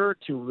landowner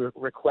to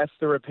request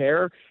the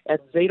repair, and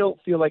they don't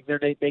feel like they're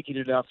making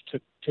enough to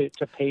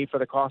pay for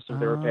the cost of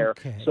the repair.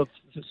 So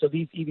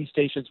these EV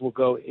stations will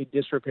go in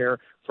disrepair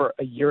for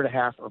a year and a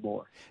half or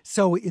more.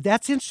 So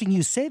that's interesting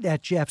you say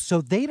that, Jeff.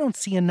 So they don't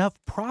see enough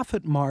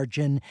profit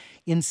margin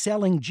in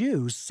selling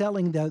juice,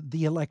 selling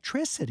the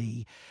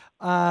electricity.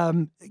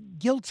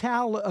 Gil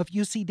Tal of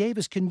UC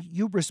Davis, can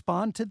you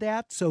respond to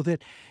that?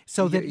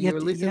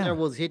 Your listener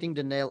was hitting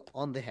the nail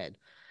on the head.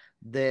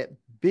 The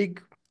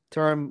big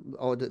term,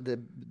 or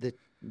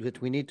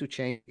that we need to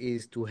change,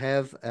 is to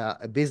have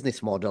a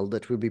business model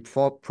that will be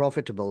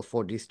profitable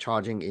for this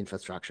charging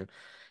infrastructure.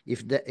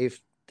 If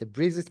the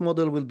business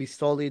model will be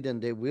solid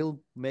and they will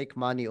make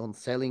money on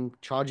selling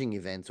charging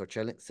events or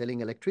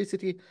selling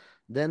electricity,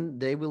 then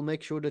they will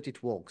make sure that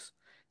it works.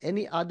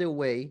 Any other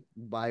way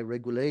by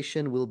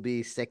regulation will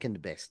be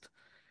second best.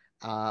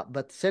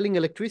 But selling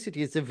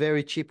electricity is a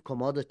very cheap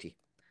commodity.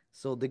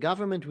 So the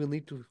government will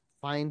need to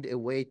find a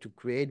way to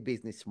create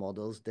business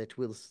models that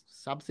will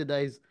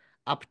subsidize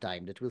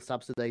uptime, that will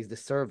subsidize the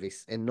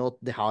service and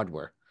not the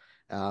hardware.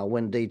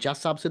 When they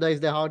just subsidize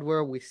the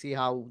hardware, we see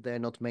how they're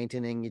not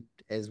maintaining it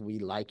as we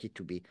like it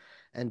to be.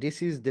 And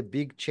this is the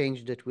big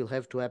change that will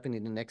have to happen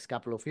in the next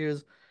couple of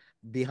years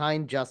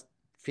behind just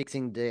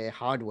fixing the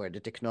hardware, the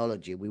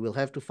technology. We will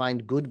have to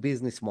find good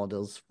business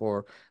models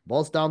for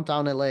both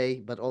downtown LA,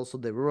 but also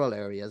the rural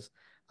areas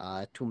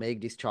to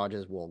make these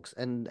charges work.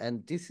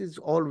 And this is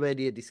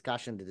already a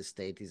discussion that the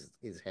state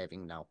is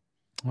having now.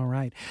 All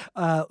right.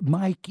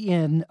 Mike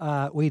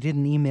we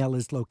didn't email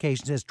his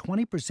location, says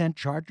 20%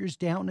 chargers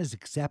down is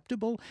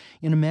acceptable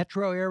in a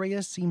metro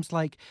area. Seems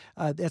like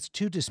that's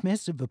too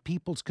dismissive of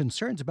people's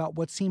concerns about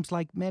what seems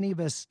like many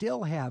of us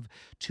still have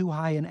too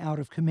high an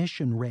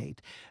out-of-commission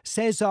rate.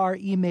 Cesar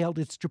emailed,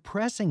 it's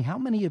depressing how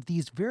many of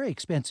these very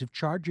expensive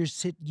chargers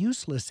sit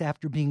useless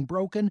after being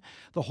broken.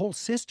 The whole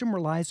system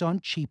relies on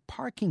cheap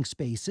parking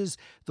spaces,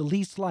 the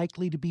least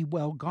likely to be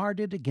well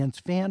guarded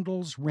against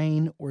vandals,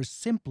 rain, or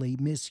simply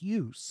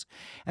misuse.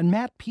 And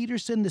Matt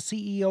Peterson, the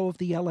CEO of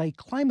the LA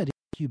Climate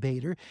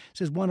Incubator,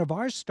 says one of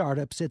our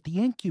startups at the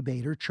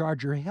incubator,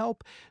 Charger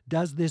Help,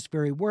 does this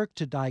very work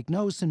to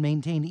diagnose and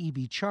maintain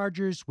EV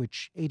chargers,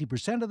 which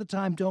 80% of the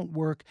time don't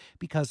work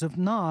because of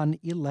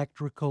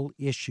non-electrical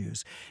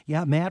issues.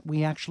 Yeah, Matt,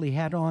 we actually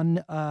had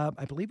on,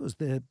 I believe it was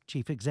the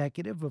chief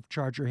executive of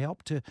Charger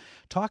Help, to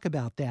talk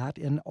about that,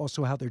 and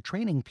also how they're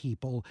training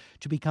people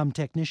to become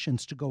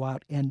technicians to go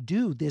out and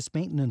do this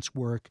maintenance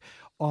work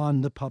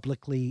on the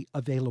publicly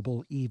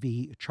available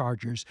EV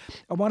chargers.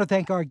 I want to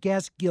thank our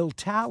guest, Gil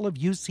Tal of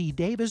UC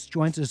Davis,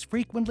 joins us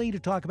frequently to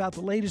talk about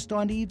the latest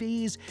on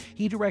EVs.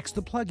 He directs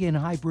the Plug-in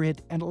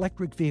Hybrid and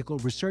Electric Vehicle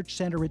Research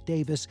Center at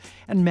Davis,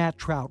 and Matt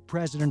Trout,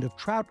 president of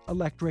Trout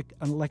Electric,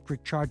 an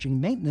electric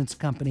charging maintenance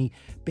company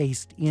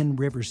based in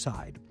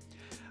Riverside.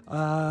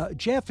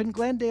 Jeff in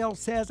Glendale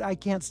says, I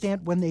can't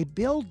stand when they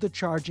build the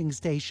charging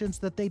stations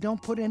that they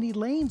don't put any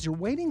lanes or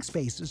waiting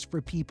spaces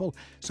for people,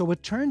 so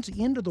it turns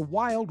into the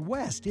Wild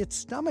West. It's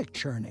stomach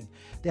churning.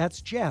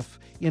 That's Jeff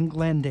in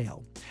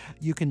Glendale.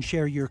 You can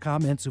share your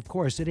comments, of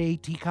course, at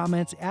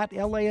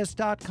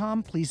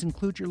atcomments@las.com. Please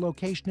include your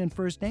location and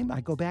first name.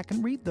 I go back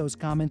and read those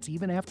comments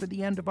even after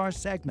the end of our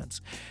segments.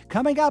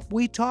 Coming up,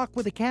 we talk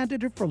with a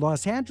candidate for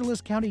Los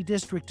Angeles County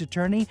District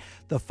Attorney,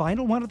 the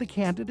final one of the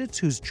candidates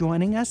who's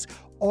joining us.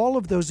 All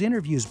of those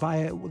interviews,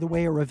 by the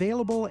way, are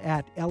available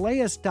at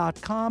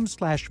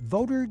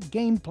las.com/voter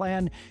game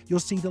plan.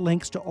 You'll see the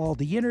links to all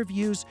the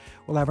interviews.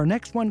 We'll have our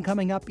next one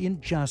coming up in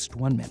just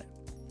 1 minute.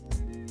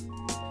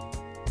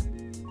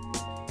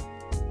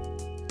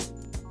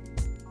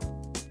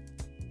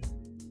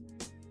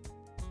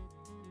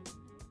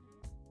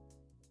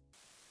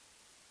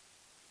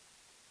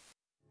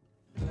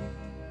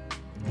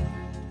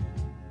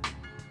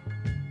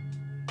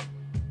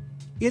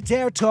 It's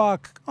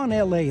AirTalk on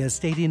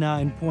LAist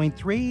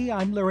 89.3.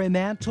 I'm Larry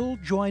Mantle,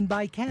 joined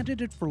by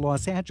candidate for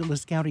Los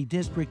Angeles County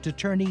District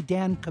Attorney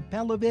Dan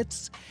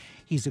Kapelovitz.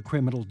 He's a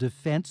criminal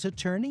defense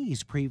attorney.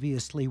 He's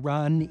previously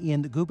run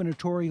in the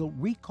gubernatorial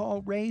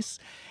recall race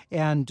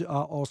and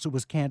also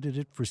was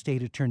candidate for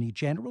state attorney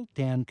general.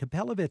 Dan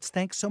Kapelovitz,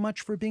 thanks so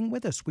much for being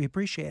with us. We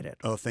appreciate it.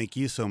 Oh, thank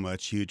you so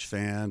much. Huge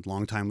fan,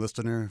 longtime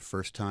listener,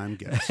 first-time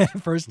guest.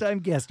 First-time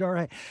guest. All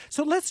right.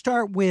 So let's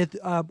start with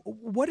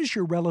what is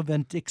your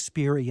relevant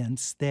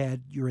experience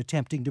that you're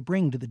attempting to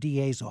bring to the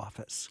DA's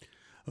office?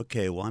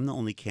 Okay, well, I'm the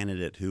only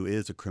candidate who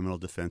is a criminal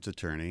defense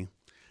attorney.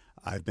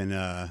 I've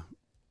been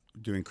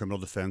doing criminal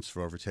defense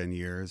for over 10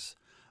 years.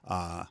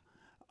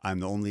 I'm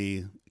the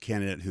only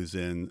candidate who's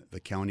in the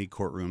county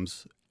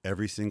courtrooms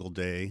every single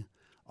day,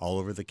 all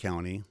over the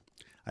county.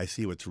 I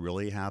see what's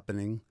really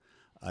happening.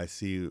 I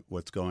see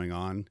what's going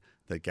on,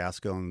 that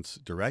Gascon's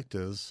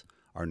directives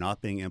are not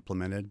being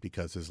implemented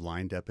because his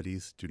line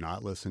deputies do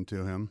not listen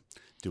to him,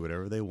 do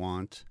whatever they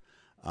want.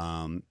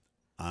 I'm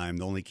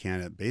the only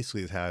candidate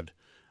basically has had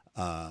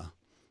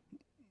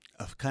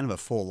kind of a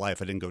full life.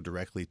 I didn't go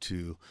directly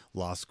to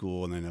law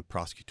school and then a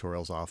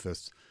prosecutorial's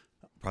office,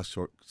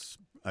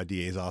 a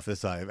DA's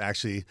office.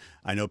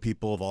 I know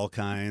people of all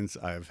kinds.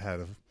 I've had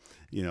a,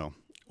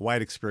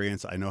 wide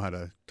experience. I know how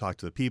to talk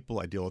to the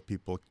people. I deal with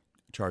people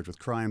charged with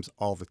crimes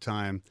all the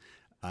time.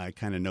 I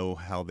kind of know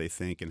how they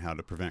think and how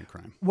to prevent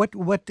crime. What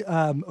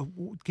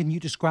can you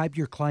describe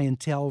your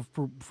clientele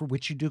for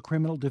which you do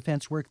criminal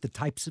defense work, the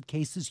types of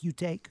cases you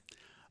take?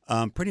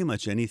 Pretty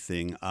much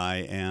anything. I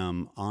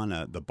am on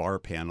the bar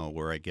panel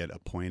where I get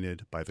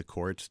appointed by the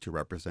courts to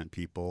represent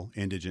people,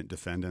 indigent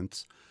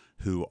defendants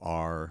who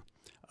are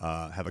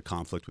have a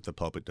conflict with the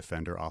public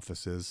defender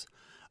offices.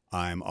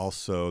 I'm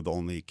also the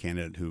only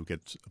candidate who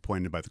gets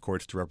appointed by the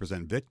courts to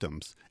represent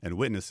victims and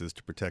witnesses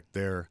to protect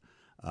their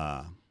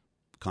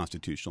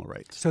constitutional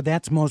rights. So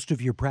that's most of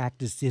your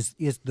practice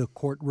is the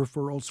court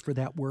referrals for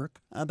that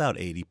work? About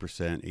 80%,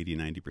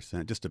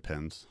 80-90%, just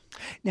depends.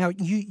 Now,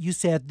 you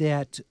said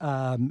that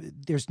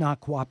there's not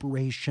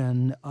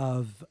cooperation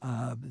of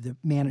the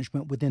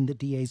management within the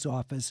DA's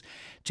office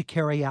to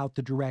carry out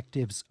the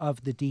directives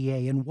of the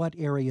DA. In what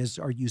areas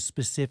are you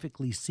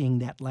specifically seeing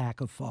that lack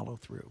of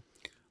follow-through?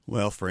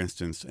 Well, for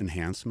instance,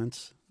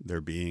 enhancements,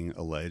 they're being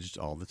alleged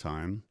all the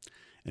time.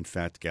 In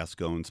fact,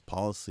 Gascon's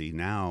policy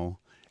now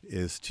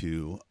is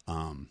to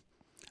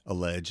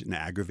allege an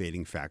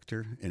aggravating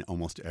factor in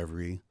almost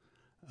every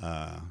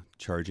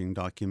charging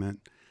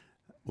document,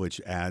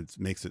 which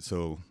makes it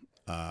so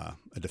a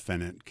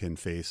defendant can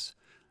face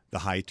the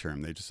high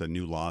term. A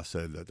new law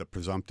said that the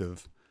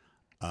presumptive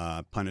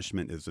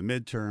punishment is the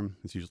midterm.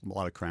 It's usually a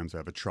lot of crimes that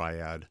have a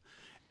triad,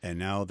 and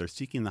now they're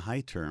seeking the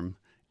high term,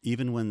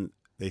 even when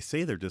they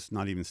say they're just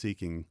not even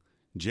seeking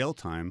jail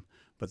time,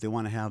 but they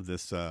want to have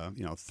this,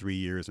 3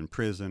 years in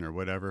prison or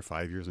whatever,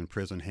 5 years in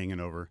prison hanging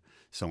over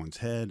someone's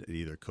head. It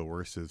either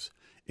coerces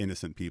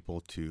innocent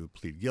people to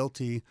plead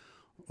guilty,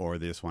 or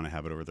they just want to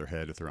have it over their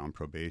head if they're on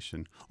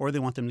probation, or they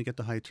want them to get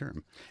the high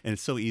term. And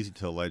it's so easy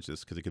to allege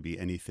this because it could be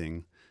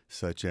anything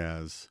such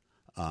as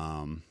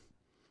a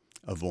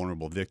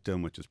vulnerable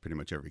victim, which is pretty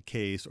much every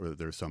case, or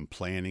there's some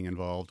planning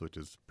involved, which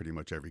is pretty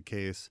much every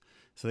case.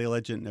 So they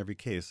allege it in every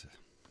case.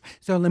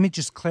 So let me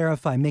just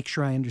clarify, make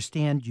sure I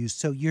understand you.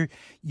 So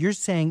you're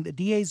saying the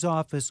DA's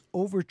office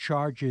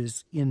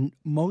overcharges in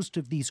most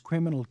of these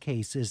criminal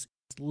cases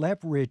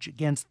leverage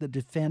against the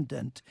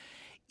defendant,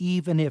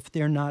 even if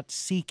they're not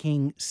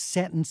seeking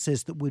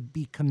sentences that would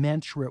be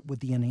commensurate with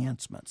the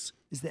enhancements.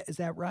 Is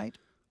that right?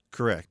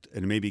 Correct.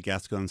 And maybe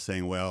Gascon's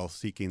saying, well,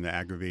 seeking the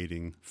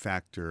aggravating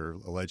factor,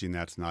 alleging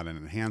that's not an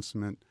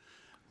enhancement,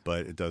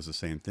 but it does the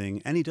same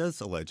thing. And he does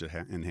allege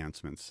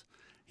enhancements.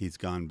 He's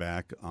gone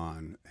back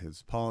on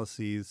his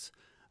policies,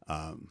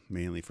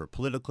 mainly for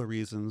political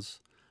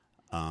reasons.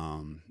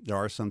 There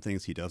are some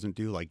things he doesn't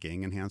do, like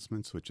gang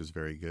enhancements, which is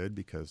very good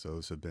because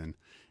those have been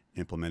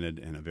implemented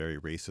in a very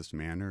racist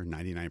manner.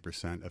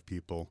 99% of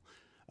people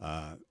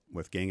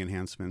with gang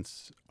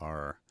enhancements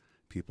are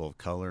people of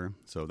color.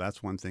 So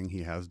that's one thing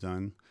he has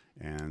done,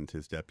 and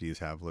his deputies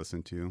have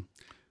listened to.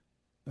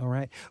 All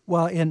right.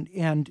 Well, and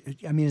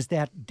I mean, is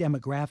that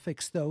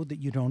demographics, though, that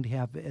you don't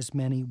have as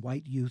many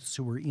white youths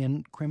who are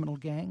in criminal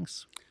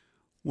gangs?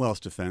 Well,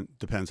 it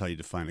depends how you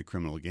define a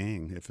criminal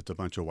gang. If it's a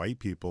bunch of white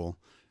people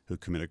who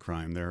commit a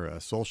crime, they're a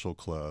social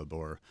club,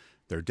 or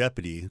they're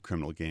deputy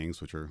criminal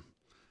gangs, which are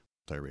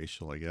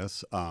multiracial, I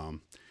guess.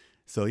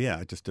 So,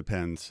 yeah, it just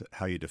depends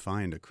how you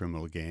define a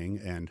criminal gang.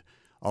 And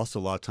also,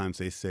 a lot of times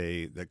they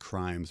say that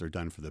crimes are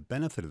done for the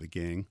benefit of the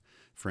gang.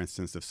 For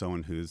instance, if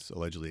someone who's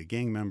allegedly a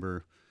gang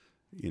member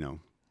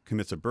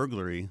commits a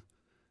burglary,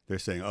 they're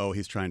saying, oh,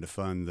 he's trying to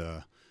fund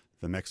the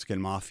Mexican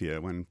mafia,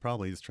 when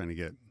probably he's trying to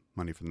get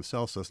money for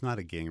themselves. So it's not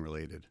a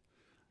gang-related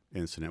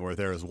incident. Or if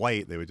they're as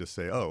white, they would just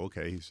say, oh,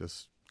 okay, he's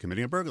just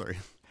committing a burglary.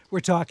 We're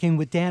talking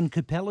with Dan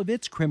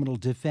Kapelovitz, criminal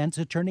defense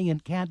attorney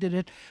and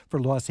candidate for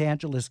Los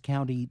Angeles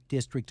County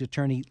District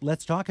Attorney.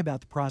 Let's talk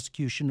about the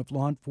prosecution of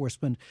law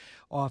enforcement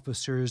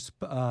officers,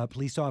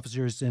 police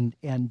officers,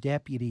 and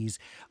deputies.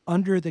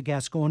 Under the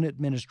Gascon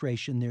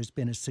administration, there's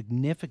been a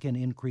significant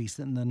increase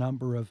in the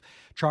number of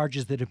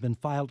charges that have been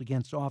filed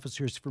against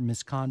officers for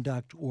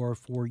misconduct or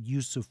for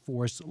use of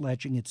force,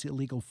 alleging it's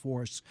illegal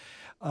force.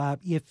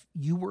 If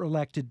you were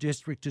elected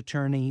district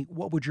attorney,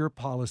 what would your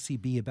policy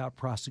be about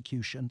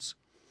prosecutions?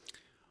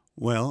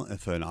 Well,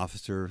 if an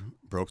officer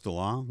broke the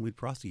law, we'd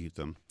prosecute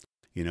them.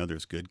 You know,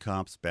 there's good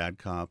cops,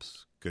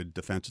 good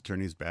defense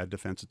attorneys, bad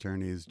defense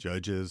attorneys,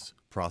 judges,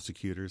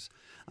 prosecutors.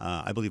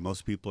 I believe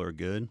most people are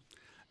good,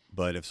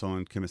 but if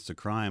someone commits a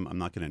crime, I'm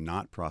not going to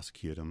not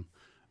prosecute them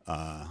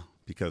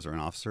because they're an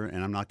officer,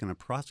 and I'm not going to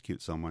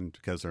prosecute someone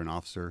because they're an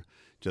officer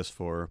just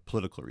for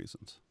political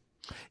reasons.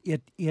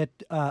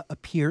 It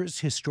appears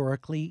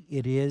historically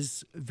it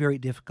is very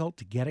difficult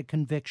to get a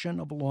conviction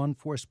of a law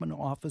enforcement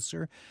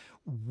officer.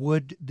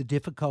 Would the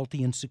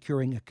difficulty in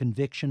securing a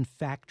conviction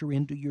factor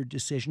into your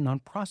decision on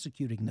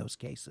prosecuting those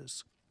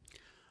cases?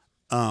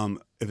 If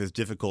it's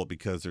difficult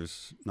because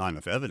there's not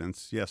enough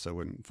evidence, yes, I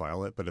wouldn't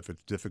file it. But if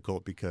it's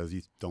difficult because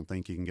you don't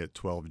think you can get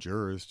 12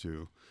 jurors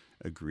to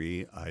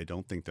agree, I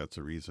don't think that's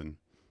a reason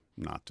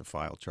not to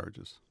file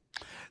charges.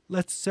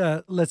 Let's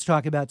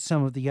talk about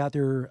some of the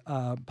other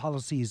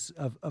policies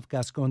of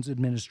Gascon's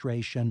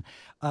administration,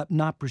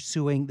 not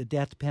pursuing the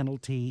death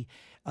penalty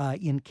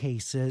in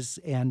cases.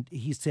 And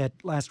he said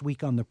last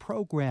week on the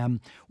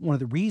program, one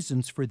of the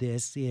reasons for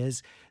this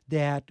is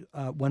that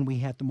when we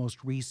had the most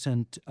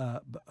recent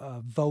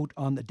vote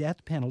on the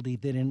death penalty,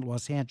 that in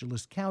Los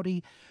Angeles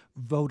County,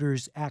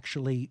 voters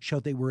actually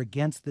showed they were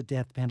against the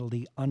death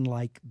penalty,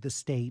 unlike the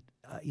state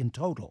in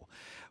total.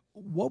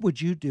 What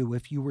would you do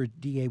if you were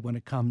DA when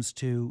it comes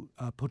to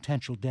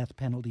potential death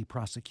penalty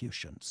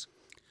prosecutions?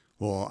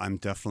 Well, I'm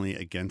definitely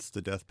against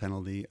the death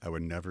penalty. I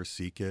would never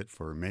seek it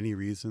for many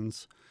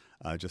reasons.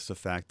 Just the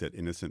fact that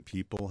innocent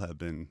people have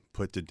been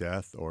put to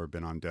death or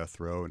been on death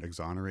row and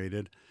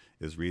exonerated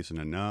is reason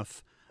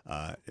enough.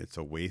 It's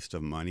a waste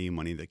of money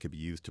that could be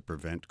used to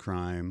prevent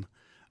crime.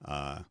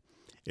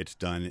 It's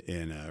done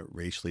in a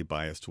racially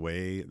biased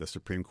way. The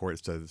Supreme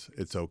Court says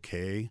it's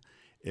okay.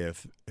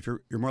 If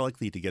you're more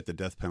likely to get the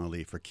death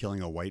penalty for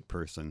killing a white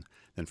person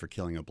than for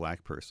killing a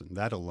black person.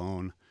 That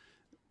alone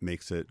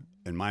makes it,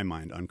 in my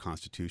mind,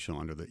 unconstitutional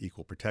under the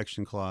Equal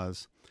Protection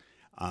Clause.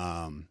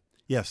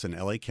 Yes, in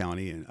LA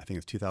County, and I think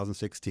it's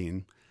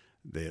 2016,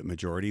 the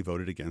majority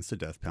voted against the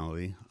death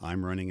penalty.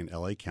 I'm running in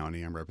LA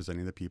County. I'm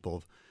representing the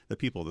people of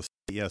the state,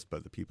 yes,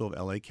 but the people of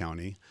LA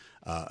County.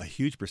 A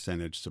huge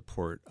percentage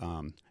support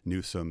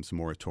Newsom's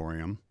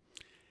moratorium.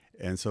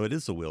 And so it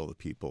is the will of the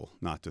people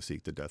not to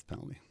seek the death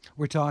penalty.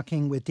 We're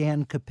talking with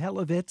Dan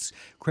Kapelovitz,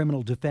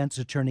 criminal defense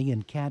attorney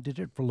and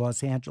candidate for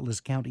Los Angeles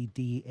County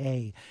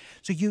DA.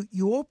 So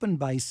you opened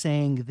by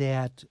saying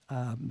that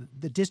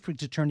the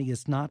district attorney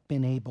has not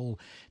been able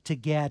to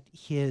get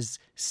his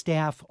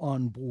staff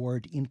on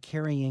board in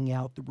carrying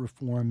out the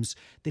reforms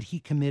that he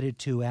committed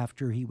to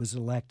after he was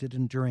elected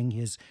and during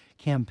his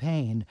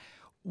campaign.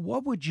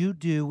 What would you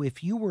do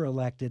if you were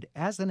elected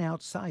as an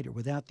outsider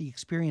without the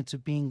experience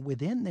of being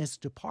within this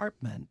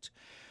department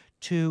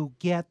to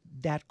get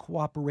that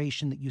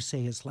cooperation that you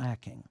say is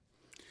lacking?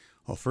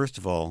 Well, first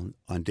of all,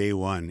 on day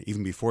one,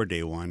 even before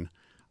day one,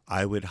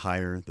 I would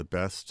hire the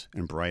best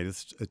and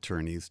brightest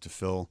attorneys to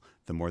fill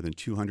the more than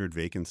 200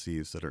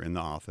 vacancies that are in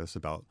the office,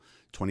 about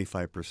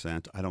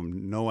 25%. I have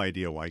no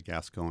idea why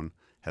Gascon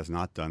has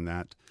not done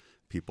that.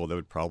 People that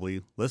would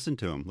probably listen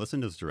to him, listen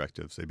to his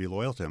directives. They'd be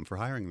loyal to him for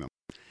hiring them.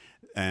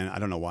 And I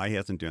don't know why he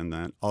hasn't done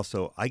that.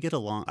 Also, I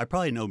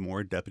probably know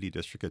more deputy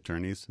district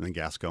attorneys than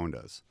Gascon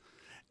does.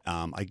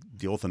 I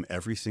deal with them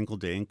every single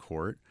day in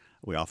court.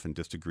 We often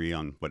disagree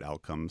on what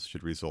outcomes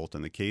should result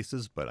in the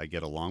cases, but I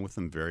get along with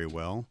them very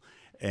well.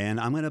 And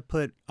I'm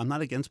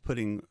not against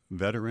putting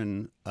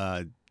veteran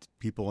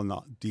people in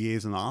the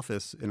DAs in the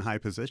office in high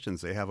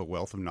positions. They have a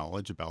wealth of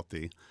knowledge about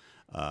the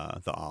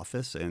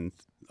office, and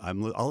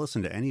I'll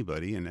listen to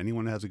anybody, and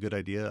anyone who has a good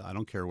idea, I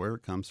don't care where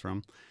it comes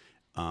from,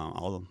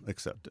 I'll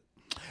accept it.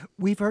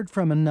 We've heard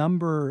from a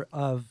number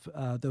of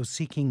those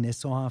seeking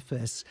this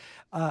office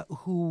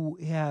who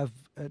have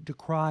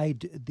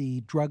decried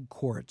the drug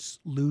courts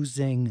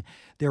losing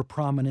their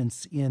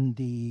prominence in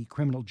the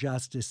criminal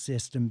justice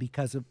system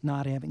because of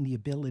not having the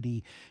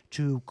ability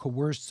to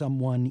coerce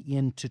someone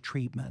into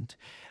treatment.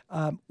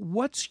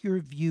 What's your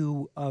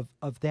view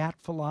of that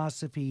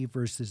philosophy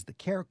versus the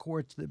care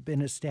courts that have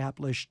been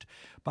established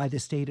by the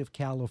state of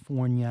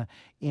California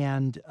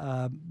and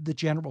the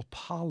general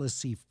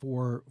policy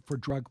for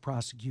drug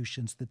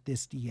prosecutions that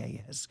this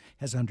DA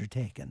has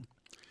undertaken?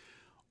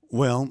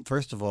 Well,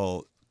 first of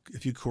all,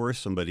 if you coerce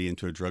somebody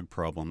into a drug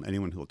problem,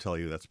 anyone who will tell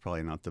you that's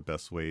probably not the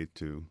best way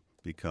to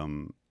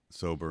become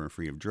sober and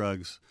free of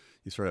drugs.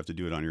 You sort of have to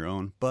do it on your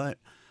own. But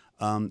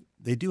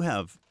they do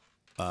have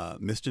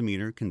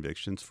misdemeanor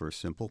convictions for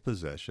simple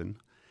possession,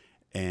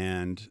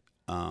 and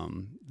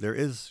there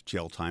is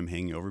jail time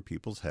hanging over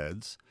people's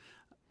heads.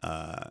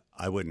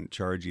 I wouldn't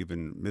charge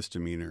even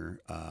misdemeanor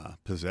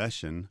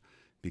possession,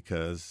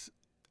 because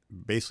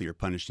basically you're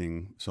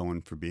punishing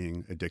someone for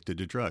being addicted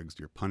to drugs.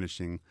 You're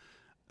punishing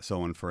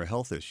someone for a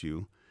health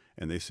issue.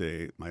 And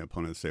my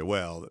opponents say,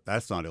 well,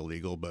 that's not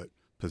illegal, but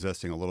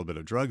possessing a little bit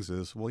of drugs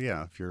is. Well,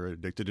 yeah, if you're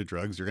addicted to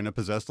drugs, you're going to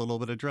possess a little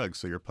bit of drugs.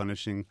 So you're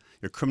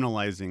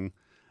criminalizing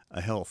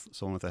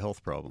someone with a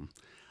health problem.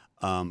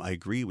 I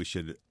agree we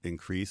should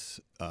increase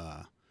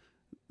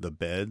the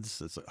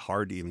beds. It's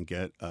hard to even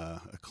get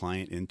a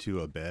client into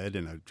a bed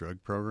in a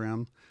drug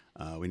program.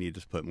 We need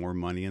to put more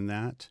money in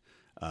that.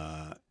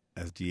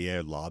 As DA,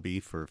 I'd lobby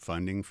for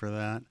funding for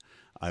that.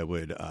 I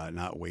would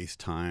not waste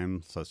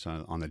time such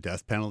on the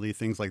death penalty.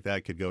 Things like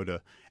that could go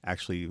to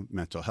actually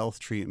mental health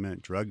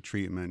treatment, drug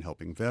treatment,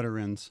 helping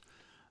veterans.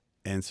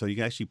 And so you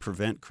can actually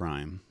prevent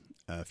crime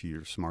if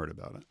you're smart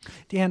about it.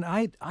 Dan,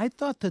 I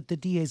thought that the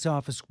DA's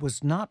office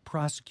was not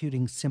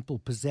prosecuting simple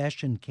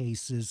possession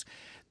cases,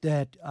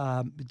 that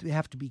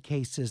have to be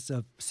cases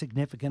of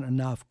significant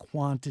enough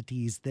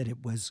quantities that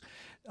it was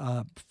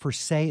for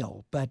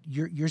sale. But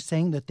you're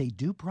saying that they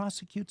do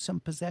prosecute some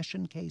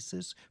possession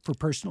cases for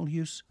personal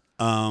use?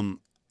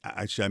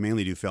 Actually, I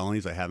mainly do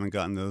felonies. I haven't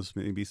gotten those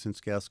maybe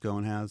since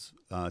Gascon has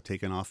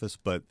taken office.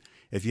 But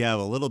if you have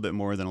a little bit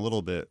more than a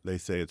little bit, they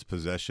say it's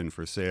possession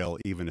for sale,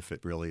 even if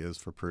it really is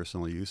for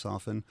personal use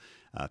often.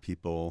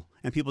 People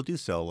do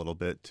sell a little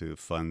bit to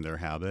fund their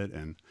habit,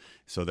 and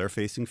so they're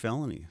facing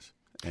felonies.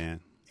 And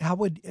how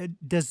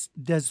does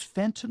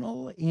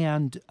fentanyl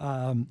and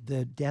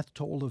the death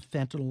toll of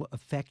fentanyl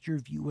affect your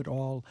view at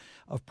all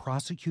of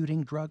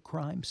prosecuting drug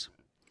crimes?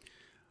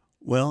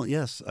 Well,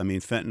 yes. I mean,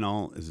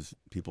 fentanyl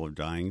people are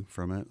dying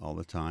from it all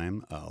the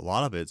time. A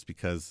lot of it's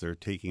because they're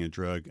taking a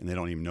drug and they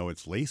don't even know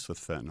it's laced with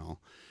fentanyl.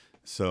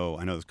 So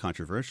I know it's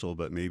controversial,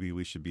 but maybe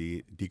we should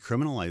be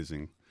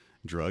decriminalizing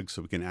drugs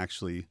so we can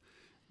actually,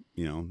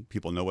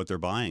 people know what they're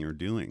buying or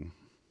doing.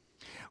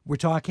 We're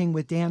talking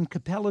with Dan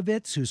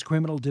Kapelovitz, who's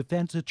criminal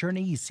defense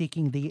attorney. He's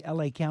seeking the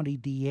L.A. County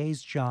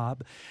DA's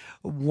job.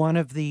 One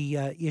of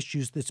the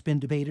issues that's been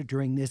debated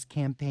during this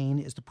campaign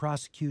is the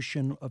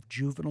prosecution of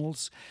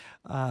juveniles,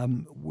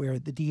 where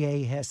the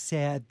DA has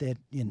said that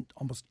in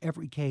almost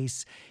every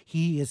case,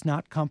 he is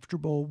not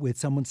comfortable with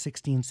someone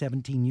 16,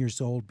 17 years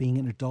old being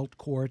in adult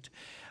court,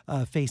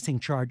 facing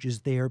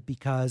charges there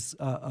because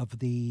of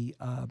the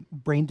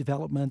brain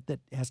development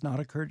that has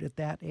not occurred at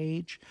that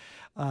age.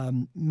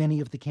 Many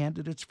of the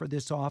candidates for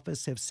this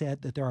office have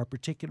said that there are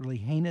particularly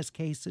heinous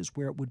cases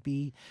where it would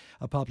be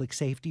a public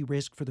safety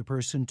risk for the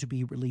person to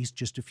be released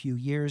just a few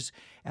years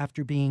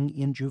after being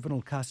in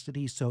juvenile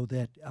custody, so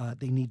that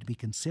they need to be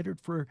considered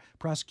for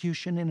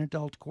prosecution in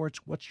adult courts.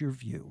 What's your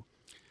view?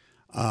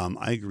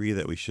 I agree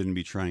that we shouldn't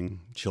be trying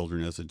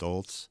children as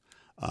adults.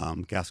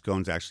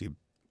 Gascon's actually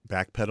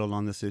backpedaled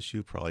on this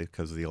issue, probably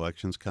because of the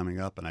elections coming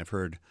up, and I've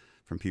heard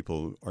from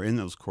people who are in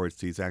those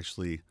courts he's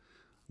actually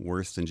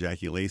worse than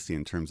Jackie Lacey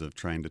in terms of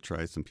trying to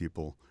try some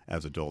people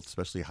as adults,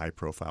 especially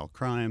high-profile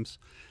crimes.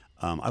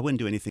 I wouldn't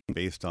do anything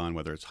based on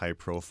whether it's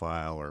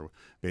high-profile or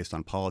based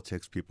on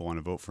politics. People want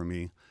to vote for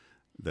me,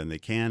 then they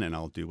can, and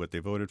I'll do what they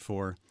voted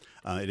for.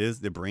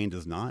 The brain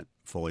does not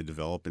fully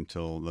develop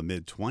until the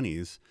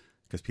mid-20s,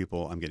 because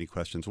I'm getting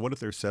questions, what if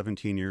they're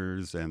 17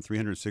 years and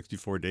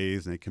 364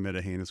 days and they commit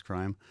a heinous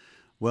crime?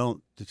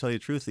 Well, to tell you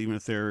the truth, even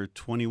if they're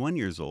 21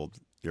 years old,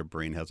 their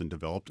brain hasn't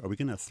developed. Are we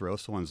going to throw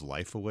someone's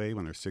life away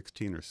when they're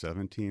 16 or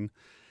 17?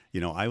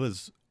 I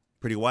was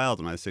pretty wild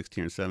when I was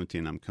 16 or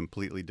 17. I'm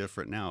completely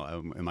different now.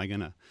 Am I going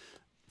to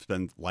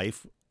spend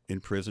life in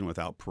prison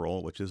without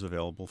parole, which is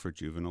available for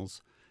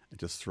juveniles, and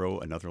just throw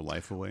another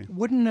life away?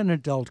 Wouldn't an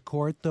adult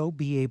court, though,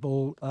 be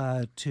able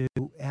to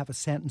have a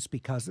sentence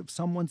because of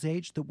someone's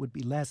age that would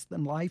be less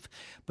than life,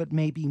 but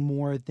maybe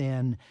more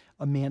than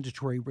a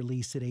mandatory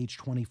release at age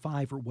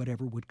 25 or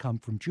whatever would come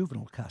from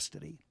juvenile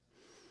custody?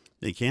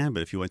 They can,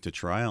 but if you went to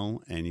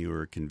trial and you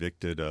were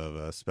convicted of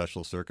a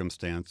special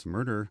circumstance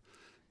murder,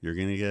 you're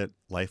going to get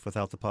life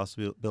without the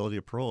possibility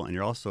of parole. And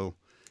you're also,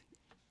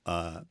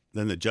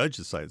 then the judge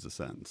decides the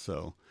sentence.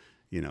 So,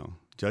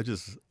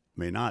 judges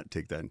may not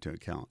take that into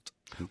account.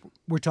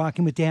 We're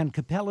talking with Dan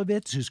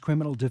Kapelovitz, who's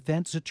criminal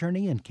defense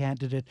attorney and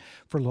candidate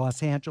for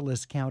Los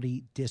Angeles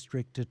County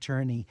District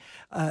Attorney.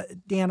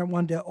 Dan, I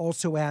wanted to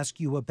also ask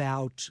you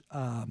about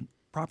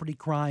property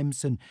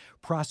crimes and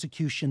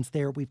prosecutions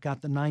there. We've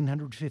got the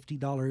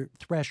 $950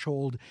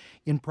 threshold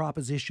in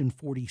Proposition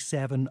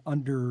 47.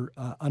 Under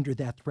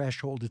that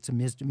threshold, it's a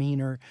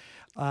misdemeanor.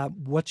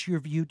 What's your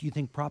view? Do you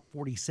think Prop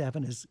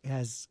 47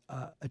 has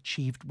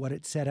achieved what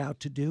it set out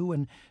to do,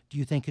 and do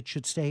you think it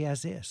should stay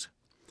as is?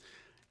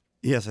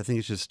 Yes, I think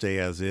it should stay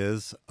as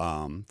is.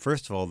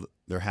 First of all,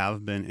 there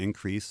have been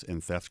increase in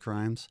theft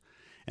crimes,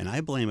 and I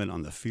blame it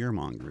on the fear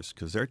mongers,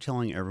 because they're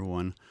telling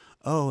everyone,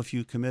 oh, if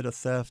you commit a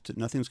theft,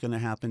 nothing's going to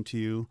happen to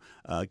you.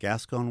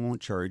 Gascon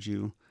won't charge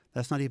you.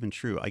 That's not even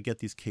true. I get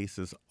these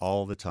cases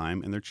all the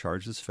time, and they're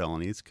charged as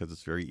felonies because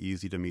it's very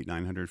easy to meet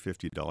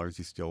 $950.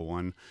 You steal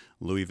one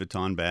Louis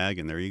Vuitton bag,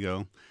 and there you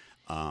go.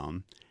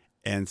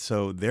 And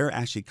so they're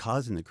actually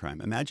causing the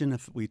crime. Imagine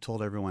if we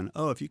told everyone,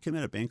 oh, if you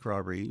commit a bank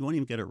robbery, you won't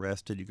even get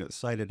arrested. You get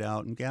cited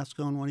out, and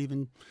Gascon won't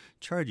even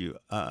charge you.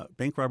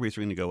 Bank robberies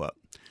are going to go up.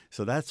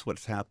 So that's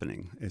what's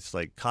happening. It's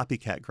like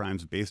copycat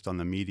crimes based on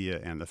the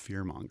media and the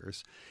fear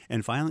mongers.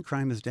 And violent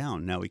crime is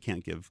down. Now, we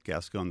can't give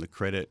Gascon the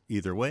credit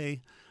either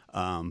way,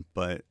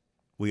 but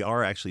we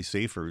are actually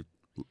safer,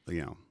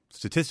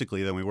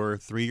 statistically than we were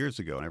 3 years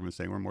ago, and everyone's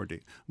saying we're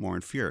more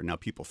in fear. Now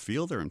people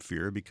feel they're in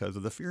fear because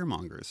of the fear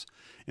mongers,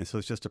 and so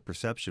it's just a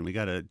perception. We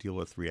got to deal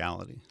with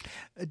reality.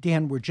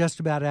 Dan, we're just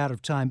about out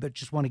of time, but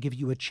just want to give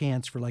you a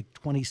chance for like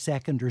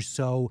 20-second or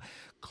so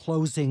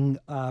closing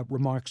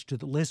remarks to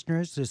the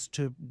listeners as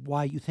to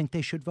why you think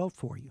they should vote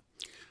for you.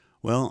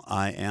 Well,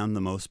 I am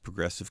the most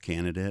progressive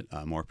candidate,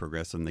 more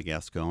progressive than the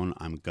Gascon.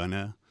 I'm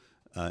gonna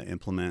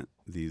implement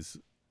these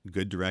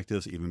good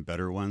directives, even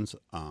better ones.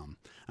 I'm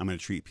going to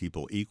treat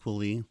people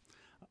equally.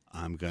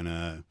 I'm going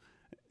to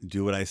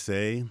do what I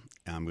say.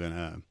 I'm going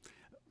to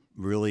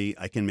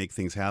I can make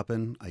things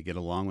happen. I get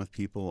along with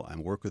people. I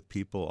work with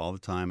people all the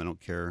time. I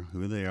don't care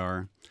who they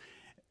are.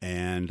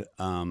 And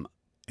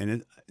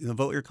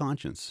vote your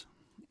conscience.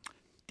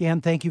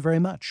 Dan, thank you very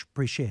much.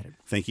 Appreciate it.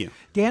 Thank you.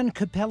 Dan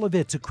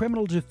Kapelovitz, a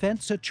criminal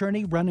defense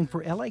attorney running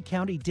for LA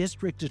County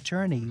District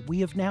Attorney. We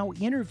have now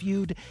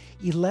interviewed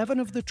 11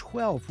 of the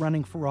 12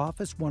 running for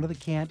office. One of the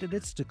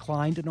candidates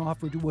declined an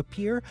offer to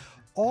appear.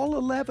 All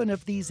 11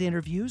 of these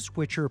interviews,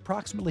 which are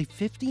approximately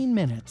 15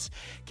 minutes,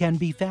 can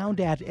be found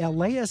at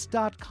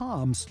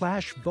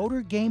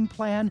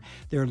laist.com/votergameplan.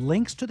 There are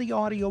links to the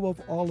audio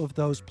of all of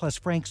those, plus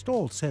Frank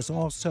Stoltz has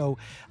also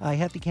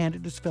had the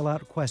candidates fill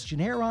out a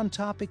questionnaire on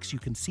topics. You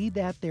can see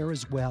that there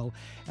as well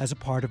as a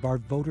part of our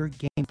voter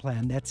game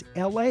plan. That's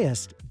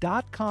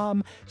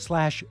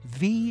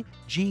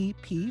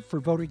laist.com/VGP for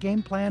voter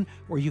game plan,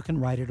 or you can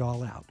write it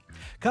all out.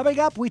 Coming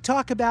up, we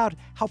talk about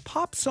how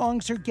pop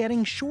songs are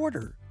getting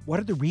shorter. What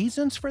are the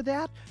reasons for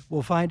that?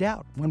 We'll find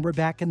out when we're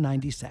back in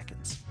 90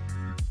 seconds.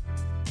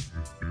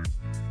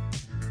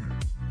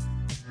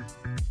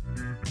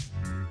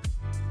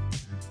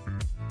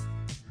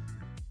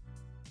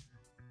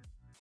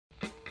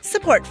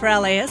 Support for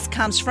LAist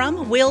comes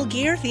from Will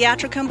Gear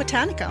Theatricum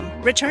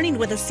Botanicum, returning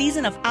with a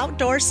season of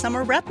outdoor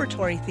summer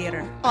repertory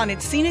theater on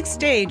its scenic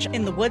stage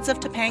in the woods of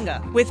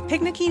Topanga, with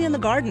picnicking in the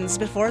gardens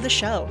before the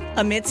show.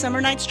 A Midsummer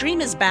Night's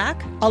Dream is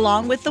back,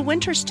 along with The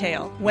Winter's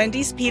Tale,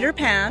 Wendy's Peter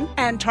Pan,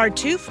 and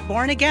Tartuffe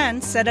Born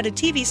Again, set at a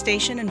TV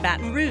station in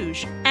Baton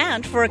Rouge.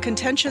 And for a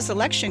contentious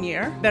election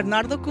year,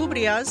 Bernardo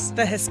Cubria's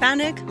The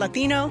Hispanic,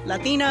 Latino,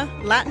 Latina,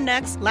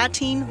 Latinx,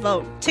 Latin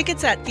Vote.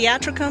 Tickets at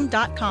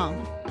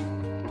theatricum.com.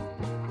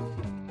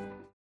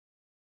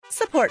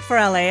 Support for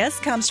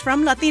LAist comes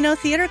from Latino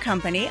Theater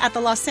Company at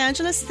the Los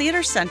Angeles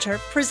Theater Center,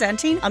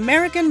 presenting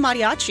American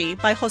Mariachi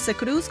by Jose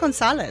Cruz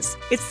Gonzalez.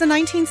 It's the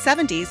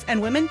 1970s,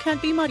 and women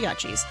can't be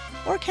mariachis.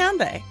 Or can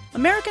they?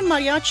 American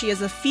Mariachi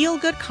is a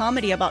feel-good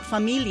comedy about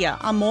familia,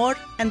 amor,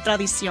 and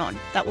tradición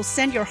that will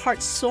send your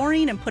heart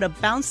soaring and put a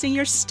bounce in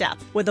your step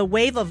with a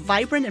wave of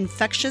vibrant,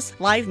 infectious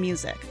live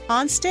music.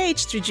 On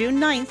stage through June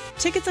 9th,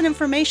 tickets and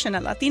information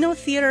at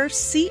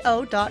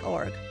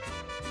latinotheaterco.org.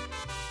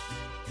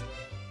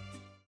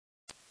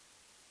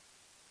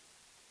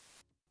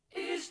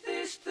 Is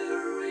this the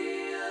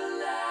real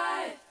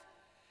life?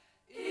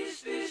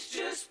 Is this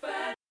just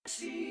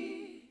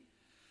fantasy?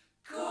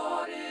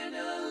 Caught in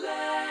a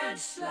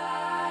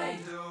landslide,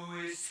 no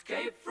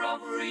escape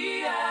from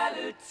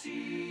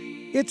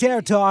reality. It's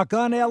AirTalk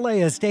on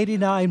LAist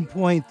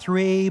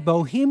 89.3.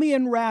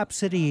 Bohemian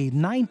Rhapsody,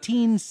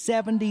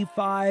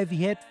 1975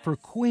 hit for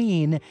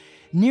Queen,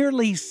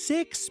 nearly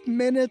 6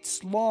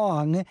 minutes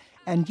long.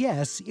 And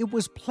yes, it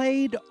was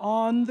played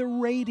on the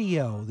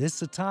radio. This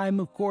is a time,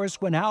 of course,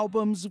 when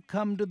albums have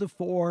come to the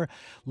fore.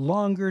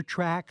 Longer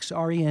tracks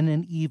are in,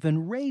 and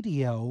even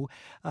radio,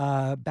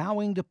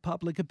 bowing to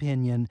public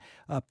opinion,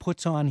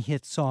 puts on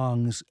hit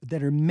songs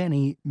that are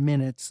many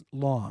minutes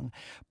long.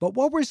 But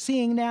what we're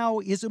seeing now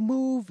is a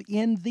move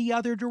in the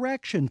other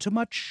direction to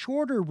much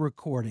shorter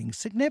recordings.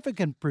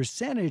 Significant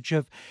percentage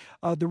of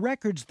the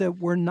records that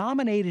were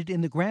nominated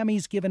in the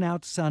Grammys given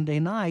out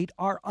Sunday night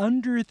are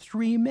under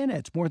 3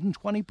 minutes, more than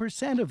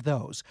 20% of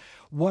those.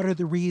 What are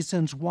the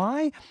reasons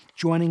why?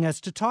 Joining us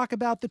to talk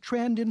about the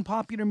trend in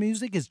popular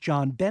music is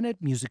John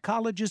Bennett,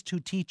 musicologist who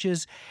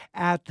teaches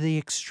at the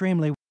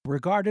extremely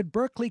regarded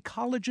Berklee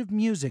College of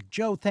Music.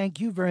 Joe,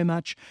 thank you very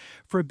much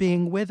for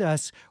being with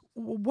us.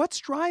 What's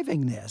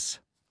driving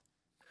this?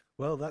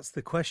 Well, that's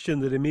the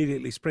question that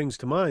immediately springs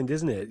to mind,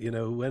 isn't it? You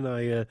know, when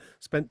I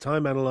spent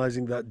time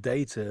analyzing that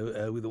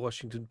data with the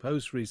Washington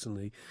Post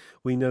recently,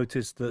 we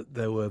noticed that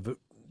there were,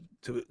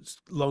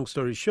 long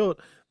story short,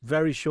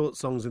 very short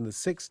songs in the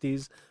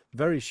 60s,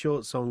 very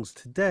short songs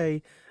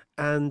today,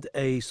 and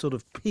a sort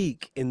of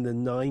peak in the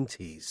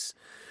 90s.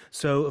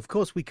 So, of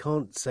course, we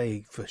can't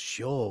say for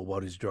sure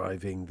what is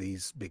driving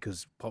these,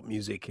 because pop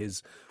music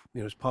is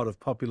it's part of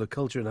popular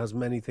culture and has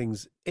many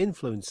things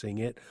influencing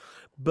it.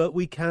 But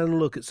we can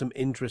look at some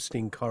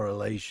interesting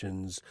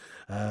correlations.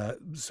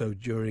 So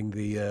during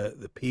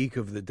the peak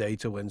of the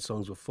data, when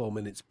songs were 4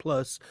 minutes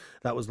plus,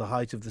 that was the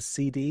height of the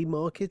CD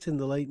market in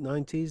the late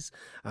 90s.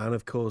 And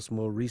of course,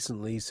 more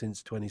recently,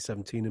 since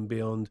 2017 and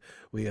beyond,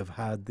 we have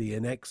had the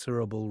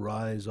inexorable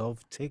rise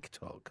of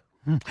TikTok.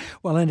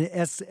 Well, and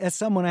as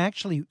someone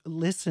actually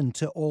listened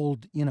to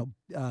old,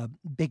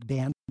 big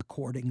band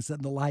recordings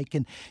and the like,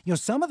 and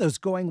some of those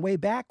going way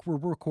back were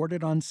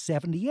recorded on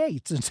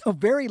 78s, and so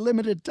very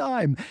limited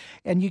time,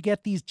 and you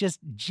get these just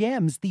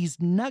gems,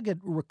 these nugget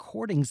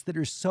recordings that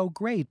are so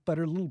great, but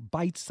are little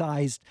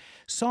bite-sized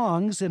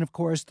songs. And of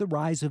course, the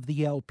rise of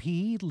the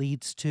LP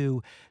leads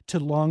to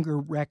longer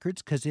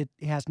records because it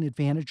has an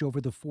advantage over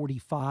the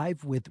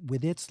 45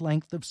 with its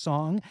length of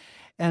song,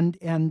 and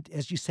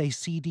as you say,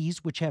 CDs,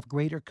 which have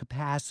greater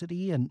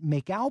capacity and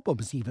make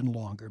albums even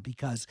longer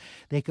because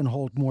they can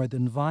hold more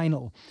than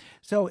vinyl.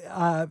 So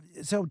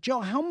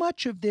Joe, how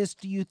much of this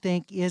do you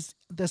think is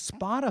the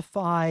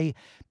Spotify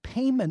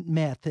payment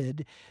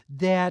method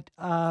that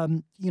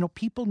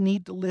people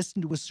need to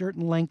listen to a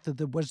certain length of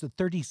the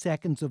 30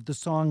 seconds of the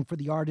song for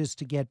the artist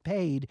to get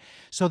paid,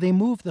 so they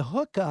move the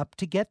hook up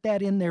to get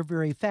that in there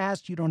very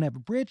fast. You don't have a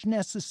bridge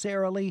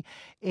necessarily,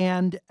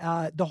 and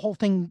the whole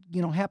thing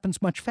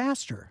happens much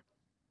faster.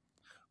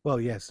 Well,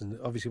 yes, and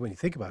obviously when you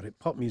think about it,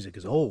 pop music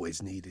has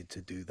always needed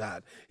to do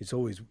that. It's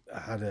always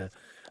had a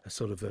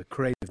sort of a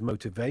creative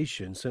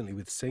motivation, certainly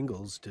with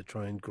singles, to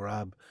try and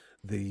grab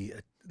the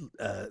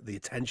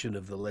attention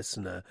of the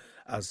listener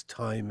as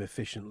time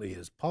efficiently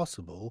as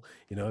possible.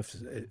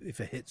 If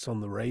a hit's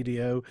on the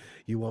radio,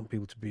 you want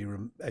people to be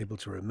able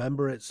to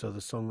remember it, so the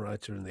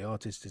songwriter and the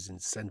artist is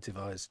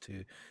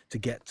incentivized to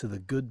get to the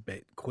good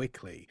bit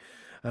quickly.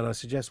 And I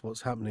suggest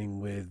what's happening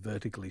with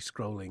vertically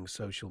scrolling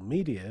social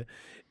media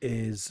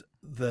is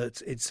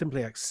that it's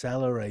simply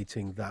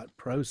accelerating that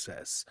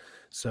process.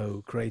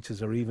 So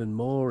creators are even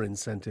more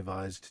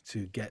incentivized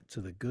to get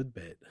to the good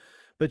bit.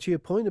 But to your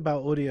point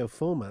about audio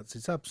formats,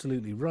 it's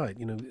absolutely right.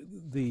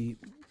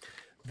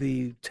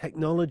 The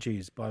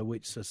technologies by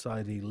which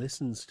society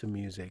listens to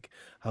music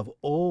have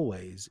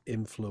always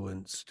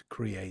influenced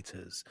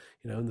creators.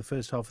 In the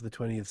first half of the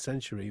 20th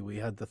century, we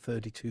had the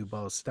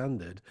 32-bar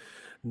standard,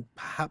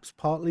 perhaps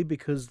partly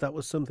because that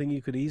was something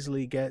you could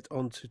easily get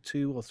onto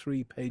 2 or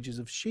 3 pages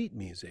of sheet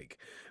music,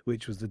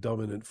 which was the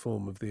dominant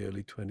form of the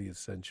early 20th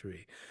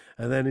century.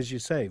 And then, as you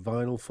say,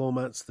 vinyl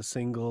formats, the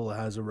single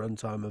has a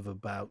runtime of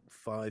about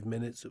 5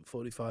 minutes at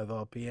 45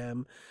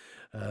 RPM.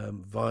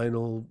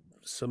 Vinyl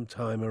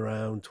sometime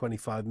around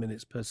 25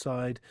 minutes per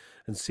side,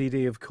 and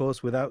CD, of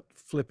course, without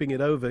flipping it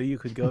over, you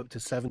could go up to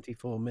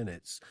 74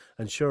 minutes.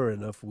 And sure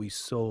enough, we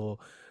saw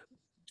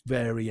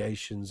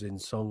variations in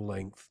song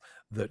length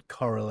that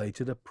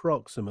correlated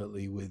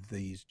approximately with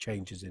these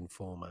changes in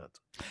format.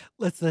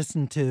 Let's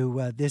listen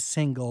to this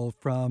single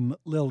from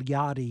Lil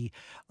Yachty,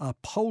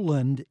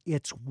 Poland.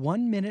 It's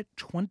 1 minute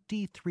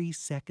 23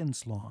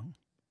 seconds long.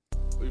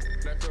 Wake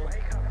up,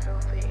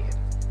 filthy.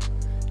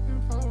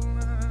 In Poland,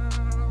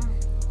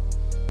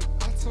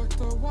 I took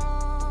the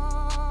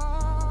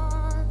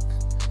walk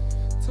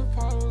to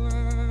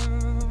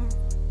Poland.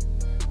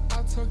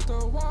 I took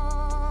the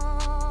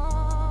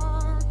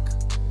walk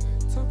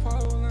to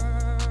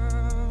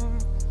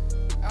Poland.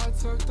 I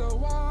took the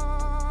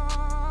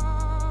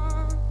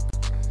walk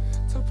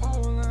to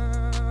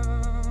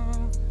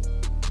Poland.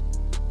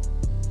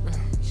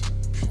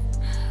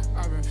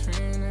 I've been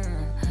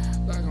feeling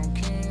like I'm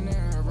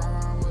Keenan, ride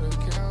around with a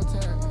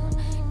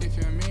Caltech. If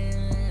you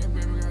mean it,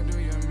 baby girl, do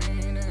you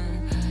mean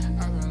it?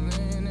 I've been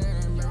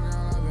leaning, baby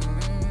girl, I've been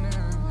leaning.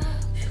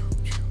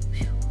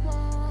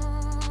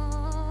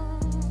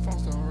 Phone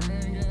still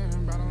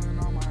ringing, battling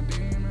all my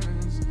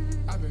demons.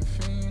 I've been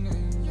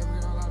fiending, baby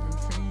girl, I've been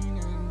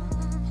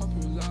fiending. Hope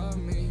you love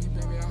me,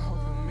 baby, I hope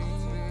you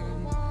mean it.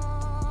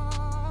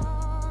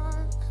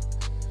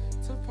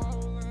 To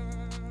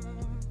Poland.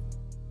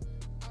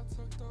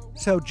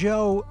 So,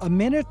 Joe, 1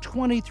 minute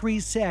 23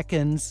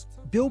 seconds,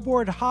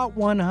 Billboard Hot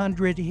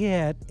 100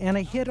 hit, and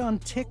a hit on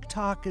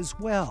TikTok as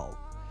well.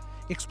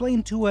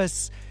 Explain to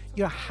us,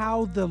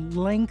 how the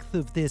length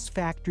of this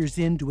factors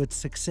into its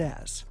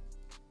success.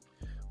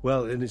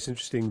 Well, and it's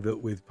interesting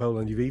that with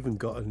Poland, you've even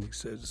got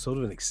sort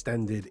of an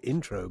extended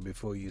intro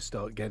before you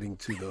start getting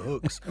to the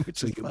hooks.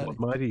 Which is funny. One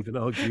might even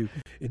argue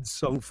in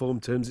song form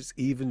terms, it's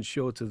even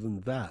shorter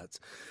than that.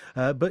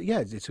 But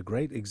yeah, it's a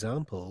great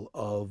example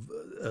of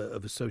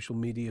a social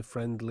media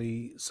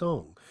friendly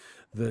song,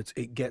 that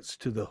it gets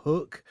to the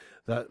hook,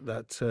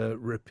 that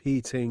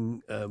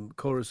repeating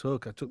chorus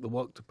hook. I took the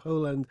walk to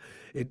Poland.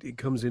 It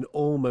comes in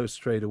almost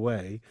straight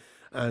away.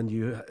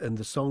 And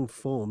the song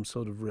form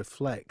sort of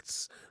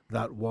reflects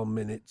that 1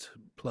 minute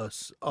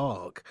plus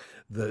arc,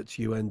 that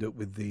you end up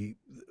with the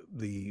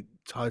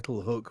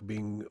title hook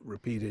being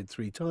repeated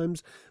 3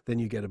 times. Then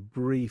you get a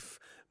brief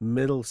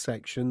middle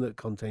section that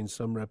contains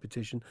some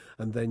repetition,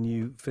 and then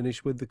you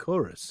finish with the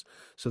chorus.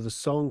 So the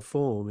song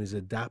form is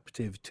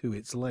adaptive to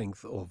its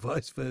length, or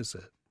vice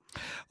versa.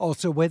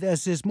 Also with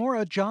us is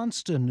Maura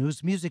Johnston,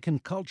 who's music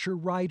and culture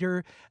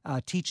writer,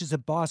 teaches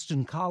at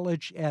Boston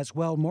College as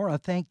well. Maura,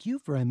 thank you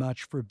very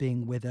much for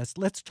being with us.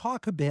 Let's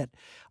talk a bit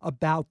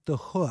about the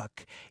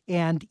hook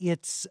and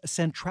its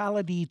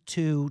centrality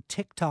to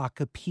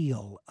TikTok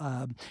appeal,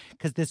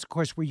 because this, of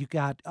course, where you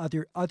got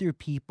other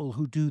people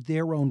who do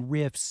their own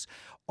riffs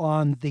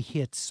on the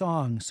hit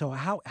song. So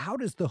how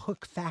does the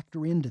hook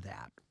factor into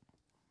that?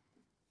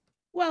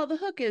 Well, the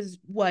hook is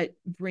what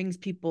brings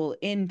people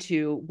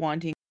into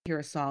wanting hear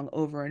a song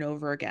over and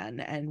over again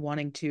and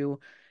wanting to,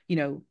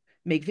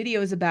 make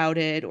videos about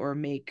it or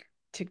make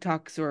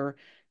TikToks or,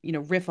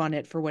 riff on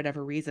it for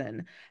whatever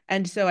reason.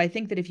 And so I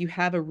think that if you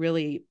have a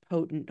really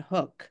potent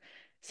hook,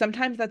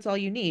 sometimes that's all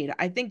you need.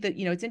 I think that,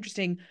 it's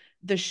interesting.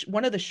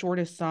 One of the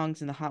shortest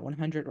songs in the Hot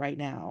 100 right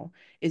now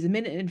is 1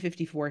 minute and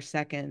 54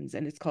 seconds,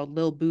 and it's called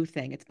Lil Boo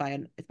Thing. It's by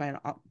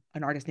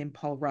an artist named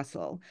Paul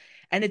Russell,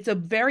 and it's a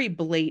very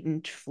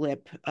blatant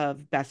flip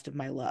of Best of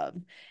My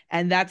Love,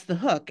 and that's the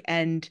hook.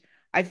 And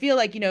I feel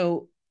like,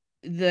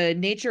 the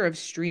nature of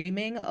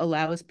streaming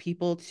allows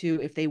people to,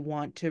 if they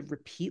want to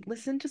repeat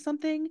listen to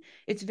something,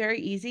 it's very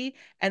easy.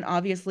 And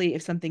obviously,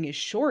 if something is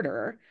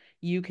shorter,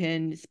 you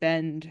can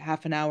spend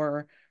half an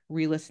hour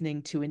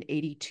re-listening to an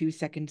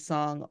 82-second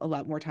song a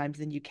lot more times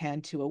than you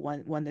can to a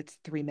one that's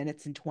 3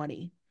 minutes and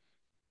 20.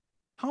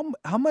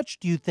 How much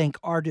do you think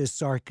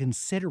artists are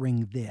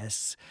considering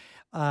this?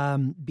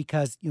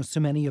 Because so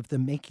many of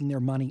them making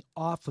their money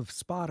off of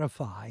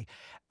Spotify,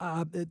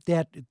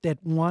 that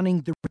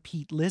wanting the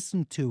repeat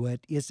listen to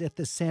it is at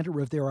the center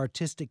of their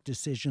artistic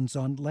decisions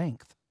on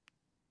length.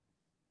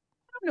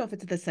 I don't know if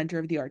it's at the center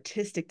of the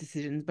artistic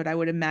decisions, but I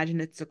would imagine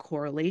it's a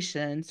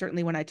correlation.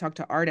 Certainly when I talk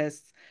to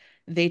artists,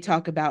 they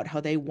talk about how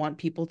they want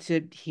people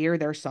to hear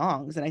their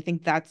songs. And I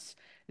think that's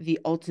the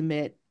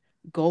ultimate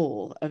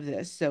goal of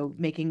this. So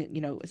making,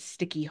 a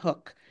sticky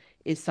hook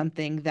is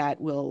something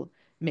that will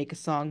make a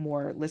song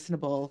more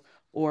listenable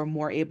or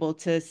more able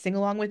to sing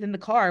along with in the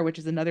car, which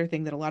is another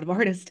thing that a lot of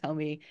artists tell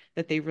me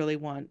that they really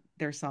want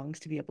their songs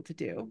to be able to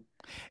do.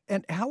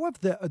 And how have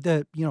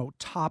the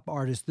top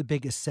artists, the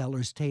biggest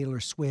sellers, Taylor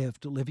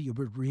Swift, Olivia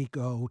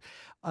Rodrigo,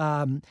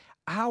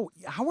 how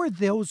are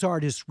those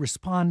artists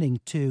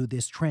responding to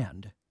this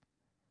trend?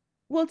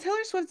 Well,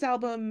 Taylor Swift's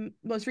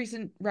most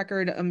recent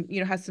record,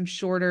 has some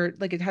shorter,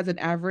 like it has an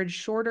average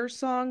shorter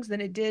songs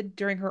than it did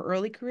during her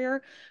early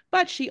career.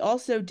 But she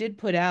also did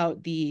put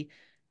out the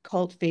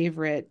cult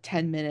favorite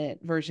 10-minute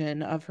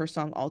version of her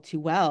song All Too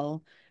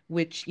Well,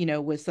 which,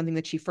 was something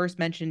that she first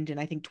mentioned in,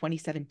 I think,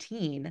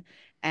 2017.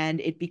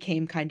 And it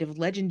became kind of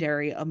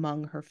legendary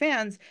among her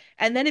fans.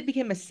 And then it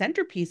became a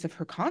centerpiece of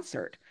her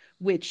concert,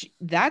 which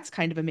that's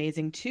kind of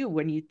amazing too,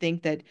 when you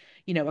think that,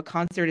 a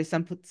concert is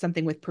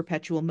something with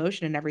perpetual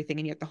motion and everything,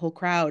 and yet the whole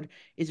crowd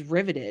is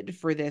riveted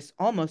for this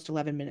almost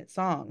 11-minute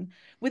song.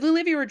 With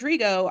Olivia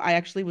Rodrigo, I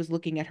actually was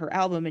looking at her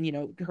album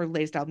and, her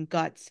latest album,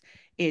 Guts.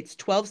 It's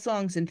 12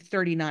 songs and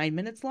 39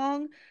 minutes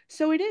long.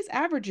 So it is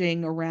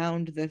averaging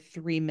around the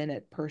 3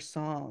 minute per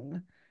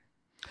song.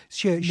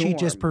 She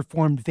just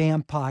performed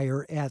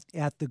Vampire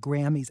at the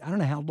Grammys. I don't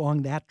know how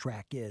long that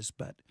track is,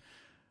 but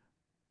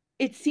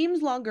it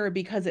seems longer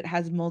because it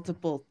has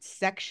multiple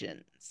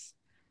sections,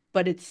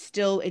 but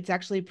it's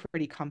actually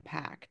pretty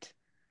compact.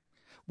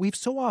 We've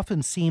so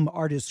often seen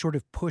artists sort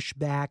of push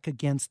back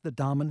against the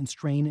dominant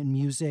strain in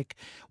music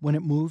when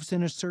it moves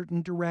in a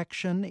certain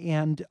direction.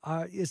 And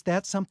is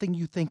that something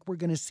you think we're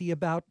going to see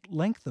about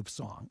length of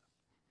song?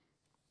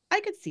 I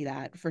could see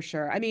that for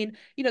sure. I mean,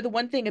 the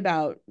one thing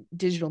about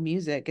digital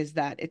music is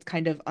that it's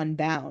kind of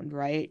unbound,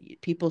 right?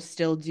 People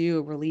still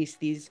do release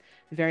these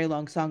very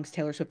long songs,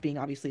 Taylor Swift being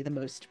obviously the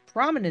most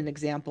prominent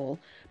example,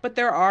 but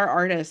there are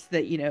artists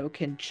that,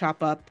 can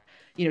chop up,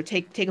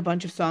 take a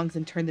bunch of songs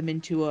and turn them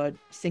into a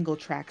single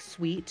track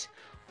suite,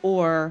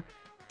 or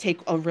take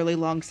a really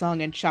long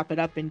song and chop it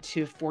up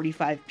into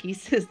 45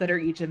 pieces that are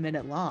each a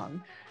minute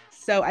long.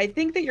 So I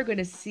think that you're going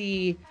to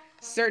see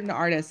certain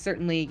artists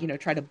certainly,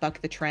 try to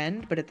buck the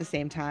trend, but at the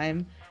same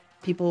time,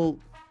 people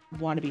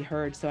want to be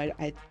heard. So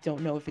I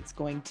don't know if it's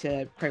going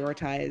to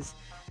prioritize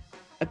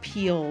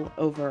appeal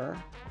over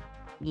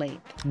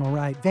length. All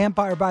right.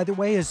 Vampire, by the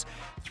way, is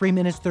 3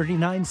 minutes,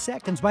 39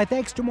 seconds. My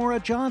thanks to Maura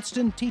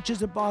Johnston,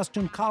 teaches at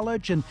Boston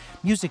College and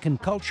music and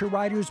culture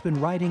writer, who's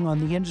been writing on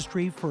the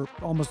industry for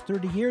almost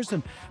 30 years.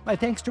 And my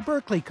thanks to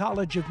Berklee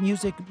College of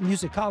Music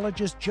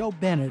musicologist Joe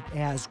Bennett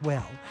as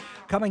well.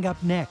 Coming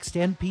up next,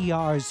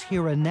 NPR's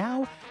Here and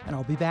Now, and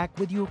I'll be back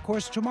with you, of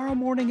course, tomorrow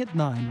morning at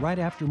 9, right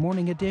after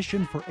Morning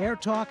Edition for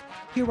AirTalk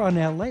here on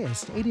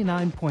LAist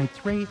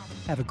 89.3.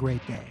 Have a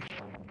great day.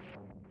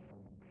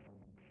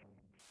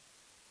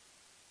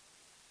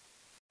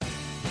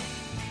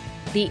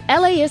 The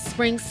LAist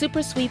Spring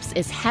Super Sweeps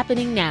is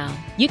happening now.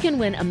 You can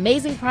win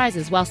amazing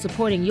prizes while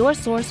supporting your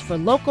source for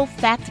local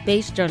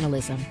fact-based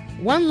journalism.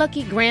 One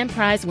lucky grand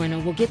prize winner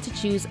will get to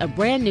choose a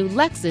brand new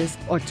Lexus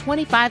or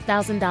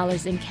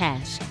 $25,000 in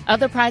cash.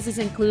 Other prizes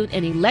include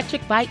an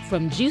electric bike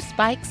from Juice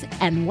Bikes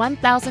and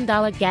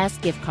 $1,000 gas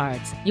gift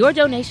cards. Your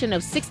donation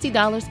of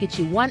 $60 gets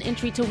you one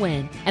entry to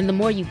win, and the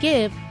more you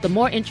give, the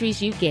more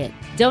entries you get.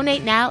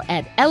 Donate now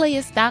at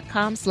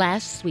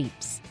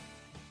LAist.com/sweeps.